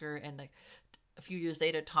an Oscar. And, like, a few years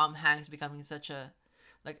later, Tom Hanks becoming such a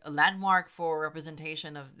landmark for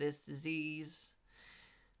representation of this disease.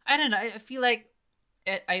 I don't know. I feel like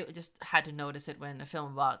I just had to notice it when a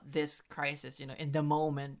film about this crisis, in the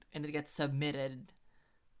moment, and it gets submitted.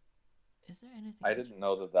 Is there anything? I didn't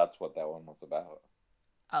know that that's what that one was about.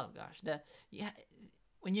 Oh gosh,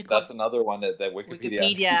 when you that's another one that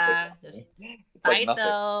Wikipedia the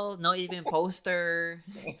title, no even poster.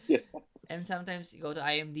 Yeah. And sometimes you go to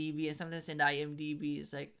IMDb, and sometimes in the IMDb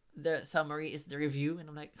it's like the summary is the review, and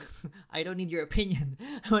I'm like, I don't need your opinion.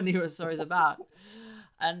 I want to hear what the story's about.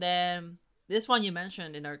 And then this one you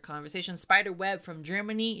mentioned in our conversation, Spiderweb from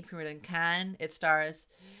Germany. It premiered in Cannes. It stars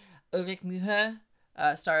Ulrich Mühe,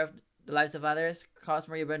 star of The Lives of Others, Carlos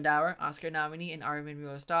Maria Brandauer, Oscar nominee, and Armin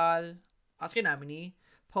Muehlstahl, Oscar nominee.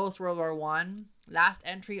 Post-World War I, last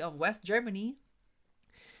entry of West Germany,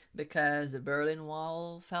 because the Berlin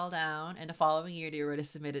Wall fell down, and the following year they were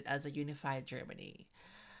submitted as a unified Germany.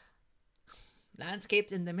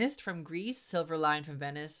 Landscapes in the Mist from Greece, Silver Line from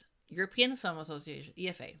Venice, European Film Association,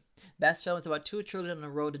 EFA. Best film is about two children on the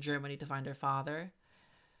road to Germany to find their father.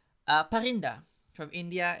 Parinda from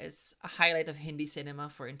India is a highlight of Hindi cinema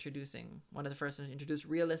for introducing, one of the first ones to introduce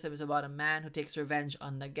realism. Is about a man who takes revenge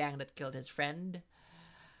on the gang that killed his friend.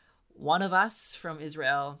 One of Us from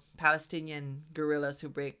Israel, Palestinian guerrillas who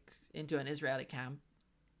break into an Israeli camp.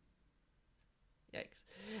 Yikes.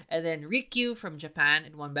 And then Rikyu from Japan.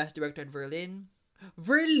 It won Best Director at Berlin.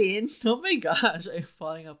 Oh my gosh, I'm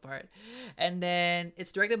falling apart. And then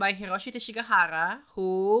it's directed by Hiroshi Teshigahara,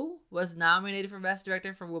 who was nominated for Best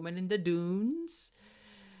Director for Woman in the Dunes.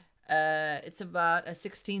 It's about a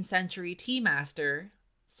 16th century tea master,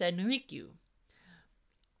 Sen Rikyu.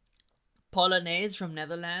 Polonaise from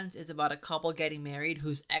Netherlands is about a couple getting married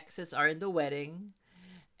whose exes are in the wedding.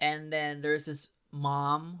 And then there's this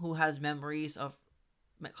mom who has memories of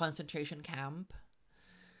concentration camp.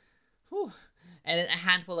 Whew. And then A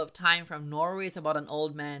Handful of Time from Norway. It's about an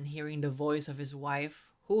old man hearing the voice of his wife,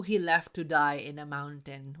 who he left to die in a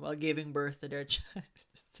mountain while giving birth to their child.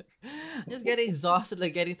 I'm just getting exhausted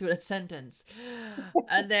like getting through that sentence.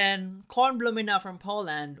 And then Kornblumina from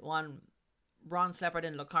Poland, one Bronze Leopard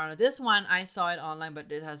in Locarno. This one, I saw it online,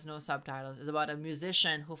 but it has no subtitles. It's about a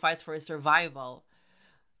musician who fights for his survival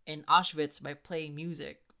in Auschwitz by playing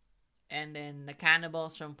music. And then The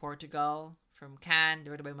Cannibals from Portugal, from Cannes,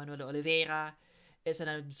 directed by Manuel Oliveira. It's an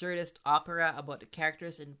absurdist opera about the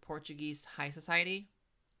characters in Portuguese high society.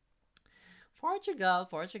 Portugal,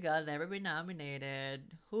 never been nominated.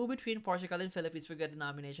 Who between Portugal and Philippines would get the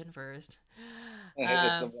nomination first?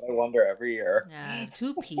 It's what I wonder every year. Yeah,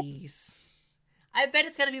 two-piece. I bet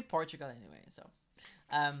it's gonna be Portugal anyway. So,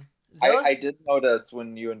 I did notice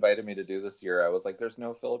when you invited me to do this year, I was like, "There's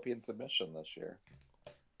no Philippine submission this year."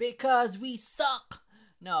 Because we suck.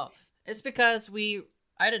 No, it's because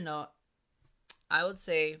I don't know. I would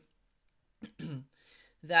say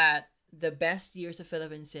that the best years of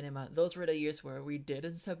Philippine cinema, those were the years where we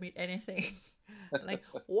didn't submit anything. Like,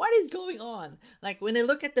 what is going on? Like, when I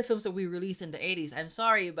look at the films that we released in the 80s, I'm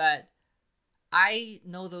sorry, but I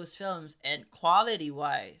know those films, and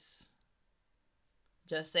quality-wise,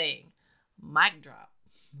 just saying, mic drop.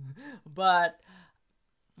 But,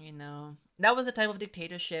 that was a time of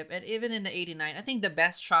dictatorship, and even in the 89, I think the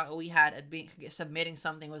best shot we had at submitting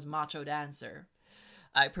something was Macho Dancer.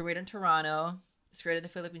 It premiered in Toronto. It's created in the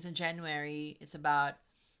Philippines in January. It's about,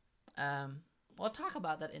 we'll talk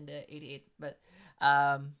about that in the 88, but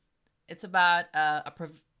it's about a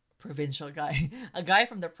provincial guy, a guy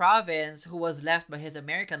from the province who was left by his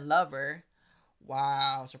American lover.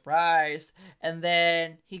 Wow, surprise. And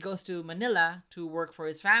then he goes to Manila to work for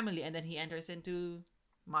his family, and then he enters into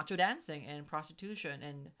macho dancing and prostitution.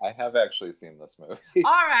 And I have actually seen this movie.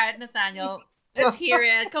 All right, Nathaniel, let's hear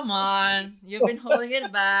it. Come on. You've been holding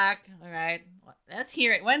it back. All right, let's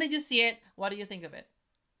hear it. When did you see it? What do you think of it?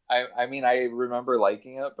 I mean, I remember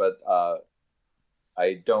liking it, but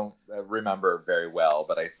I don't remember very well.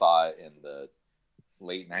 But I saw it in the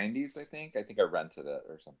late 90s, I think. I think I rented it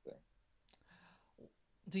or something.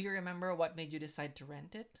 Do you remember what made you decide to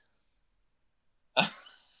rent it?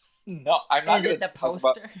 No, I'm not. Is it the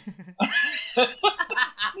poster?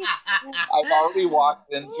 I've already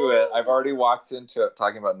walked into it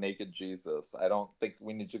talking about naked Jesus. I don't think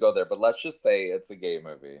we need to go there, but let's just say it's a gay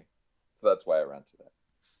movie. So that's why I rented it.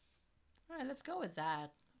 All right, let's go with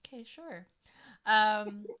that. Okay, sure. Yeah,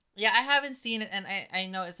 I haven't seen it, and I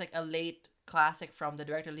know it's like a late classic from the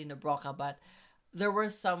director Lina Broca, but there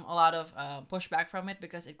was a lot of pushback from it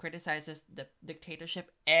because it criticizes the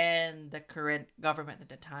dictatorship and the current government at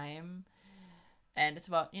the time, and it's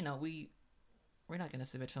about we're not gonna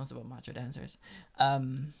submit films about macho dancers.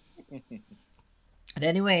 But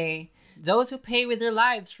anyway, Those Who Pay With Their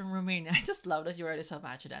Lives from Romania. I just love that you already saw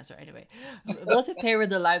Macho Dancer. Anyway, Those Who Pay With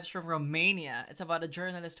Their Lives from Romania. It's about a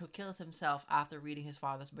journalist who kills himself after reading his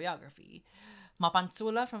father's biography.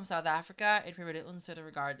 Mapantsula from South Africa. It premiered in Uncertain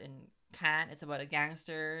Regard in Cannes. It's about a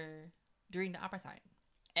gangster during the apartheid.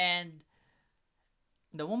 And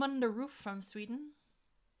The Woman on the Roof from Sweden,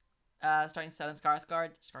 starring Stellan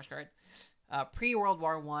Skarsgård. Pre-World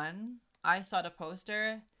War One. I saw the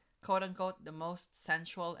poster. Quote unquote, the most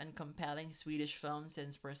sensual and compelling Swedish film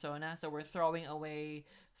since Persona. So we're throwing away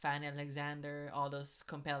Fanny Alexander, all those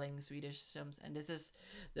compelling Swedish films, and this is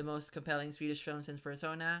the most compelling Swedish film since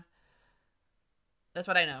Persona. That's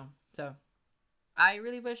what I know. So I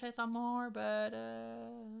really wish I saw more, but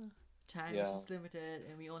time is just limited,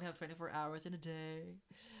 and we only have 24 hours in a day.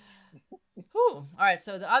 Whew. All right.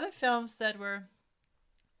 So the other films that were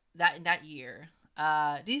in that year,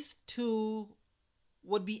 these two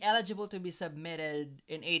would be eligible to be submitted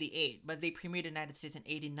in 88, but they premiered in the United States in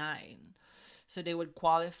 89. So they would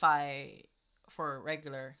qualify for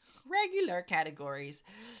regular categories.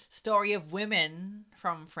 Story of Women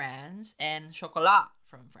from France and Chocolat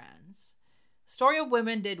from France. Story of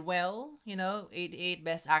Women did well, 88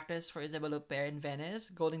 Best Actress for Isabelle Huppert in Venice,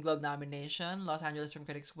 Golden Globe nomination, Los Angeles Film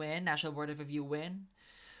Critics win, National Board of Review win,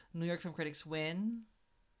 New York Film Critics win.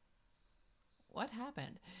 What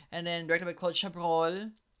happened? And then directed by Claude Chabrol,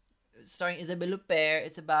 starring Isabelle Huppert.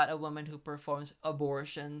 It's about a woman who performs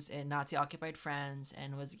abortions in Nazi-occupied France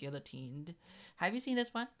and was guillotined. Have you seen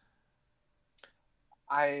this one?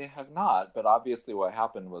 I have not, but obviously what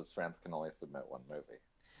happened was France can only submit one movie.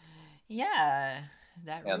 Yeah,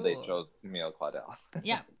 that and rule. They chose Camille Claudel.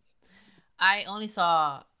 Yeah. I only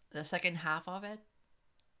saw the second half of it.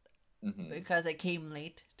 Mm-hmm. Because I came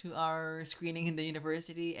late to our screening in the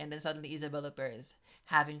university, and then suddenly Isabelle Huppert is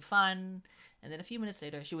having fun, And then a few minutes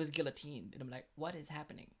later, she was guillotined. And I'm like, what is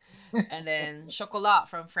happening? And then Chocolat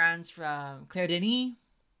from France from Claire Denis.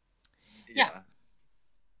 Yeah.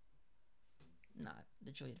 Not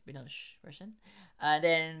the Juliette Binoche version.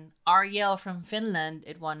 Then Ariel from Finland.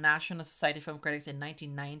 It won National Society Film Critics in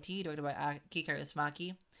 1990, directed by Aki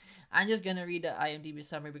Kaurismäki. I'm just gonna read the IMDb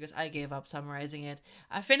summary because I gave up summarizing it.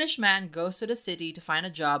 A Finnish man goes to the city to find a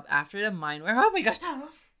job after the mine where... Oh my gosh! Oh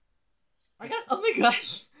my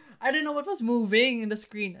gosh! I didn't know what was moving in the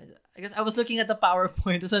screen. I guess I was looking at the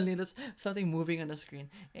PowerPoint and suddenly there's something moving on the screen.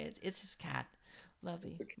 It's his cat.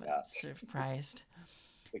 Lovely. The cat. But surprised.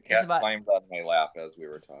 The cat climbed on my lap as we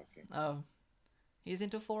were talking. Oh. He's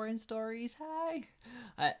into foreign stories. Hi.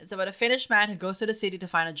 It's about a Finnish man who goes to the city to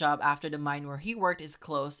find a job after the mine where he worked is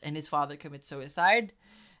closed and his father commits suicide.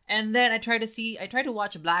 And then I tried to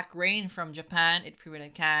watch Black Rain from Japan. It premiered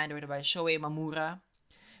in Cannes, directed by Shoei Mamura.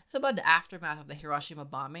 It's about the aftermath of the Hiroshima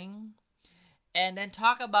bombing. And then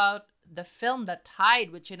talk about the film that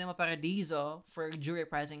tied with Cinema Paradiso for a jury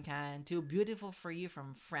prize in Cannes, Too Beautiful for You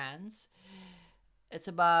from France. It's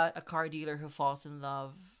about a car dealer who falls in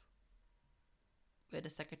love with a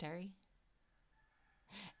secretary.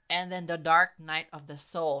 And then The Dark Night of the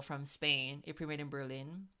Soul from Spain. It premiered in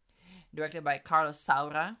Berlin, directed by Carlos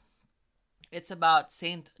Saura. It's about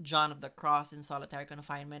Saint John of the Cross in solitary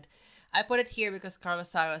confinement. I put it here because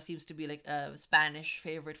Carlos Saura seems to be like a Spanish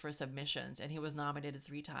favorite for submissions, and he was nominated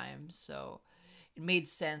 3 times, so it made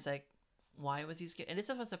sense. Like, why was he scared? And this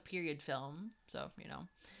was a period film, so you know.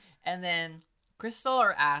 And then Crystal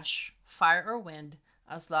or Ash, Fire or Wind,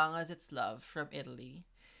 As Long as It's Love from Italy,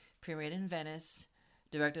 premiered in Venice,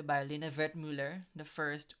 directed by Lina Wertmüller, the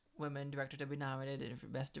first woman director to be nominated for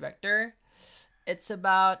Best Director. It's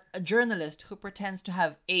about a journalist who pretends to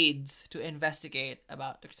have AIDS to investigate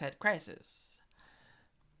about the said crisis.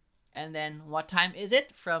 And then What Time Is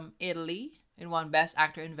It from Italy. It won Best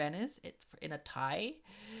Actor in Venice. It's in a tie.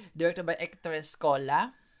 Directed by Ettore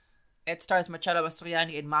Scola. It stars Marcello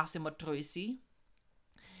Mastroianni and Massimo Troisi.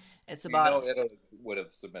 It's about... Italy would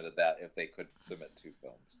have submitted that if they could submit 2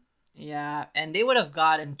 films. Yeah, and they would have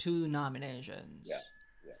gotten 2 nominations.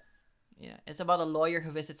 Yeah. It's about a lawyer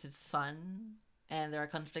who visits his son, and there are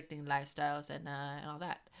conflicting lifestyles and all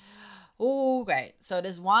that. Oh, right. So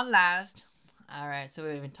there's one last. All right. So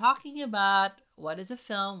we've been talking about what is a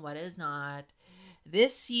film, what is not.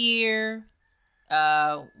 This year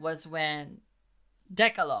was when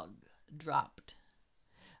Decalogue dropped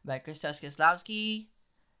by Krzysztof Kieslowski.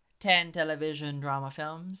 10 television drama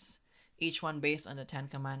films, each one based on the 10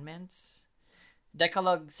 Commandments.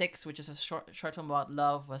 Decalogue 6, which is a short film about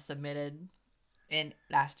love, was submitted in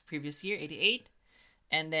previous year, 88.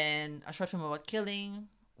 And then a short film about killing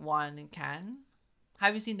won in Cannes.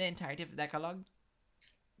 Have you seen the entirety of Decalogue?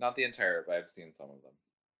 Not the entire, but I've seen some of them.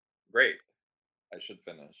 Great. I should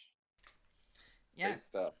finish. Yeah.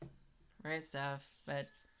 Great stuff. But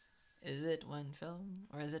is it one film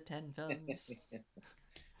or is it 10 films?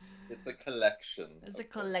 It's a collection. It's a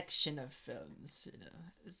collection of films, you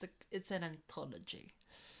know. It's an anthology.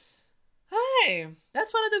 Hey,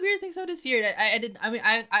 that's one of the weird things of this year.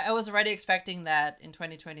 I was already expecting that in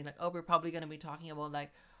 2020, like, oh, we're probably gonna be talking about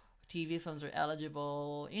like TV films are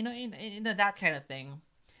eligible, you know, in that kind of thing.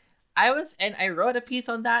 I wrote a piece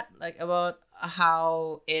on that, like about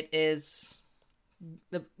how it is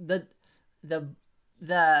the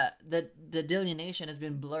delineation has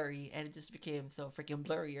been blurry, and it just became so freaking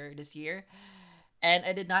blurrier this year. And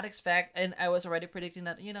I did not expect, and I was already predicting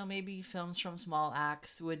that, you know, maybe films from small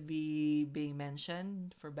acts would be being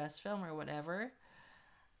mentioned for best film or whatever.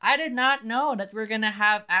 I did not know that we're gonna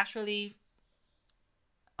have actually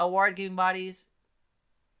award giving bodies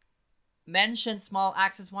mention small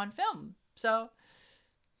acts as one film. So,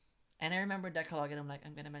 and I remember Decalogue, and I'm like,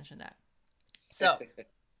 I'm gonna mention that. So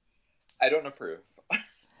I don't approve.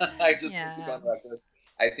 I just put on record.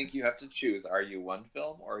 I think you have to choose. Are you one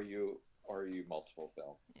film or are you multiple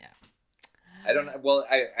films? Yeah. I don't know. Well,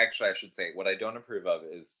 I should say what I don't approve of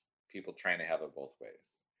is people trying to have it both ways.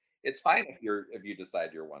 It's fine if you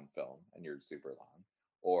decide you're one film and you're super long,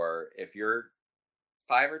 or if you're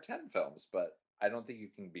 5 or 10 films, but I don't think you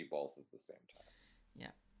can be both at the same time.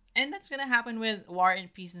 Yeah. And that's gonna happen with War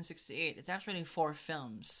and Peace in '68. It's actually 4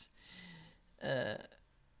 films.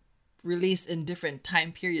 Released in different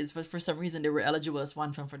time periods, but for some reason they were eligible as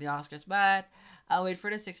one film for the Oscars. But I'll wait for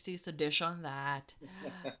the 60s to dish on that.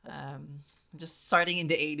 Just starting in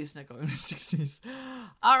the 80s, not going to the 60s.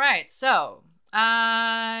 All right, so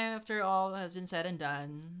after all has been said and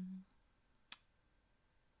done,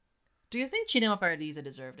 do you think Cinema Paradiso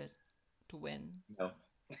deserved it to win? No.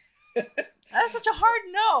 That's such a hard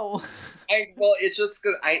no. Well, it's just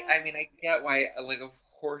good. I mean, I get why. Like, of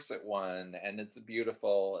course it won, and it's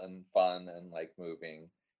beautiful and fun and like moving.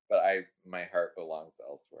 But my heart belongs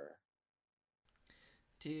elsewhere.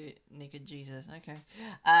 To naked Jesus. Okay.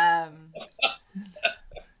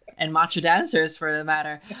 And macho dancers for the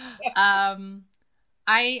matter.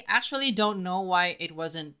 I actually don't know why it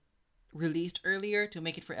wasn't released earlier to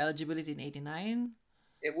make it for eligibility in 89.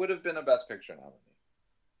 It would have been a Best Picture nominee.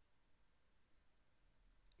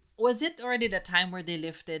 Was it already the time where they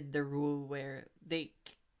lifted the rule where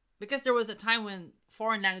because there was a time when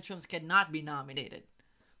foreign language films cannot be nominated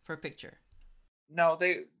for picture? No,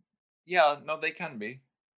 they can be.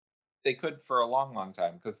 They could for a long, long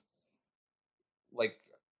time because, like,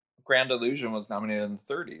 Grand Illusion was nominated in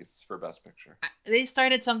the 30s for Best Picture. They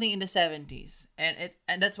started something in the 70s, and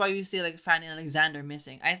that's why you see like Fanny Alexander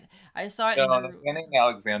missing. I saw it. Fanny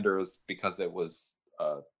Alexander was because it was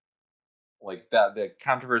like that. The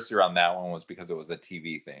controversy around that one was because it was a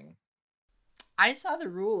TV thing. I saw the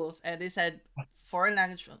rules, and they said foreign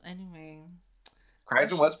language film. Anyway,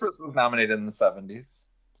 Cries and Whispers was nominated in the 70s.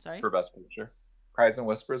 Sorry? For Best Picture. Cries and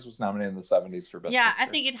Whispers was nominated in the 70s for Best Picture. Yeah, I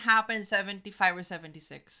think it happened 75 or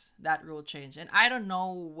 76. That rule changed. And I don't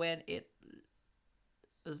know when it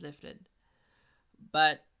was lifted.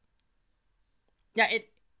 But yeah,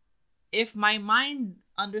 if my mind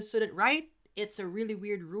understood it right, it's a really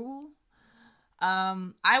weird rule.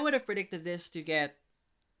 I would have predicted this to get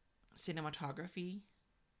cinematography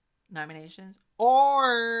nominations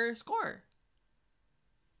or score.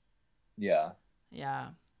 Yeah. Yeah.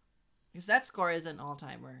 Because that score is an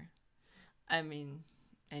all-timer. I mean,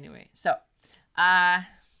 anyway. So,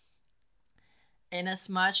 in as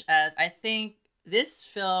much as I think this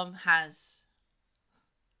film has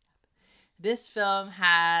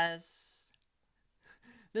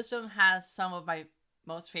some of my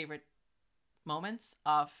most favorite moments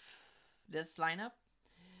of this lineup.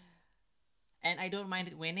 And I don't mind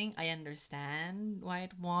it winning. I understand why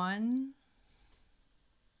it won.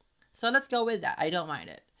 So let's go with that. I don't mind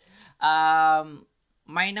it.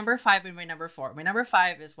 My number 5 and my number 4. My number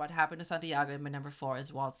 5 is What Happened to Santiago, and my number 4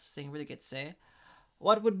 is Waltzing with Gitse.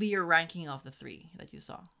 What would be your ranking of the 3 that you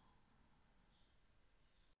saw?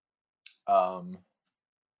 I'm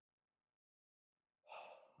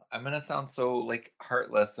gonna sound so like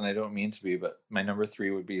heartless, and I don't mean to be, but my number 3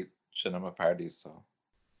 would be Cinema Paradiso.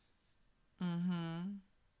 Mm-hmm.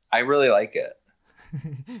 I really like it.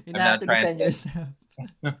 You don't have to defend yourself.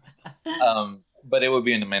 But it would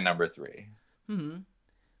be in my number 3.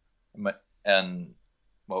 Mm-hmm. And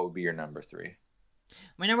what would be your number 3?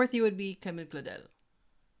 My number 3 would be Camille Claudel.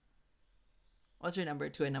 What's your number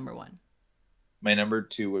 2 and number 1? My number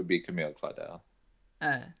 2 would be Camille Claudel.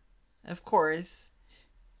 Of course.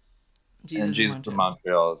 Jesus of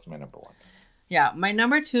Montreal is my number 1. Yeah, my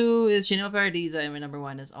number 2 is Cinema Paradiso, and my number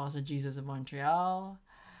 1 is also Jesus of Montreal.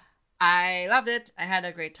 I loved it. I had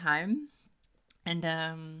a great time. And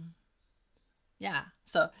yeah.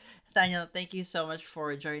 So, Nathaniel, thank you so much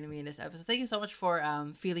for joining me in this episode. Thank you so much for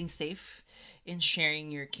feeling safe in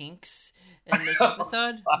sharing your kinks in this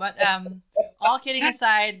episode. But all kidding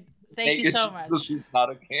aside, thank you so much. She's not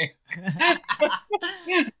okay.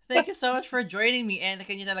 Thank you so much for joining me. And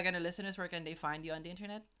can you tell again the listeners where can they find you on the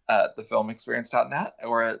internet? At thefilmexperience.net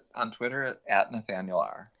or on Twitter at Nathaniel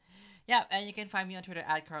R. Yeah, and you can find me on Twitter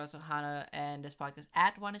at Carlos Ohana, and this podcast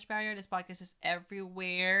at One Inch Barrier. This podcast is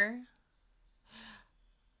everywhere.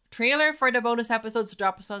 Trailer for the bonus episodes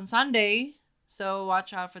drops on Sunday, so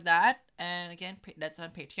watch out for that. And again, that's on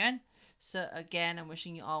Patreon. So again, I'm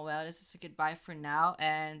wishing you all well. This is a goodbye for now,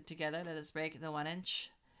 and together let us break the 1 inch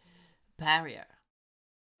barrier.